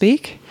everyone will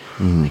speak.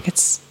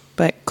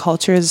 But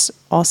cultures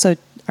also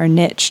are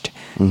niched,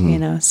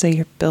 so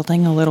you're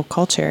building a little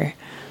culture.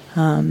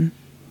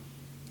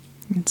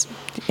 It's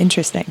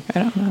interesting. I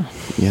don't know.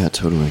 Yeah,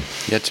 totally.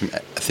 Yeah,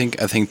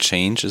 I think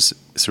change is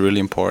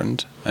really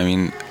important.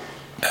 We're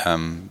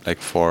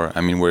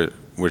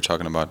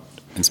talking about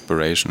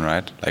inspiration,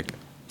 right? Like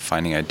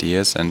finding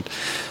ideas, and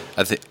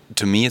I think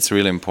to me it's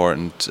really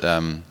important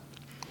to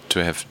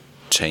have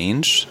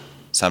change.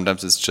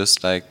 Sometimes it's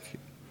just like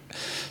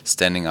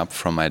standing up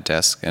from my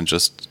desk and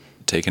just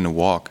taking a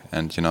walk,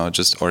 and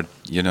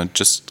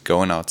just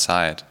going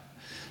outside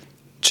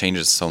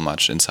changes so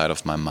much inside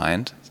of my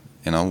mind.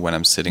 When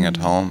I'm sitting at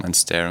home and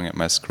staring at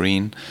my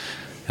screen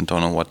and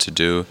don't know what to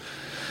do,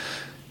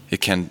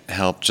 it can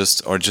help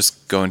just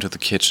go into the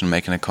kitchen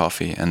making a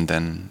coffee, and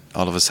then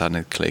all of a sudden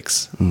it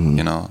clicks.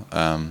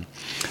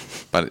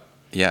 But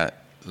yeah,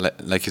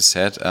 like you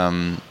said,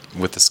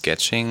 with the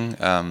sketching,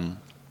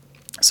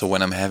 so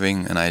when I'm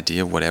having an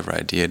idea, whatever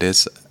idea it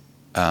is,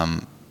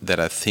 that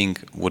I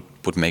think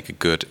would make a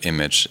good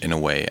image in a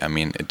way.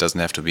 It doesn't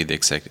have to be the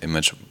exact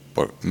image,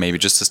 but maybe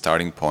just a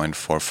starting point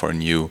for a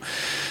new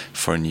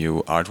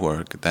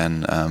artwork.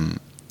 Then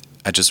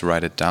I just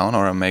write it down,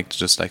 or I make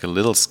just like a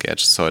little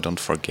sketch so I don't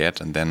forget.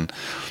 And then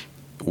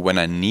when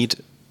I need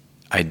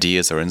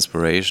ideas or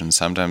inspiration,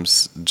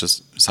 sometimes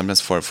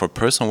for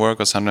personal work,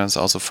 or sometimes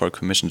also for a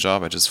commission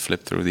job, I just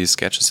flip through these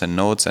sketches and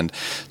notes, and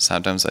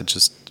sometimes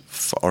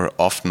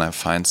often I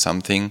find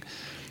something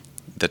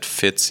that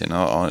fits,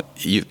 or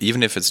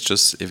even if it's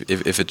just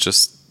if it's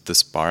just the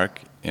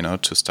spark,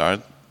 to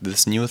start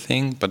this new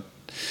thing, but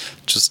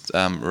just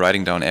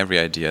writing down every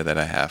idea that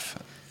I have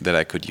that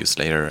I could use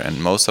later,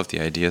 and most of the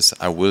ideas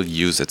I will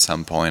use at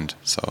some point.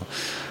 So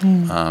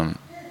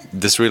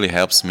this really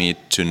helps me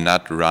to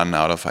not run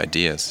out of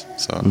ideas.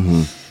 So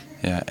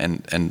yeah,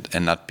 and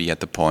not be at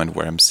the point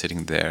where I'm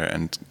sitting there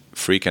and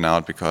freaking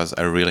out because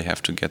I really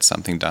have to get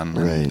something done.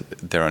 Right.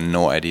 There are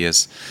no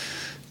ideas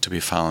to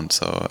be found.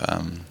 So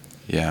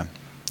yeah,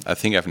 I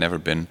think I've never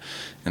been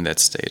in that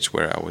stage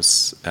where I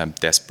was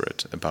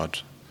desperate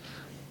about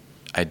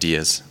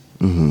ideas.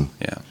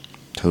 Yeah,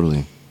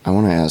 totally. I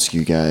want to ask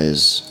you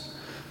guys,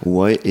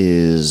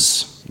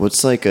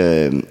 what's like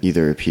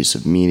either a piece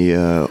of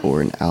media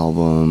or an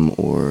album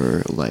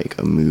or like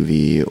a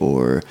movie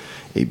or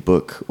a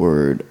book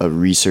or a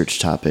research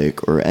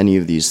topic or any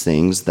of these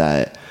things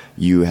that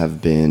you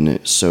have been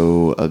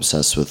so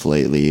obsessed with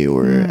lately,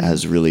 or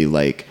has really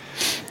like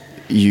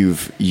you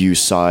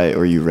saw it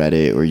or you read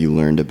it or you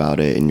learned about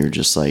it and you're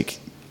just like,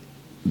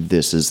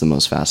 this is the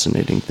most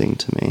fascinating thing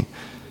to me?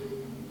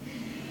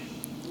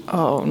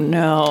 Oh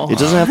no! It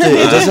doesn't have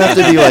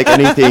to be like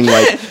anything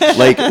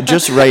like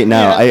just right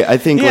now. Yeah. I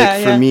think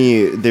for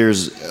me,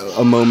 there's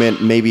a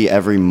moment maybe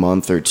every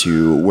month or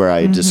two where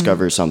I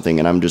discover something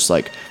and I'm just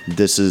like,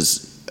 this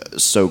is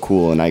so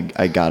cool, and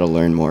I gotta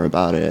learn more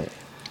about it.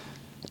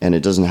 And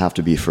it doesn't have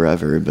to be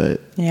forever,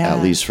 but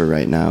at least for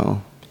right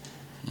now.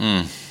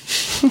 Why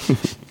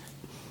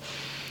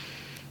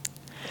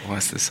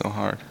is this so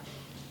hard?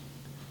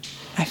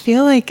 I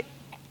feel like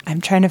I'm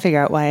trying to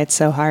figure out why it's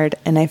so hard,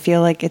 and I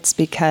feel like it's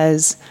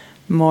because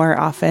more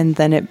often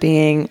than it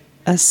being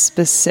a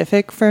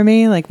specific for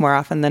me, like more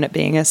often than it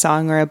being a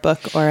song or a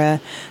book or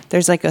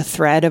there's like a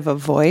thread of a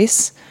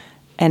voice,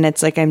 and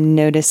it's like I'm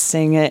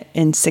noticing it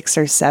in 6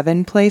 or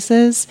 7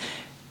 places,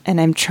 and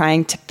I'm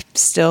trying to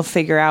still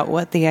figure out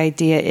what the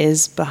idea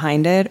is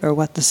behind it or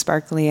what the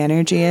sparkly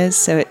energy is.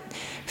 So it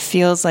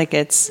feels like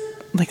it's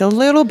like a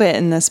little bit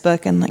in this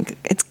book and like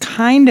it's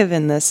kind of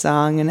in this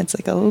song and it's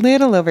like a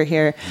little over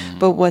here.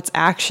 But what's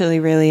actually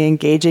really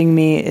engaging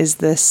me is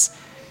this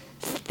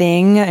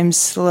thing I'm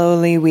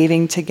slowly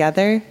weaving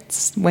together.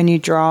 It's when you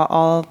draw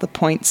all the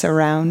points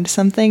around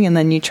something and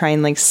then you try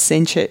and like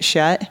cinch it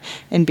shut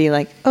and be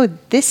like, oh,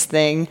 this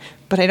thing,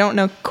 but I don't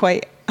know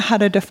quite how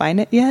to define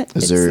it yet.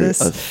 Is there a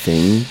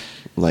thing?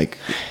 Like,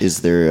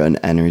 is there an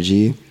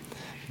energy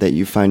that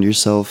you find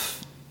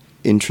yourself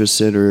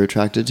interested or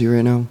attracted to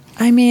right now?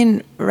 I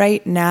mean,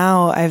 right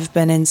now I've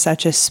been in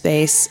such a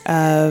space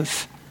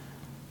of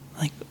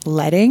like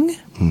letting,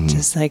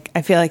 just like,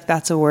 I feel like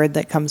that's a word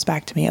that comes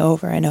back to me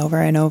over and over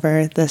and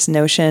over. This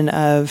notion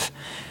of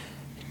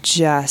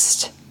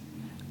just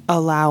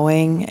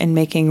allowing and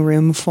making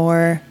room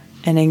for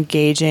and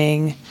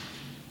engaging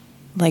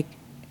like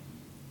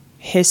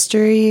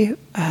history,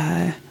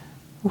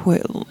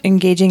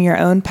 engaging your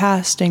own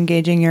past,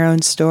 engaging your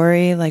own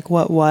story, like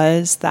what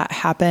was, that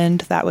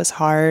happened, that was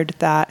hard,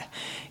 that,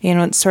 you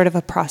know, it's sort of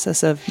a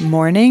process of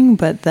mourning,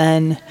 but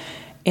then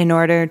in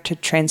order to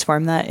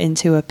transform that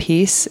into a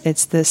piece,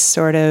 it's this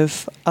sort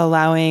of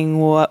allowing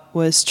what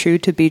was true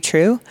to be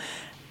true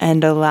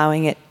and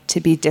allowing it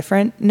to be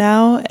different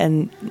now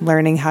and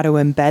learning how to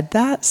embed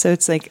that. So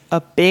it's like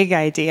a big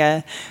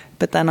idea,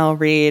 but then I'll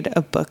read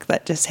a book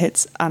that just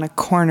hits on a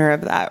corner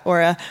of that, or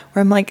where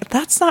I'm like,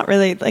 that's not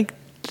really like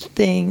the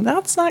thing.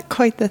 That's not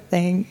quite the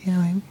thing. You know,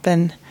 I've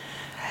been,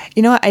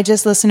 you know what? I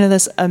just listened to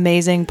this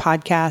amazing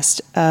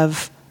podcast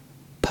of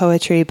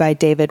poetry by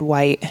David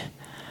White,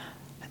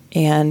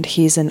 and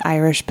he's an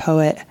Irish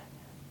poet,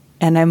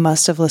 and I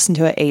must have listened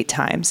to it 8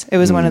 times. It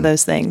was one of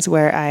those things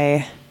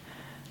where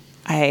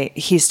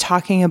he's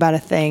talking about a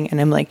thing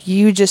and I'm like,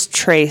 you just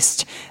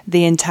traced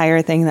the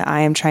entire thing that I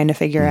am trying to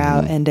figure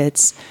out, and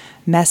it's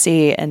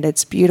messy and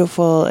it's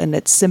beautiful and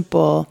it's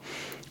simple.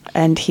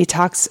 And he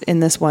talks in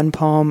this one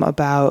poem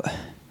about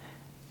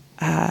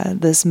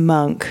this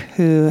monk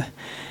who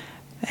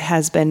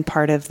has been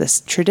part of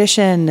this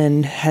tradition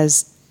and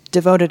has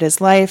devoted his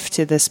life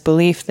to this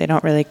belief. They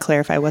don't really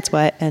clarify what's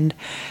what. And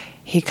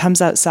he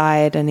comes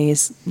outside and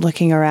he's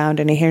looking around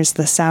and he hears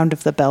the sound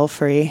of the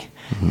belfry.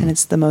 And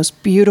it's the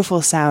most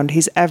beautiful sound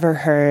he's ever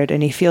heard.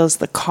 And he feels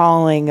the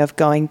calling of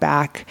going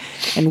back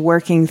and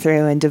working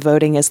through and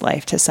devoting his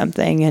life to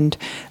something, and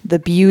the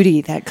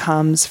beauty that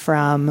comes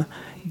from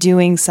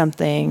doing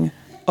something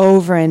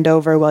over and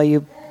over while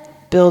you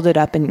build it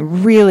up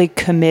and really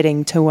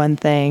committing to one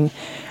thing.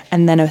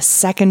 And then a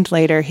second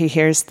later, he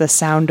hears the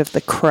sound of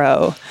the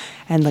crow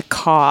and the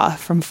caw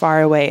from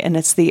far away. And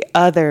it's the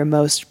other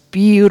most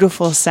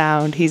beautiful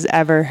sound he's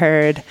ever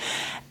heard.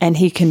 And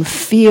he can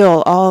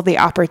feel all the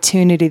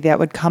opportunity that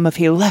would come if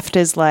he left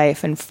his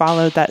life and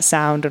followed that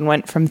sound and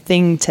went from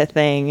thing to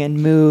thing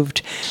and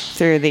moved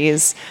through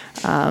these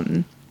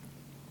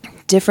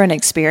different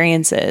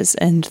experiences,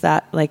 and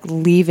that like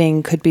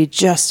leaving could be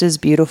just as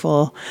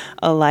beautiful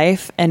a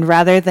life. And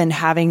rather than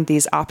having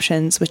these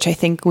options, which I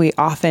think we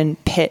often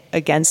pit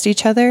against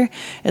each other,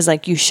 is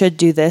like, you should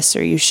do this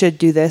or you should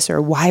do this,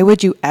 or why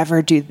would you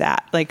ever do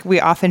that? Like we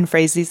often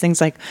phrase these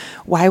things like,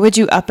 why would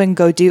you up and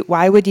go do,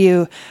 why would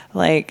you,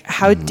 like,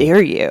 how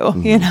dare you,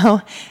 you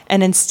know?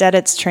 And instead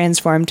it's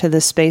transformed to the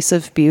space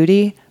of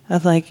beauty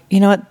of like, you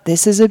know what,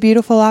 this is a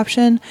beautiful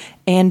option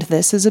and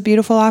this is a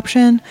beautiful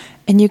option,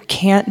 and you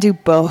can't do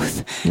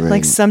both. Right.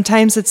 Like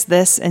sometimes it's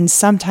this and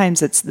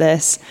sometimes it's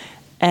this,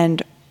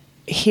 and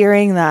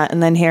hearing that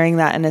and then hearing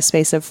that in a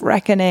space of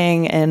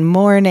reckoning and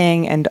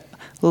mourning and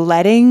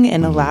letting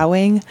and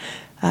allowing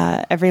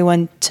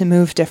everyone to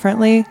move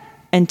differently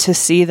and to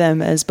see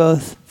them as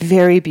both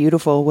very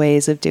beautiful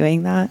ways of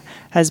doing that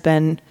has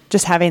been,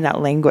 just having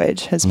that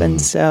language has been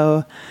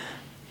so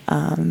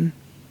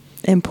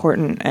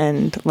important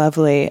and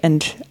lovely.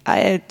 And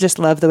I just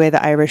love the way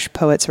the Irish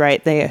poets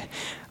write. They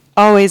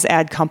always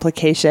add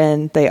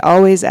complication. They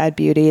always add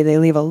beauty. They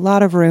leave a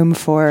lot of room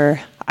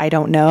for I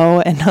don't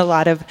know, and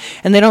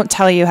and they don't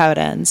tell you how it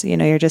ends. You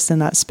know, you're just in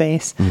that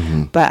space.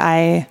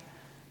 But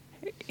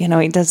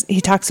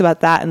he talks about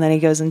that, and then he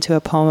goes into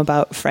a poem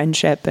about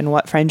friendship and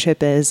what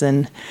friendship is,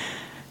 and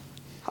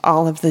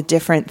all of the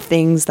different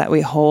things that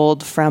we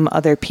hold from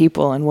other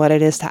people, and what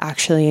it is to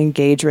actually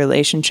engage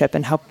relationship,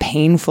 and how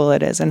painful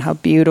it is and how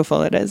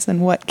beautiful it is,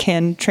 and what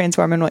can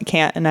transform and what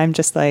can't. And I'm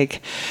just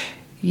like,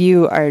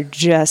 you are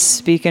just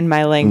speaking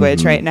my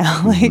language right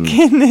now. Like,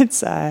 and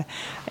it's,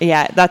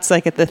 that's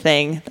like the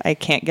thing I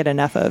can't get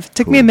enough of. It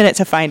took me a minute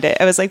to find it.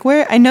 I was like,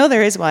 I know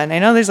there is one. I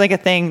know there's like a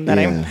thing that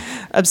I'm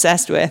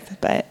obsessed with,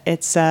 but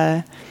it's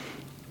a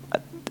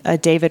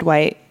David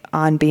White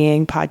On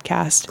Being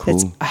podcast. Cool.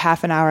 It's a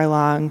half an hour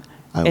long.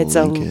 It's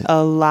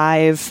a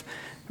live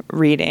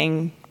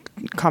reading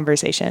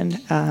conversation.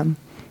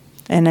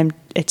 And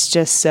it's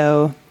just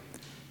so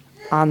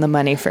on the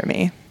money for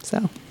me.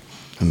 So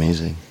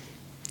amazing.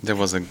 There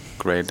was a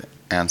great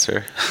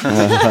answer.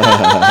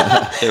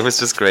 It was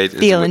just great.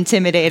 Feel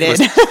intimidated.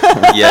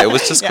 It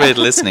was just great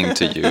listening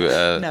to you.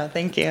 No,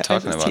 thank you.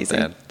 Talking about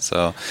that.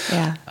 So,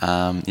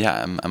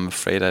 I'm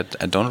afraid I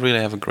don't really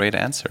have a great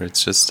answer.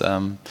 It's just,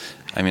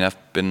 I've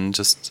been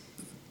just,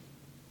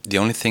 the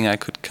only thing I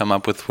could come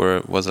up with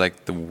was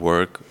like the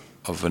work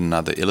of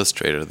another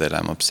illustrator that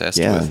I'm obsessed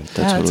with. Yeah,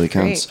 that totally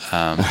counts.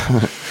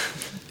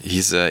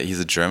 He's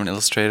a German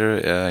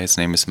illustrator. His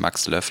name is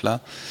Max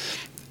Löffler,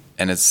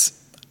 and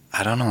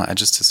I don't know. I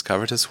just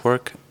discovered his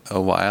work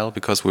a while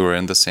because we were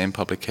in the same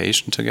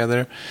publication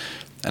together,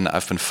 and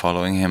I've been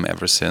following him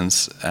ever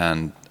since.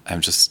 And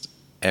I'm just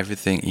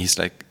everything. He's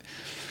like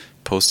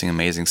posting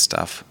amazing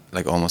stuff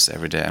like almost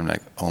every day. I'm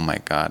like, oh my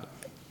god,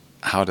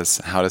 how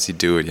does he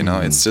do it? You know,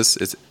 it's just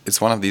it's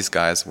one of these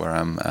guys where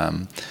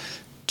I'm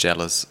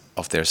jealous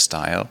of their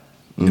style.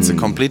 It's a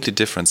completely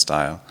different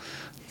style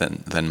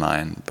than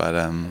mine, but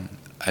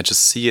I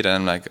just see it and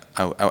I'm like,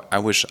 I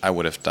wish I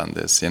would have done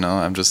this, you know.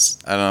 I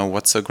don't know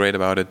what's so great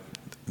about it.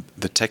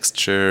 The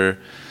texture,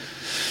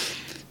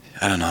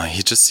 I don't know.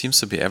 He just seems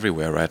to be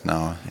everywhere right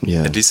now.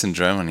 Yeah. At least in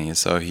Germany.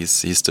 So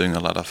he's doing a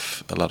lot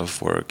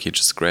of work. He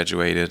just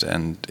graduated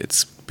and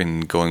it's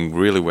been going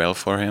really well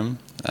for him,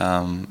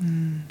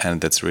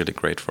 and that's really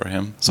great for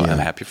him. So I'm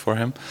happy for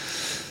him.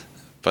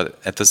 But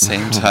at the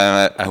same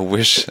time, I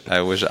wish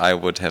I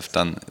would have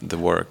done the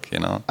work, you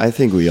know. I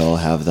think we all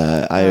have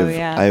that. I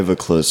have a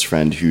close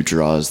friend who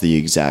draws the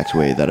exact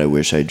way that I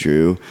wish I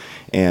drew,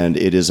 and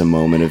it is a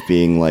moment of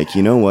being like,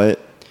 you know what?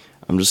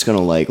 I'm just gonna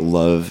like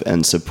love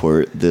and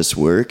support this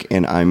work,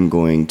 and I'm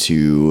going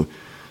to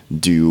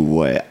do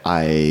what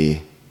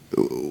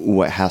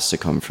has to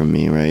come from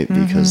me, right?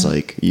 Because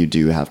like you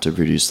do have to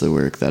produce the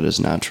work that is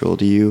natural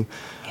to you.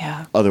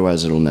 Yeah.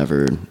 Otherwise, it'll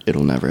never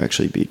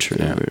actually be true.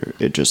 Yeah.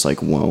 It just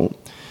like won't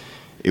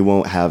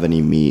have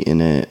any meat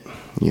in it,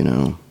 you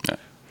know. Yeah.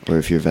 Or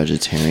if you're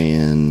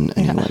vegetarian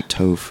and you like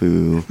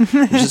tofu,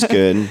 which is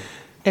good.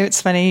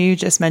 It's funny you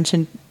just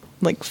mentioned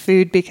like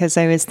food, because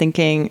I was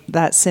thinking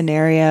that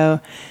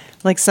scenario,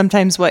 like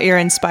sometimes what you're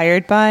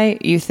inspired by,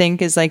 you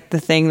think is like the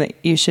thing that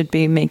you should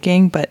be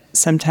making, but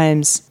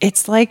sometimes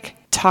it's like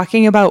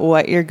talking about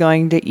what you're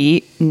going to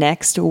eat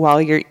next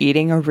while you're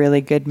eating a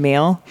really good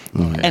meal.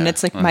 And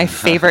it's like my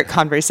favorite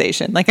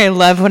conversation. Like I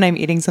love when I'm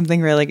eating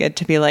something really good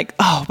to be like,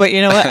 oh, but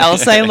you know what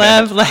else I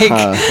love? Like,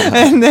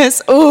 and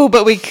this, oh,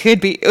 but we could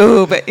be,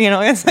 oh, but you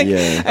know, it's like,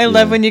 I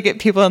love when you get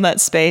people in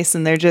that space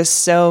and they're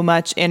just so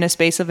much in a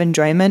space of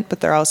enjoyment, but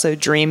they're also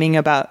dreaming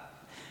about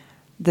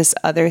this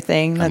other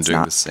thing that's I'm doing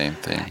not the same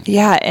thing.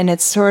 Yeah. And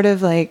it's sort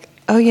of like,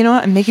 oh, you know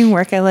what? I'm making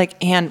work I like,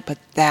 but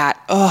that,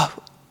 oh,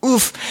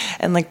 oof,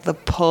 and like the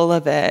pull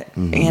of it,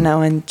 you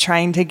know, and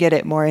trying to get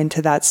it more into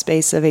that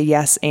space of a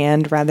yes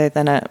and rather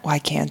than a why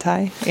can't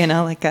I, you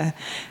know, like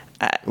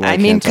I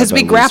mean, because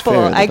we grapple.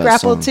 I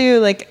grapple too.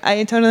 Like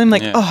I totally am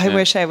like, I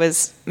wish I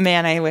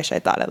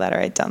thought of that or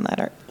I'd done that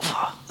or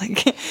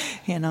like,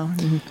 you know,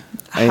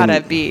 how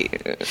to be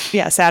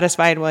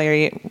satisfied while you're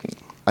eating.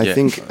 I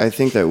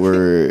think that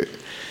we're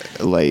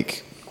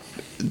like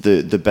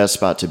the best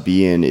spot to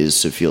be in is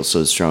to feel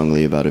so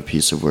strongly about a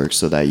piece of work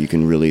so that you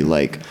can really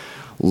like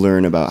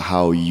learn about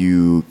how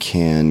you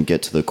can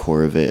get to the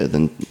core of it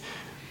and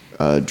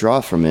then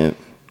draw from it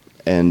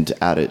and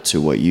add it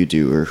to what you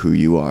do or who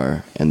you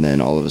are, and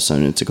then all of a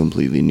sudden it's a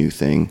completely new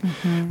thing.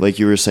 Like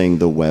you were saying,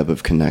 the web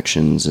of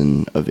connections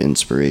and of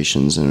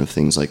inspirations and of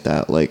things like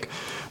that, like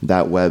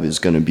that web is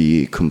going to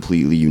be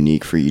completely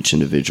unique for each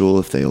individual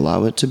if they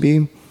allow it to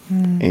be.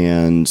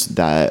 And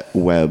that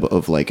web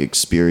of like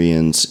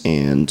experience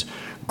and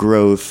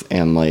growth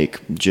and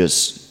like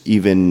just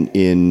even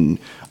in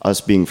us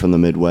being from the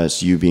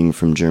Midwest, you being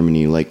from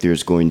Germany, like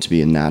there's going to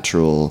be a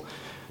natural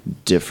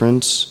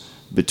difference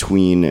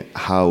between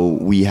how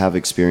we have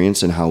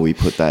experience and how we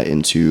put that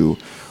into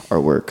our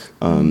work.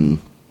 And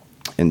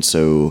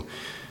so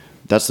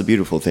that's the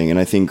beautiful thing. And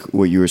I think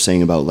what you were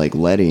saying about like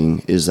letting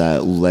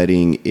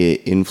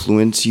it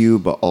influence you,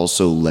 but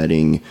also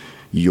letting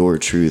your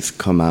truth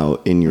come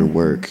out in your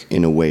work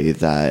in a way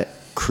that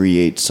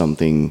creates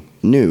something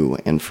new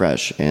and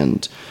fresh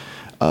and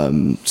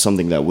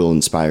something that will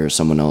inspire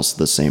someone else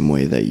the same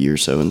way that you're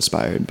so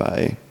inspired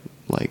by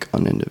like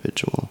an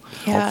individual.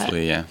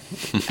 Hopefully, yeah.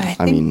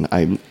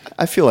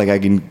 I feel like I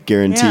can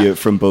guarantee it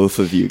from both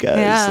of you guys.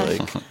 Yeah.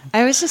 Like,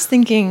 I was just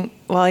thinking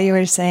while you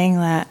were saying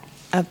that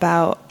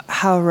about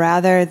how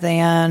rather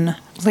than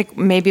like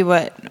maybe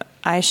what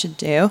I should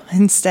do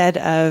instead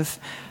of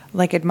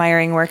like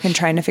admiring work and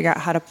trying to figure out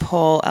how to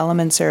pull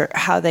elements or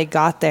how they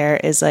got there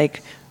is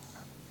like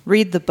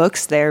read the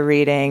books they're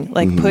reading,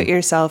 like put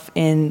yourself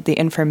in the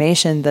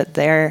information that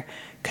they're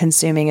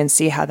consuming and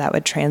see how that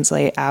would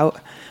translate out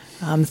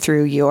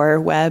through your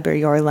web or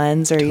your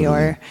lens or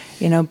your,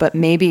 you know, but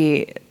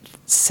maybe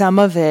some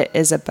of it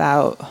is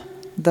about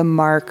the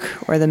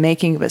mark or the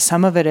making, but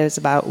some of it is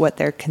about what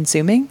they're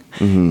consuming.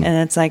 And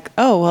it's like,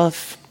 oh, well,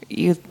 if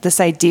you, this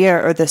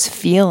idea or this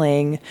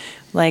feeling,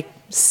 like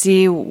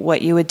see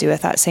what you would do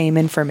with that same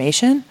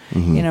information,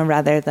 you know,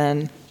 rather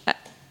than,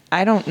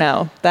 I don't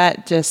know.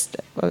 That just,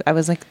 I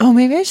was like, oh,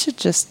 maybe I should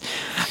just,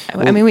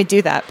 I mean, we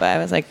do that, but I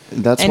was like,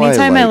 That's why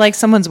anytime I like like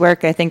someone's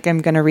work, I think I'm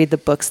going to read the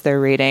books they're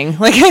reading.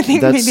 Like, I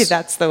think That's- maybe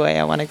that's the way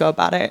I want to go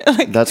about it.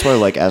 Like, That's why I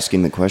like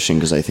asking the question,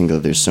 because I think that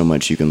there's so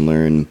much you can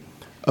learn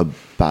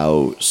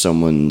about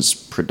someone's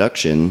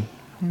production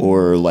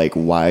or like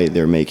why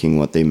they're making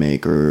what they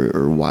make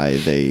or why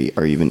they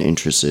are even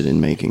interested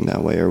in making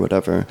that way or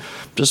whatever,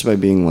 just by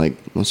being like,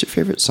 what's your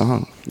favorite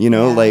song? You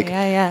know,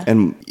 Yeah.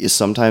 And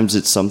sometimes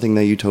it's something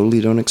that you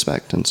totally don't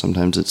expect, and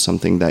sometimes it's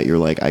something that you're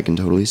like, I can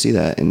totally see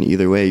that. And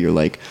either way, you're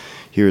like,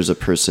 here's a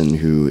person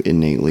who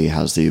innately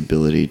has the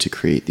ability to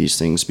create these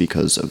things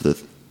because of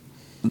the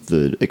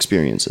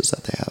experiences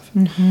that they have.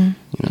 You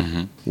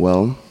know?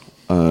 Well,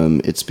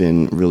 it's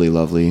been really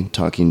lovely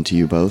talking to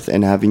you both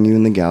and having you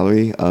in the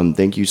gallery.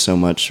 Thank you so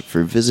much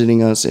for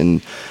visiting us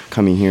and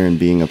coming here and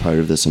being a part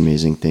of this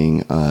amazing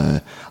thing.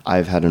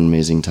 I've had an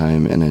amazing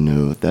time, and I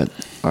know that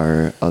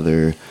our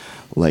other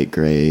light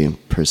gray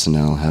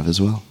personnel have as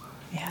well.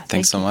 yeah.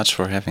 Thanks so much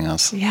for having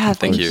us. Yeah,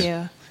 Thank thank you.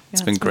 you.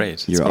 It's been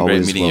great. You're it's been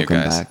always great meeting welcome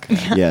you guys. back.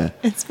 Yeah.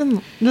 It's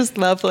been just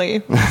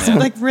lovely. It's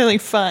like really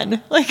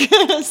fun. Like,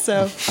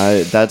 so.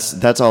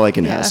 That's all I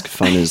can Yeah. ask.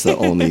 Fun is the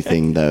only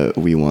thing that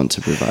we want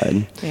to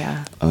provide.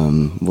 Yeah.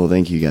 Well,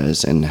 thank you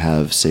guys, and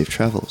have safe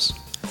travels.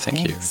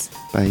 Thank you. Thanks.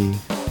 Bye.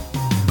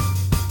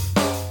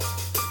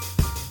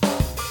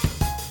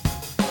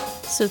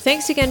 So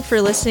thanks again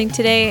for listening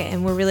today,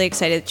 and we're really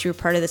excited that you were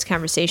part of this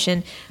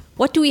conversation.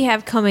 What do we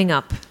have coming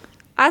up?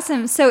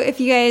 Awesome. So if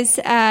you guys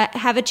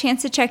have a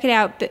chance to check it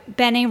out,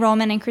 Bene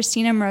Rohlmann and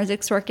Christina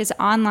Mrozik's work is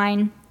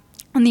online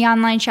on the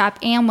online shop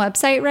and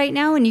website right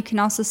now, and you can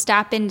also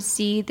stop in to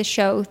see the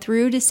show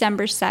through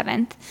December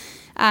 7th.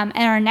 And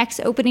our next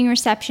opening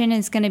reception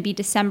is going to be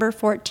December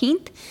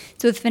 14th.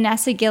 It's with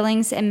Vanessa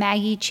Gillings and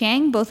Maggie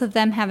Chang. Both of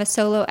them have a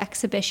solo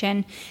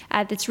exhibition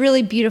that's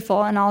really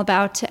beautiful and all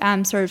about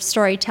sort of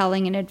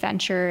storytelling and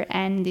adventure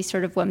and these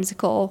sort of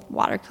whimsical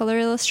watercolor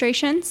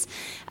illustrations.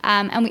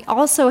 And we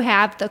also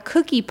have the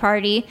cookie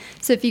party.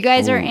 So if you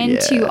guys are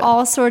into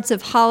all sorts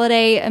of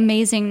holiday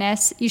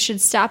amazingness, you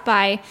should stop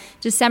by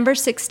December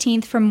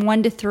 16th from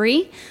 1 to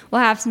 3.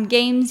 We'll have some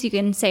games. You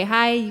can say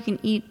hi. You can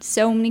eat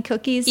so many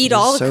cookies. Eat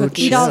all the So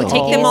cookies. Eat all the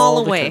Take them all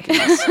away.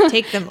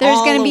 Take them There's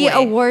all going to be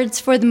away. awards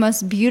for the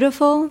most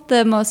beautiful,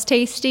 the most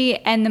tasty,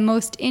 and the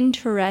most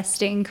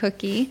interesting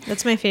cookie.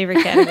 That's my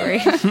favorite category.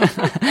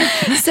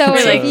 So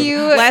We're like, if you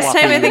last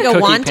time I think a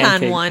Cookie wonton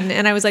pancake. won,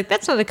 and I was like,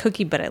 that's not a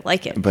cookie, but I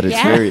like it. But it's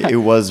Yeah. it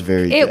was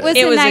very It good. was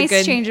It a was a nice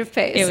good- change of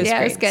pace. it was yeah, it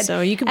great. was good.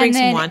 So you can bring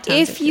some then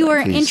wontons if if you you are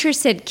like. Please.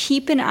 interested,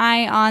 keep an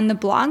eye on the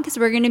blog because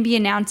we're going to be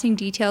announcing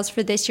details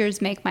for this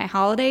year's Make My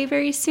Holiday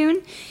very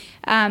soon.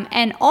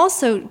 And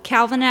also,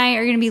 Calvin and I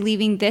are going to be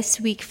leaving this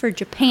week for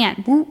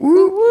Japan. Woo,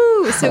 woo,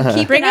 woo. So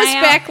keep Bring an us eye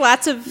out. back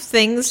lots of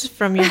things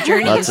from your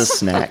journeys. Lots of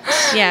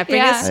snacks. Yeah,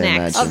 bring Yeah. us I snacks.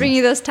 imagine. I'll bring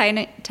you those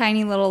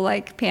tiny little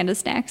like panda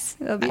snacks.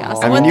 That'll be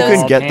awesome. I want mean, you those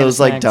can get panda those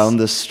like snacks. down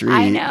the street.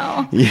 I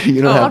know.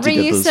 You don't I'll have to bring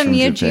get you those some from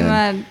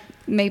Japan. Miyajima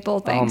maple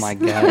things. Oh my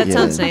god, That Yeah.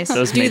 sounds nice.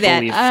 Those Do maple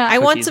that. leaf I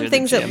want cookies some are the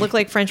things that jam. look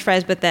like French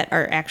fries, but that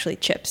are actually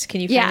chips.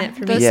 Can you find Yeah, that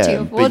for those me? Yeah,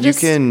 two. We'll but you just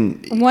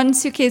can one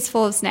suitcase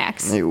full of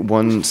snacks.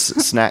 one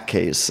snack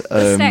case.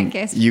 Snack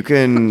case. You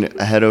can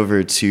head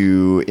over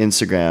to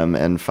Instagram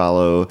and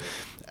follow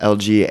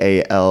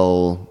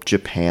LGAL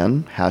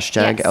Japan,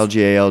 hashtag Yes.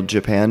 LGAL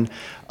Japan.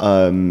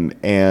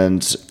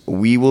 And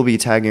we will be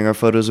tagging our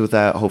photos with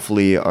that.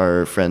 Hopefully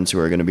our friends who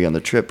are going to be on the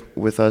trip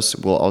with us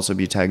will also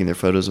be tagging their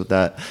photos with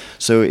that.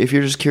 So if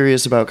you're just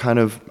curious about kind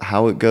of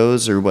how it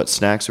goes or what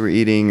snacks we're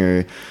eating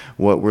or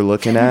what we're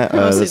looking at,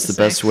 Mostly that's the the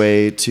best snacks.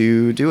 way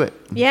to do it.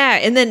 Yeah,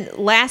 and then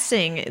last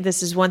thing,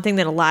 this is one thing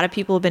that a lot of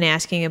people have been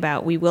asking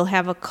about. We will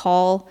have a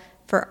call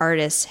for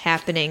artists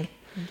happening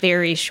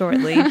very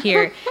shortly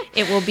here.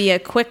 It will be a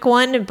quick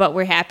one, but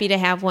we're happy to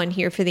have one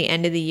here for the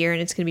end of the year, and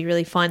it's going to be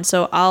really fun.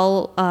 So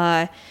I'll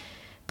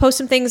post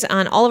some things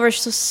on all of our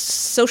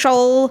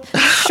social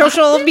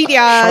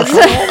medias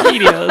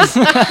Medias.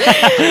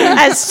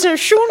 as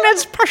soon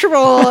as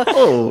possible.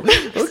 Oh,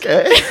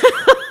 okay.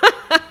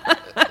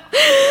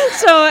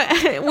 So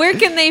where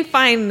can they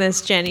find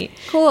this, Jenny?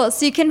 Cool.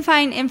 So you can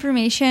find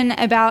information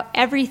about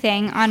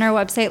everything on our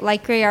website,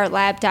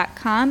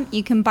 lightgrayartlab.com.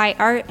 You can buy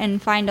art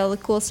and find all the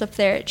cool stuff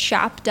there at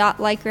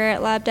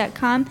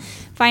shop.lightgrayartlab.com.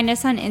 Find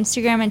us on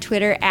Instagram and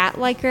Twitter at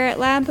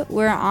lightgrayartlab.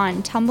 We're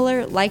on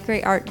Tumblr,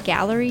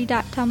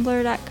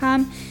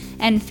 lightgrayartgallery.tumblr.com,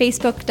 and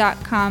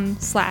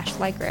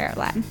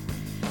facebook.com/lightgrayartlab.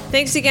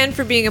 Thanks again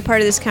for being a part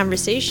of this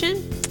conversation,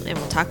 and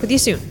we'll talk with you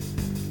soon.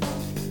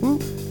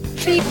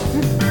 See you.